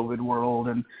weird COVID world.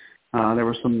 And There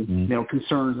were some,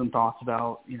 concerns and thoughts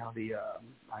about,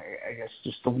 I guess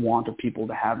just the want of people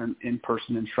to have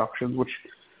in-person instructions, which,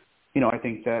 I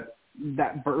think that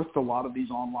birthed a lot of these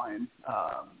online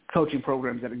coaching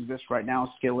programs that exist right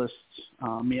now,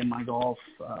 Skillists, Me and My Golf,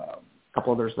 a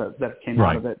couple others that came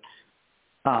out of it.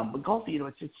 But golf,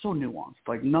 it's so nuanced.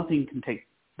 Like nothing can take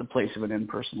the place of an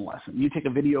in-person lesson. You take a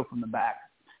video from the back.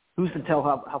 Who's to tell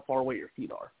how far away your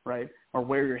feet are, right? Or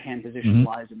where your hand position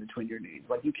lies in between your knees.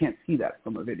 Like you can't see that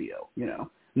from a video, And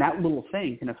that little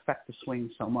thing can affect the swing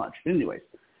so much. But anyways,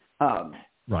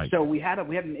 so we had an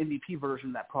MVP version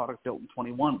of that product built in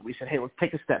 21. We said, hey, let's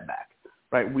take a step back,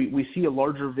 right? We see a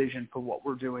larger vision for what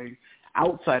we're doing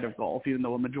outside of golf, even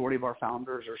though a majority of our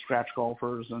founders are scratch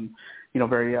golfers and,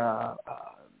 very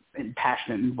and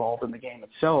passionate and involved in the game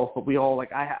itself. But we all,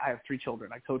 I have 3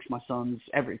 children. I coach my sons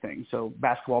everything. So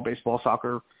basketball, baseball,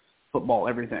 soccer, football,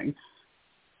 everything.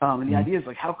 And the idea is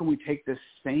how can we take this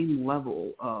same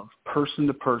level of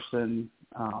person-to-person,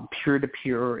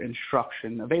 peer-to-peer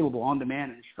instruction, available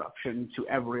on-demand instruction to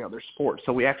every other sport.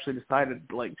 So we actually decided,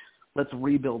 let's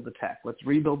rebuild the tech. Let's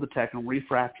rebuild the tech and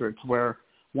refactor it to where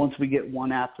once we get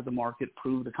one app to the market,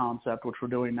 prove the concept, which we're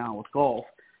doing now with golf,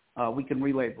 we can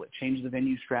relabel it, change the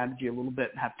venue strategy a little bit,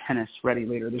 and have tennis ready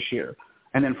later this year.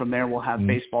 And then from there, we'll have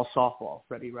baseball, softball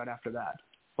ready right after that,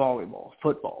 volleyball,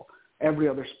 football, every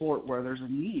other sport where there's a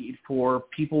need for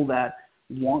people that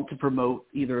want to promote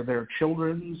either their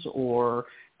children's or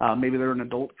maybe they're an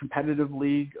adult competitive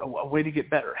league, a way to get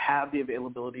better, have the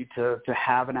availability to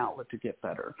have an outlet to get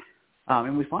better.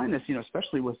 And we find this,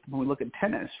 especially when we look at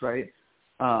tennis, right?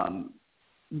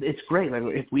 It's great.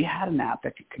 If we had an app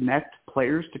that could connect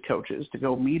players to coaches to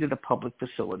go meet at a public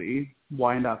facility,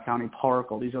 Wyandotte County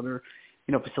Park, all these other,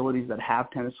 facilities that have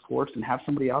tennis courts, and have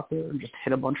somebody out there and just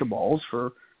hit a bunch of balls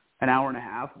for an hour and a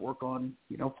half, work on,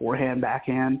 forehand,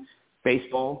 backhand,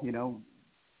 baseball,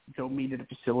 go meet at a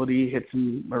facility, hit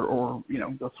some, or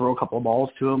go throw a couple of balls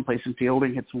to them, play some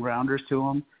fielding, hit some grounders to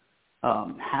them,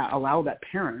 allow that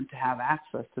parent to have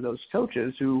access to those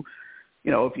coaches who,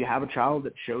 if you have a child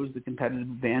that shows the competitive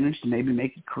advantage to maybe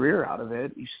make a career out of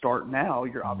it, you start now,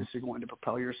 you're obviously going to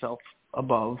propel yourself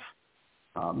above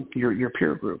your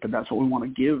peer group. And that's what we want to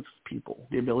give people,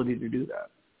 the ability to do that.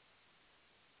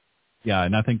 Yeah,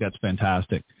 and I think that's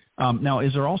fantastic. Now,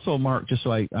 is there also, Mark, just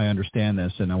so I understand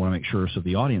this, and I want to make sure so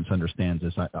the audience understands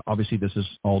this, obviously this is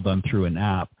all done through an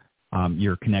app.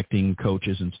 You're connecting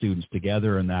coaches and students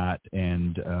together in that,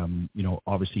 and,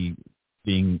 obviously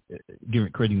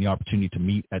creating the opportunity to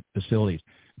meet at facilities.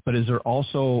 But is there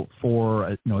also for,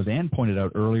 as Ann pointed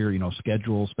out earlier,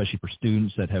 schedules, especially for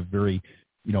students that have very,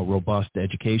 robust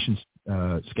education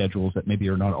schedules that maybe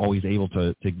are not always able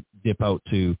to dip out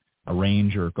to a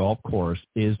range or a golf course,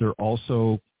 is there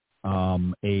also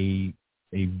a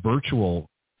virtual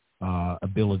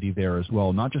ability there as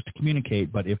well, not just to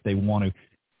communicate, but if they want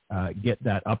to get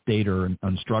that update or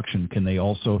instruction, can they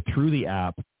also through the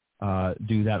app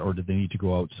do that, or do they need to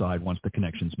go outside once the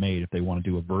connection's made if they want to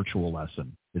do a virtual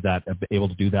lesson? Is that able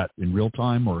to do that in real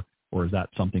time, or is that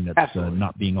something that's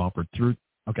not being offered through?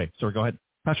 Okay, so go ahead.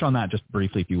 Touch on that just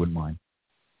briefly if you wouldn't mind.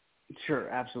 Sure,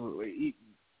 absolutely.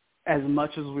 As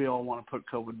much as we all want to put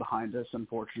COVID behind us,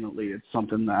 unfortunately, it's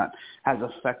something that has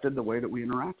affected the way that we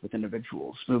interact with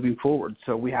individuals moving forward.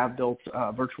 So we have built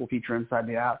a virtual feature inside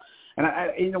the app. And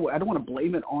I don't want to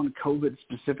blame it on COVID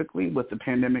specifically with the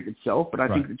pandemic itself, but I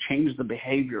think it changed the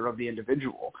behavior of the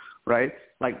individual, right?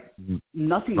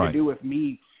 Nothing to do with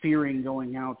me fearing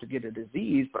going out to get a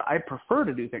disease, but I prefer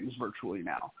to do things virtually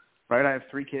now, right? I have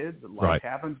 3 kids, and life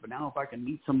happens, but now if I can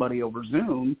meet somebody over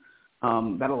Zoom,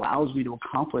 that allows me to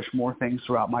accomplish more things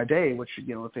throughout my day, which,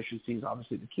 efficiency is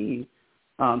obviously the key.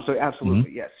 So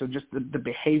absolutely, yes. So just the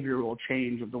behavioral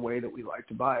change of the way that we like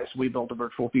to buy. So we built a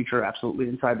virtual feature absolutely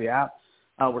inside the app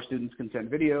where students can send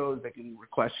videos. They can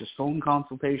request just phone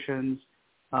consultations.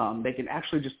 They can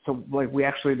actually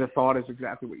the thought is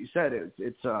exactly what you said.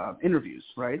 It's interviews,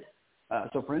 right?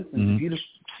 So for instance, if you just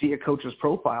see a coach's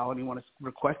profile and you want to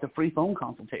request a free phone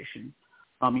consultation,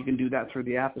 you can do that through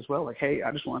the app as well. Like, hey,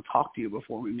 I just want to talk to you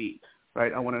before we meet,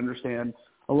 right? I want to understand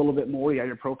a little bit more. Yeah,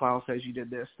 your profile says you did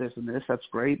this, this, and this. That's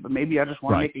great. But maybe I just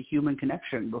want to make a human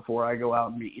connection before I go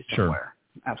out and meet you somewhere.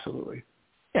 Sure. Absolutely.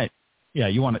 Yeah.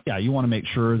 You want to make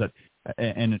sure that,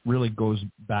 and it really goes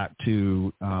back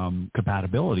to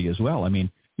compatibility as well. I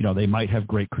mean, they might have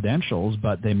great credentials,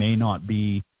 but they may not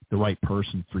be the right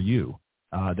person for you.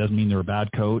 Doesn't mean they're a bad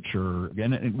coach,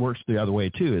 and it works the other way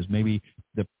too, is maybe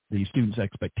the students'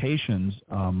 expectations,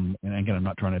 and again, I'm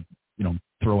not trying to,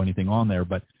 throw anything on there,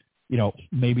 but,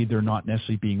 maybe they're not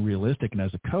necessarily being realistic. And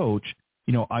as a coach,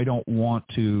 I don't want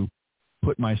to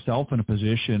put myself in a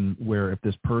position where if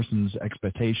this person's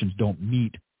expectations don't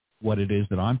meet what it is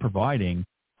that I'm providing,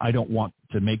 I don't want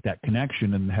to make that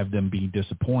connection and have them be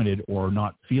disappointed or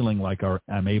not feeling like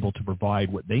I'm able to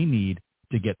provide what they need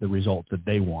to get the results that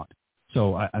they want.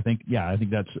 So I think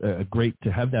that's great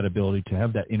to have that ability to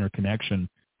have that interconnection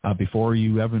before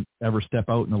you ever step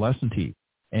out in the lesson tee.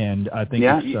 And I think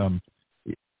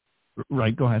it's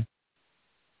right. Go ahead.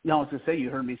 No, I was going to say,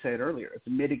 you heard me say it earlier. It's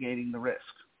mitigating the risk,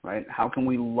 right? How can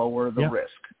we lower the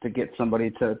risk to get somebody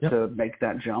to make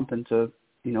that jump into,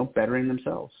 bettering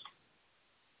themselves?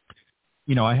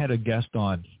 I had a guest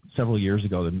on several years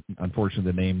ago.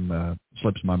 Unfortunately, the name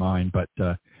slips my mind, but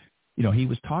he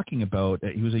was talking about.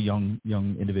 He was a young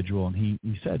individual, and he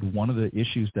said one of the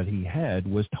issues that he had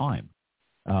was time.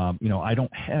 I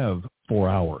don't have 4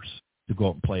 hours to go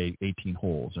out and play 18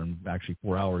 holes, and actually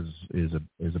 4 hours is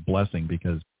a blessing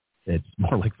because it's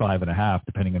more like 5.5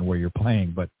 depending on where you're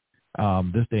playing. But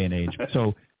this day and age,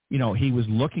 so he was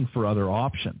looking for other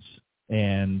options.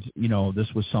 And, this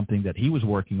was something that he was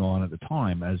working on at the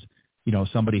time as,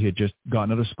 somebody had just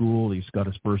gotten out of school, he's got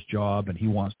his first job, and he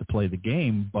wants to play the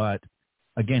game. But,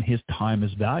 again, his time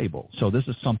is valuable. So this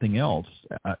is something else.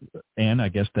 And I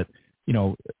guess that,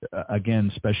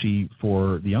 again, especially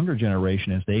for the younger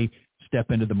generation, as they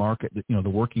step into the market, the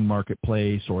working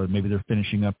marketplace, or maybe they're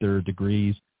finishing up their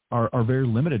degrees, are very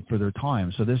limited for their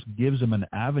time. So this gives them an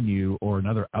avenue or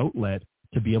another outlet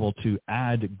to be able to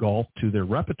add golf to their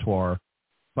repertoire,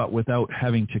 but without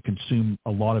having to consume a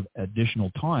lot of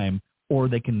additional time, or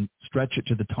they can stretch it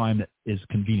to the time that is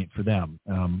convenient for them.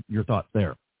 Your thoughts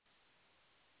there?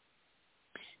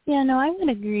 Yeah, no, I would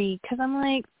agree, because I'm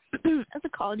like, as a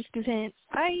college student,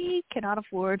 I cannot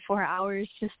afford 4 hours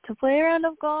just to play a round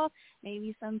of golf.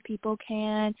 Maybe some people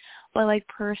can, but like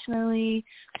personally,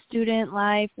 student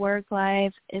life, work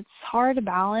life, it's hard to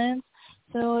balance.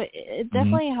 So it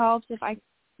definitely helps if I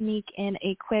sneak in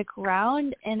a quick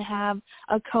round and have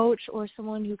a coach or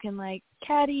someone who can like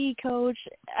caddy coach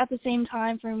at the same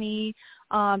time for me,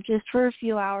 just for a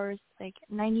few hours. Like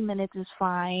 90 minutes is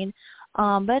fine.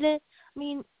 But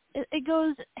it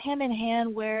goes hand in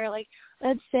hand where, like,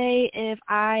 let's say if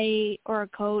I or a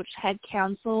coach had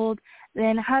canceled,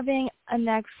 then having a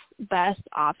next best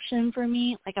option for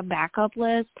me, like a backup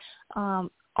list,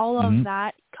 all of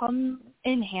that comes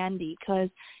in handy because,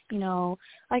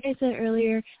 like I said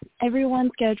earlier,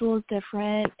 everyone's schedule is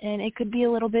different and it could be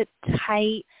a little bit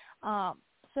tight.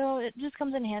 So it just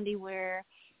comes in handy where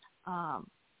I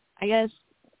guess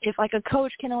if like a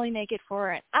coach can only make it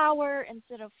for an hour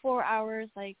instead of 4 hours,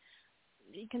 like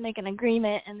you can make an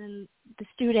agreement and then the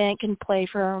student can play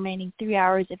for the remaining 3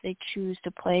 hours if they choose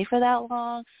to play for that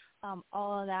long.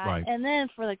 All of that. Right. And then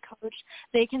for the coach,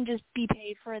 they can just be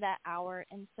paid for that hour.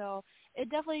 And so it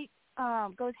definitely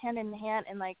goes hand in hand.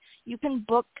 And, like, you can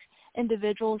book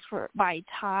individuals by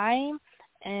time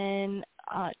and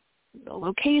the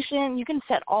location. You can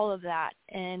set all of that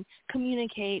and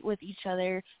communicate with each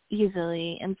other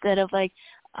easily instead of, like,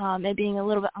 it being a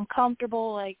little bit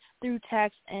uncomfortable, like, through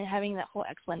text and having that whole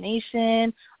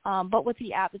explanation. But with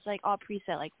the app, it's, like, all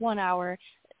preset, like 1 hour.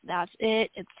 That's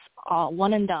it. It's all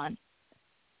one and done.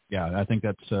 Yeah, I think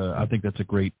that's a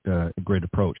great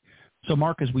approach. So,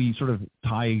 Mark, as we sort of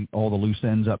tie all the loose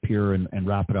ends up here and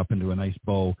wrap it up into a nice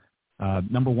bow,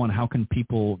 number one, how can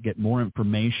people get more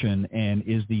information? And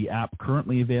is the app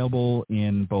currently available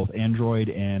in both Android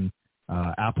and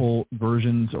Apple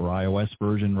versions or iOS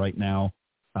version right now?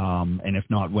 And if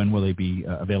not, when will they be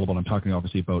available? And I'm talking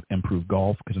obviously about MPRUV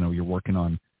Golf because I know you're working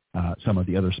on some of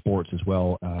the other sports as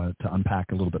well to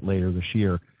unpack a little bit later this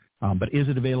year. But is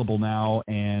it available now?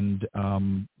 And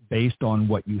based on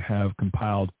what you have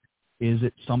compiled, is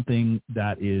it something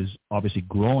that is obviously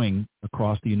growing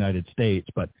across the United States?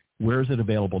 But where is it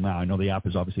available now? I know the app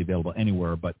is obviously available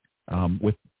anywhere, but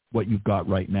with what you've got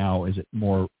right now, is it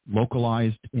more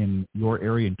localized in your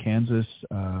area in Kansas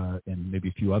and maybe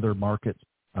a few other markets,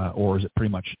 or is it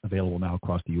pretty much available now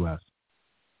across the U.S.?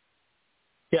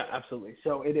 Yeah, absolutely.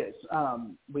 So it is.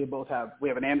 We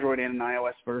have an Android and an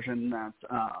iOS version.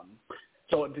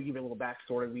 So to give you a little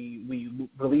backstory, we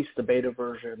released the beta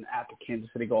version at the Kansas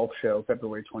City Golf Show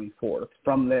February 24th.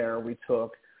 From there, we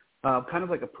took kind of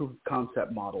like a proof of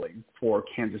concept modeling for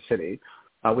Kansas City.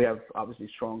 We have obviously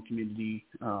strong community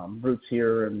roots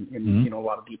here and a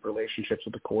lot of deep relationships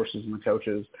with the courses and the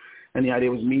coaches. And the idea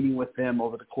was meeting with them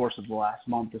over the course of the last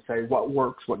month to say what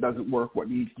works, what doesn't work, what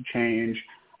needs to change.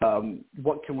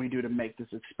 What can we do to make this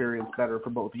experience better for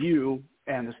both you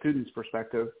and the student's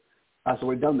perspective? So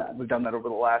we've done that. We've done that over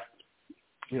the last,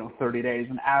 30 days.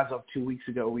 And as of 2 weeks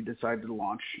ago, we decided to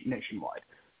launch nationwide.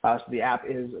 So the app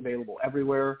is available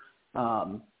everywhere.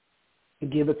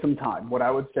 give it some time. What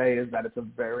I would say is that it's a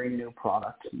very new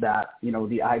product, that,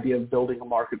 the idea of building a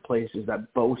marketplace is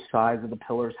that both sides of the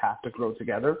pillars have to grow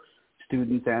together,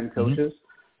 students and coaches.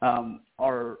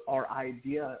 Our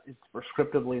idea is to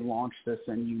prescriptively launch this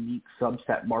in unique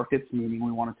subset markets, meaning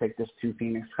we want to take this to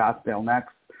Phoenix, Scottsdale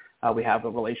next. We have a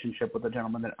relationship with a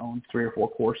gentleman that owns 3 or 4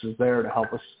 courses there to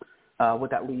help us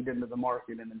with that lead into the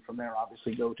market, and then from there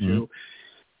obviously go to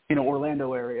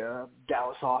Orlando area,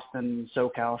 Dallas, Austin,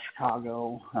 SoCal,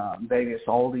 Chicago, Vegas,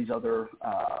 all these other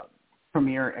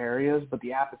premier areas. But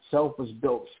the app itself was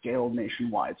built scaled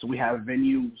nationwide. So we have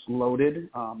venues loaded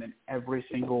in every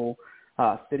single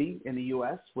city in the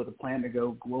U.S. with a plan to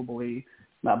go globally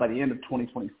by the end of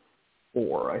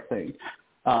 2024, I think.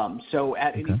 So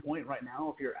at any point right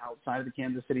now, if you're outside of the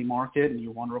Kansas City market and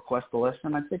you want to request a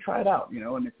lesson, I'd say try it out.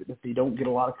 And if you don't get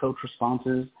a lot of coach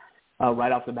responses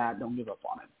right off the bat, don't give up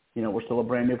on it. We're still a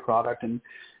brand new product, and,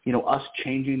 us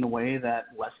changing the way that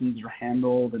lessons are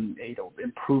handled and,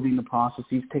 improving the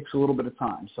processes takes a little bit of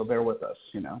time. So bear with us,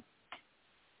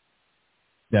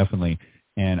 Definitely.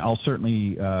 And I'll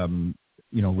certainly,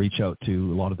 reach out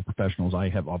to a lot of the professionals. I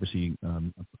have obviously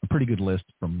a pretty good list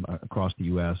from across the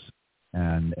U.S.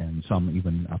 and some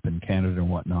even up in Canada and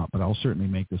whatnot, but I'll certainly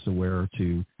make this aware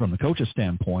from the coach's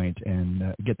standpoint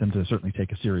and get them to certainly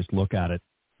take a serious look at it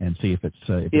and see if it's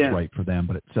right for them.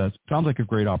 But it sounds like a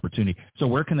great opportunity. So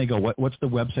where can they go? What's the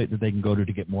website that they can go to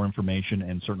get more information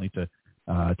and certainly to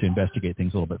investigate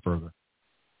things a little bit further?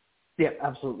 Yeah,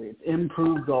 absolutely. It's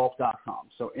MPRUVGolf.com.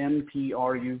 So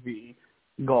MPRUV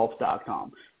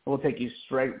golf.com. We'll take you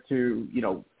straight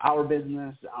to, our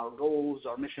business, our goals,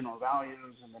 our mission, our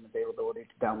values, and then availability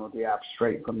to download the app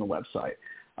straight from the website.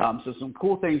 So some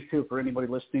cool things, too, for anybody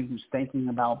listening who's thinking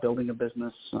about building a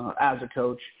business as a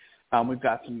coach. We've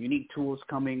got some unique tools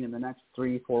coming in the next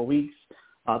 3-4 weeks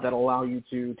that allow you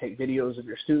to take videos of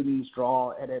your students,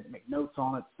 draw, edit, make notes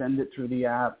on it, send it through the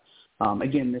app.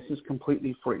 Again, this is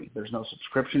completely free. There's no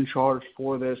subscription charge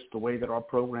for this. The way that our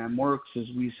program works is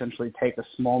we essentially take a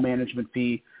small management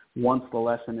fee once the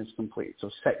lesson is complete. So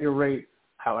set your rate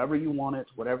however you want it,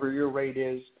 whatever your rate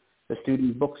is. The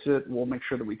student books it. We'll make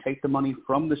sure that we take the money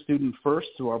from the student first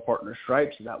through our partner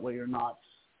Stripe, so that way you're not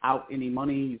out any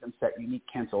money. You can set unique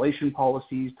cancellation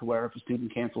policies to where if a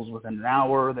student cancels within an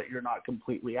hour that you're not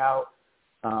completely out.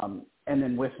 And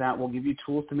then with that, we'll give you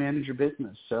tools to manage your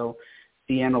business. So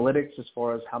the analytics as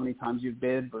far as how many times you've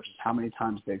bid versus how many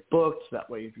times they've booked. That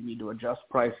way, if you need to adjust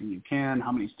pricing, you can.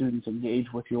 How many students engage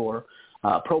with your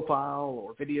profile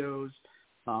or videos.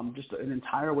 Just an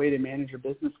entire way to manage your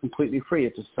business completely free.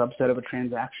 It's a subset of a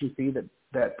transaction fee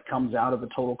that comes out of the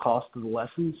total cost of the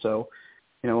lesson. So,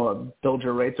 build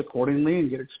your rates accordingly and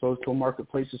get exposed to a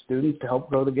marketplace of students to help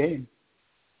grow the game.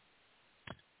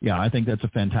 Yeah, I think that's a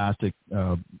fantastic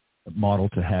model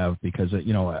to have because,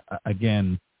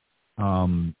 again,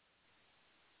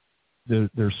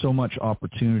 there's so much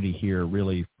opportunity here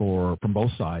really from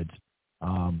both sides.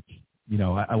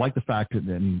 I like the fact that,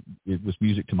 and it was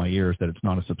music to my ears, that it's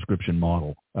not a subscription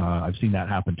model. I've seen that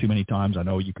happen too many times. I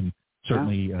know you can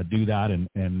certainly do that and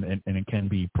it can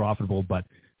be profitable, but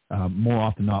more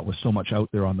often than not, with so much out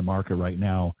there on the market right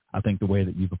now, I think the way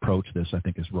that you've approached this, I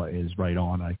think is right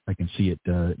on. I can see it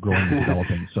growing and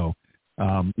developing. So,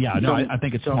 I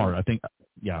think it's smart. I think,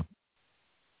 Yeah,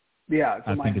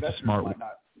 so I think it's a smart.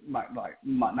 Might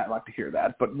not like to hear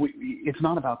that, but it's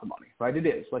not about the money, right? It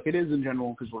is like it is in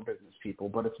general because we're business people,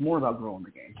 but it's more about growing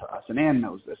the game to us. And Ann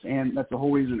knows this, and that's the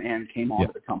whole reason Ann came on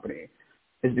to the company,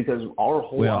 is because our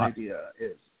whole idea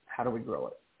is how do we grow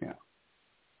it?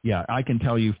 Yeah, I can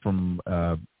tell you from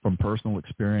personal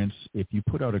experience, if you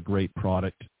put out a great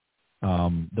product,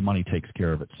 the money takes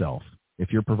care of itself.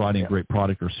 If you're providing a great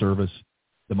product or service,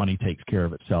 the money takes care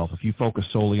of itself. If you focus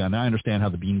solely on, I understand how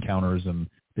the bean counters and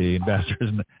the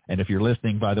investors, and if you're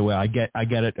listening, by the way, I get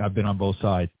it. I've been on both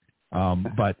sides.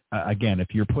 But again, if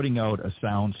you're putting out a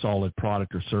sound, solid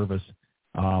product or service,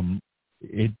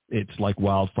 it's like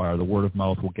wildfire. The word of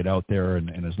mouth will get out there,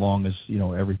 and as long as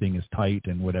everything is tight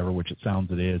and whatever, which it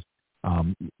sounds it is,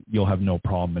 you'll have no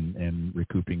problem in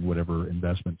recouping whatever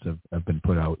investments have been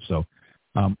put out. So,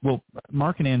 well,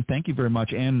 Mark and Ann, thank you very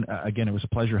much. Ann, again, it was a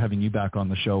pleasure having you back on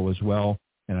the show as well,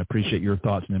 and I appreciate your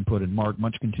thoughts and input. And Mark,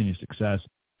 much continued success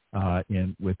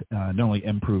with not only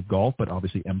MPRUV Golf, but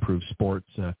obviously MPRUV Sports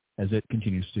as it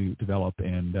continues to develop.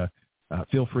 And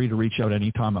feel free to reach out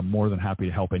anytime. I'm more than happy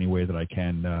to help any way that I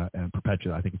can and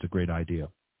perpetuate. I think it's a great idea.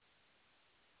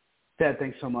 Ted,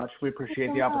 thanks so much. We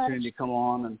appreciate the opportunity to come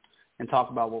on and talk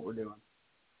about what we're doing.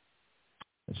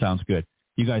 That sounds good.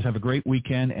 You guys have a great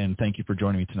weekend, and thank you for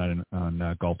joining me tonight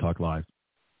on Golf Talk Live.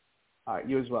 All right,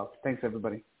 you as well. Thanks,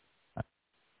 everybody.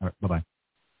 All right, bye-bye.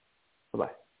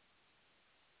 Bye-bye.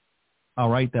 All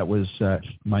right, that was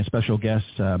my special guest,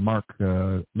 Mark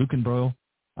Lukenbill,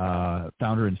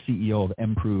 founder and CEO of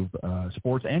MPRUV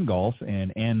Sports and Golf,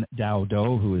 and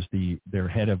Anh-Dao, who is their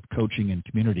head of coaching and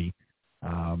community.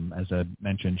 As I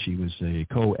mentioned, she was a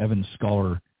co-Evans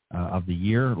Scholar of the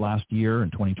Year last year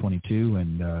in 2022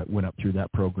 and went up through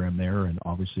that program there and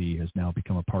obviously has now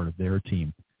become a part of their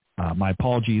team. My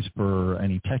apologies for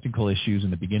any technical issues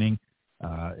in the beginning.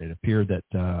 It appeared that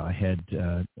I had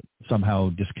somehow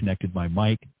disconnected my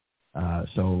mic,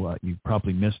 so you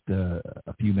probably missed a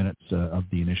few minutes of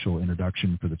the initial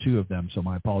introduction for the two of them, so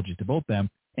my apologies to both them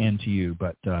and to you.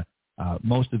 But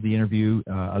most of the interview,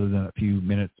 other than a few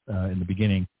minutes in the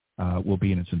beginning, will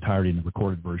be in its entirety in the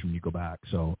recorded version when you go back.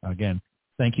 So, again,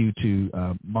 thank you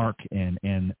to Mark and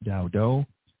Anh-Dao,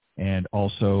 and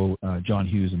also John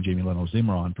Hughes and Jamie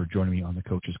Leno-Zimron for joining me on the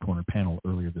Coach's Corner panel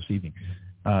earlier this evening.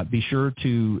 Be sure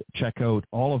to check out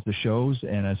all of the shows,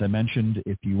 and as I mentioned,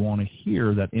 if you want to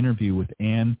hear that interview with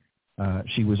Ann,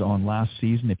 she was on last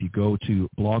season. If you go to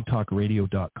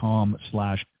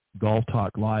blogtalkradio.com/Golf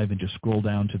Talk Live and just scroll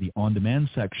down to the on-demand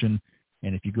section,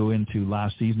 and if you go into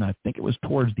last season, I think it was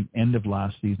towards the end of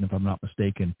last season, if I'm not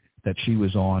mistaken, that she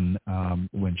was on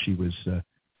when she was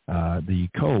the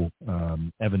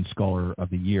Evans Scholar of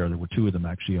the Year. There were two of them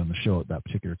actually on the show at that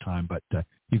particular time, but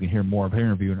you can hear more of her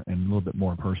interview and a little bit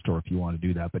more of her story if you want to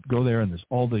do that. But go there, and there's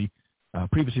all the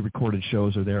previously recorded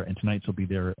shows are there, and tonight's will be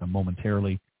there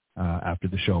momentarily after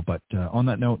the show. But on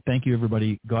that note, thank you,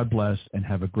 everybody. God bless, and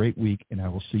have a great week, and I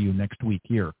will see you next week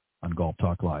here on Golf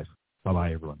Talk Live.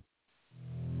 Bye-bye, everyone.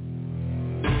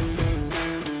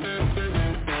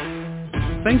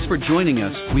 Thanks for joining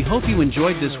us. We hope you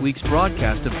enjoyed this week's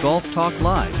broadcast of Golf Talk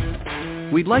Live.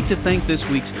 We'd like to thank this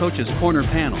week's Coach's Corner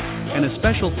panel, and a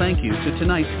special thank you to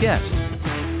tonight's guest.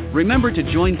 Remember to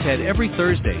join Ted every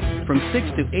Thursday from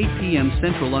 6 to 8 p.m.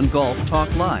 Central on Golf Talk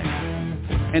Live.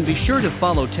 And be sure to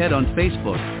follow Ted on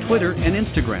Facebook, Twitter, and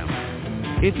Instagram.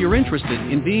 If you're interested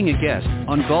in being a guest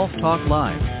on Golf Talk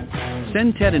Live,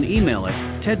 send Ted an email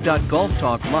at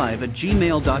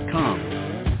ted.golftalklive@gmail.com.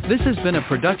 This has been a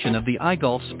production of the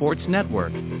iGolf Sports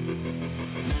Network.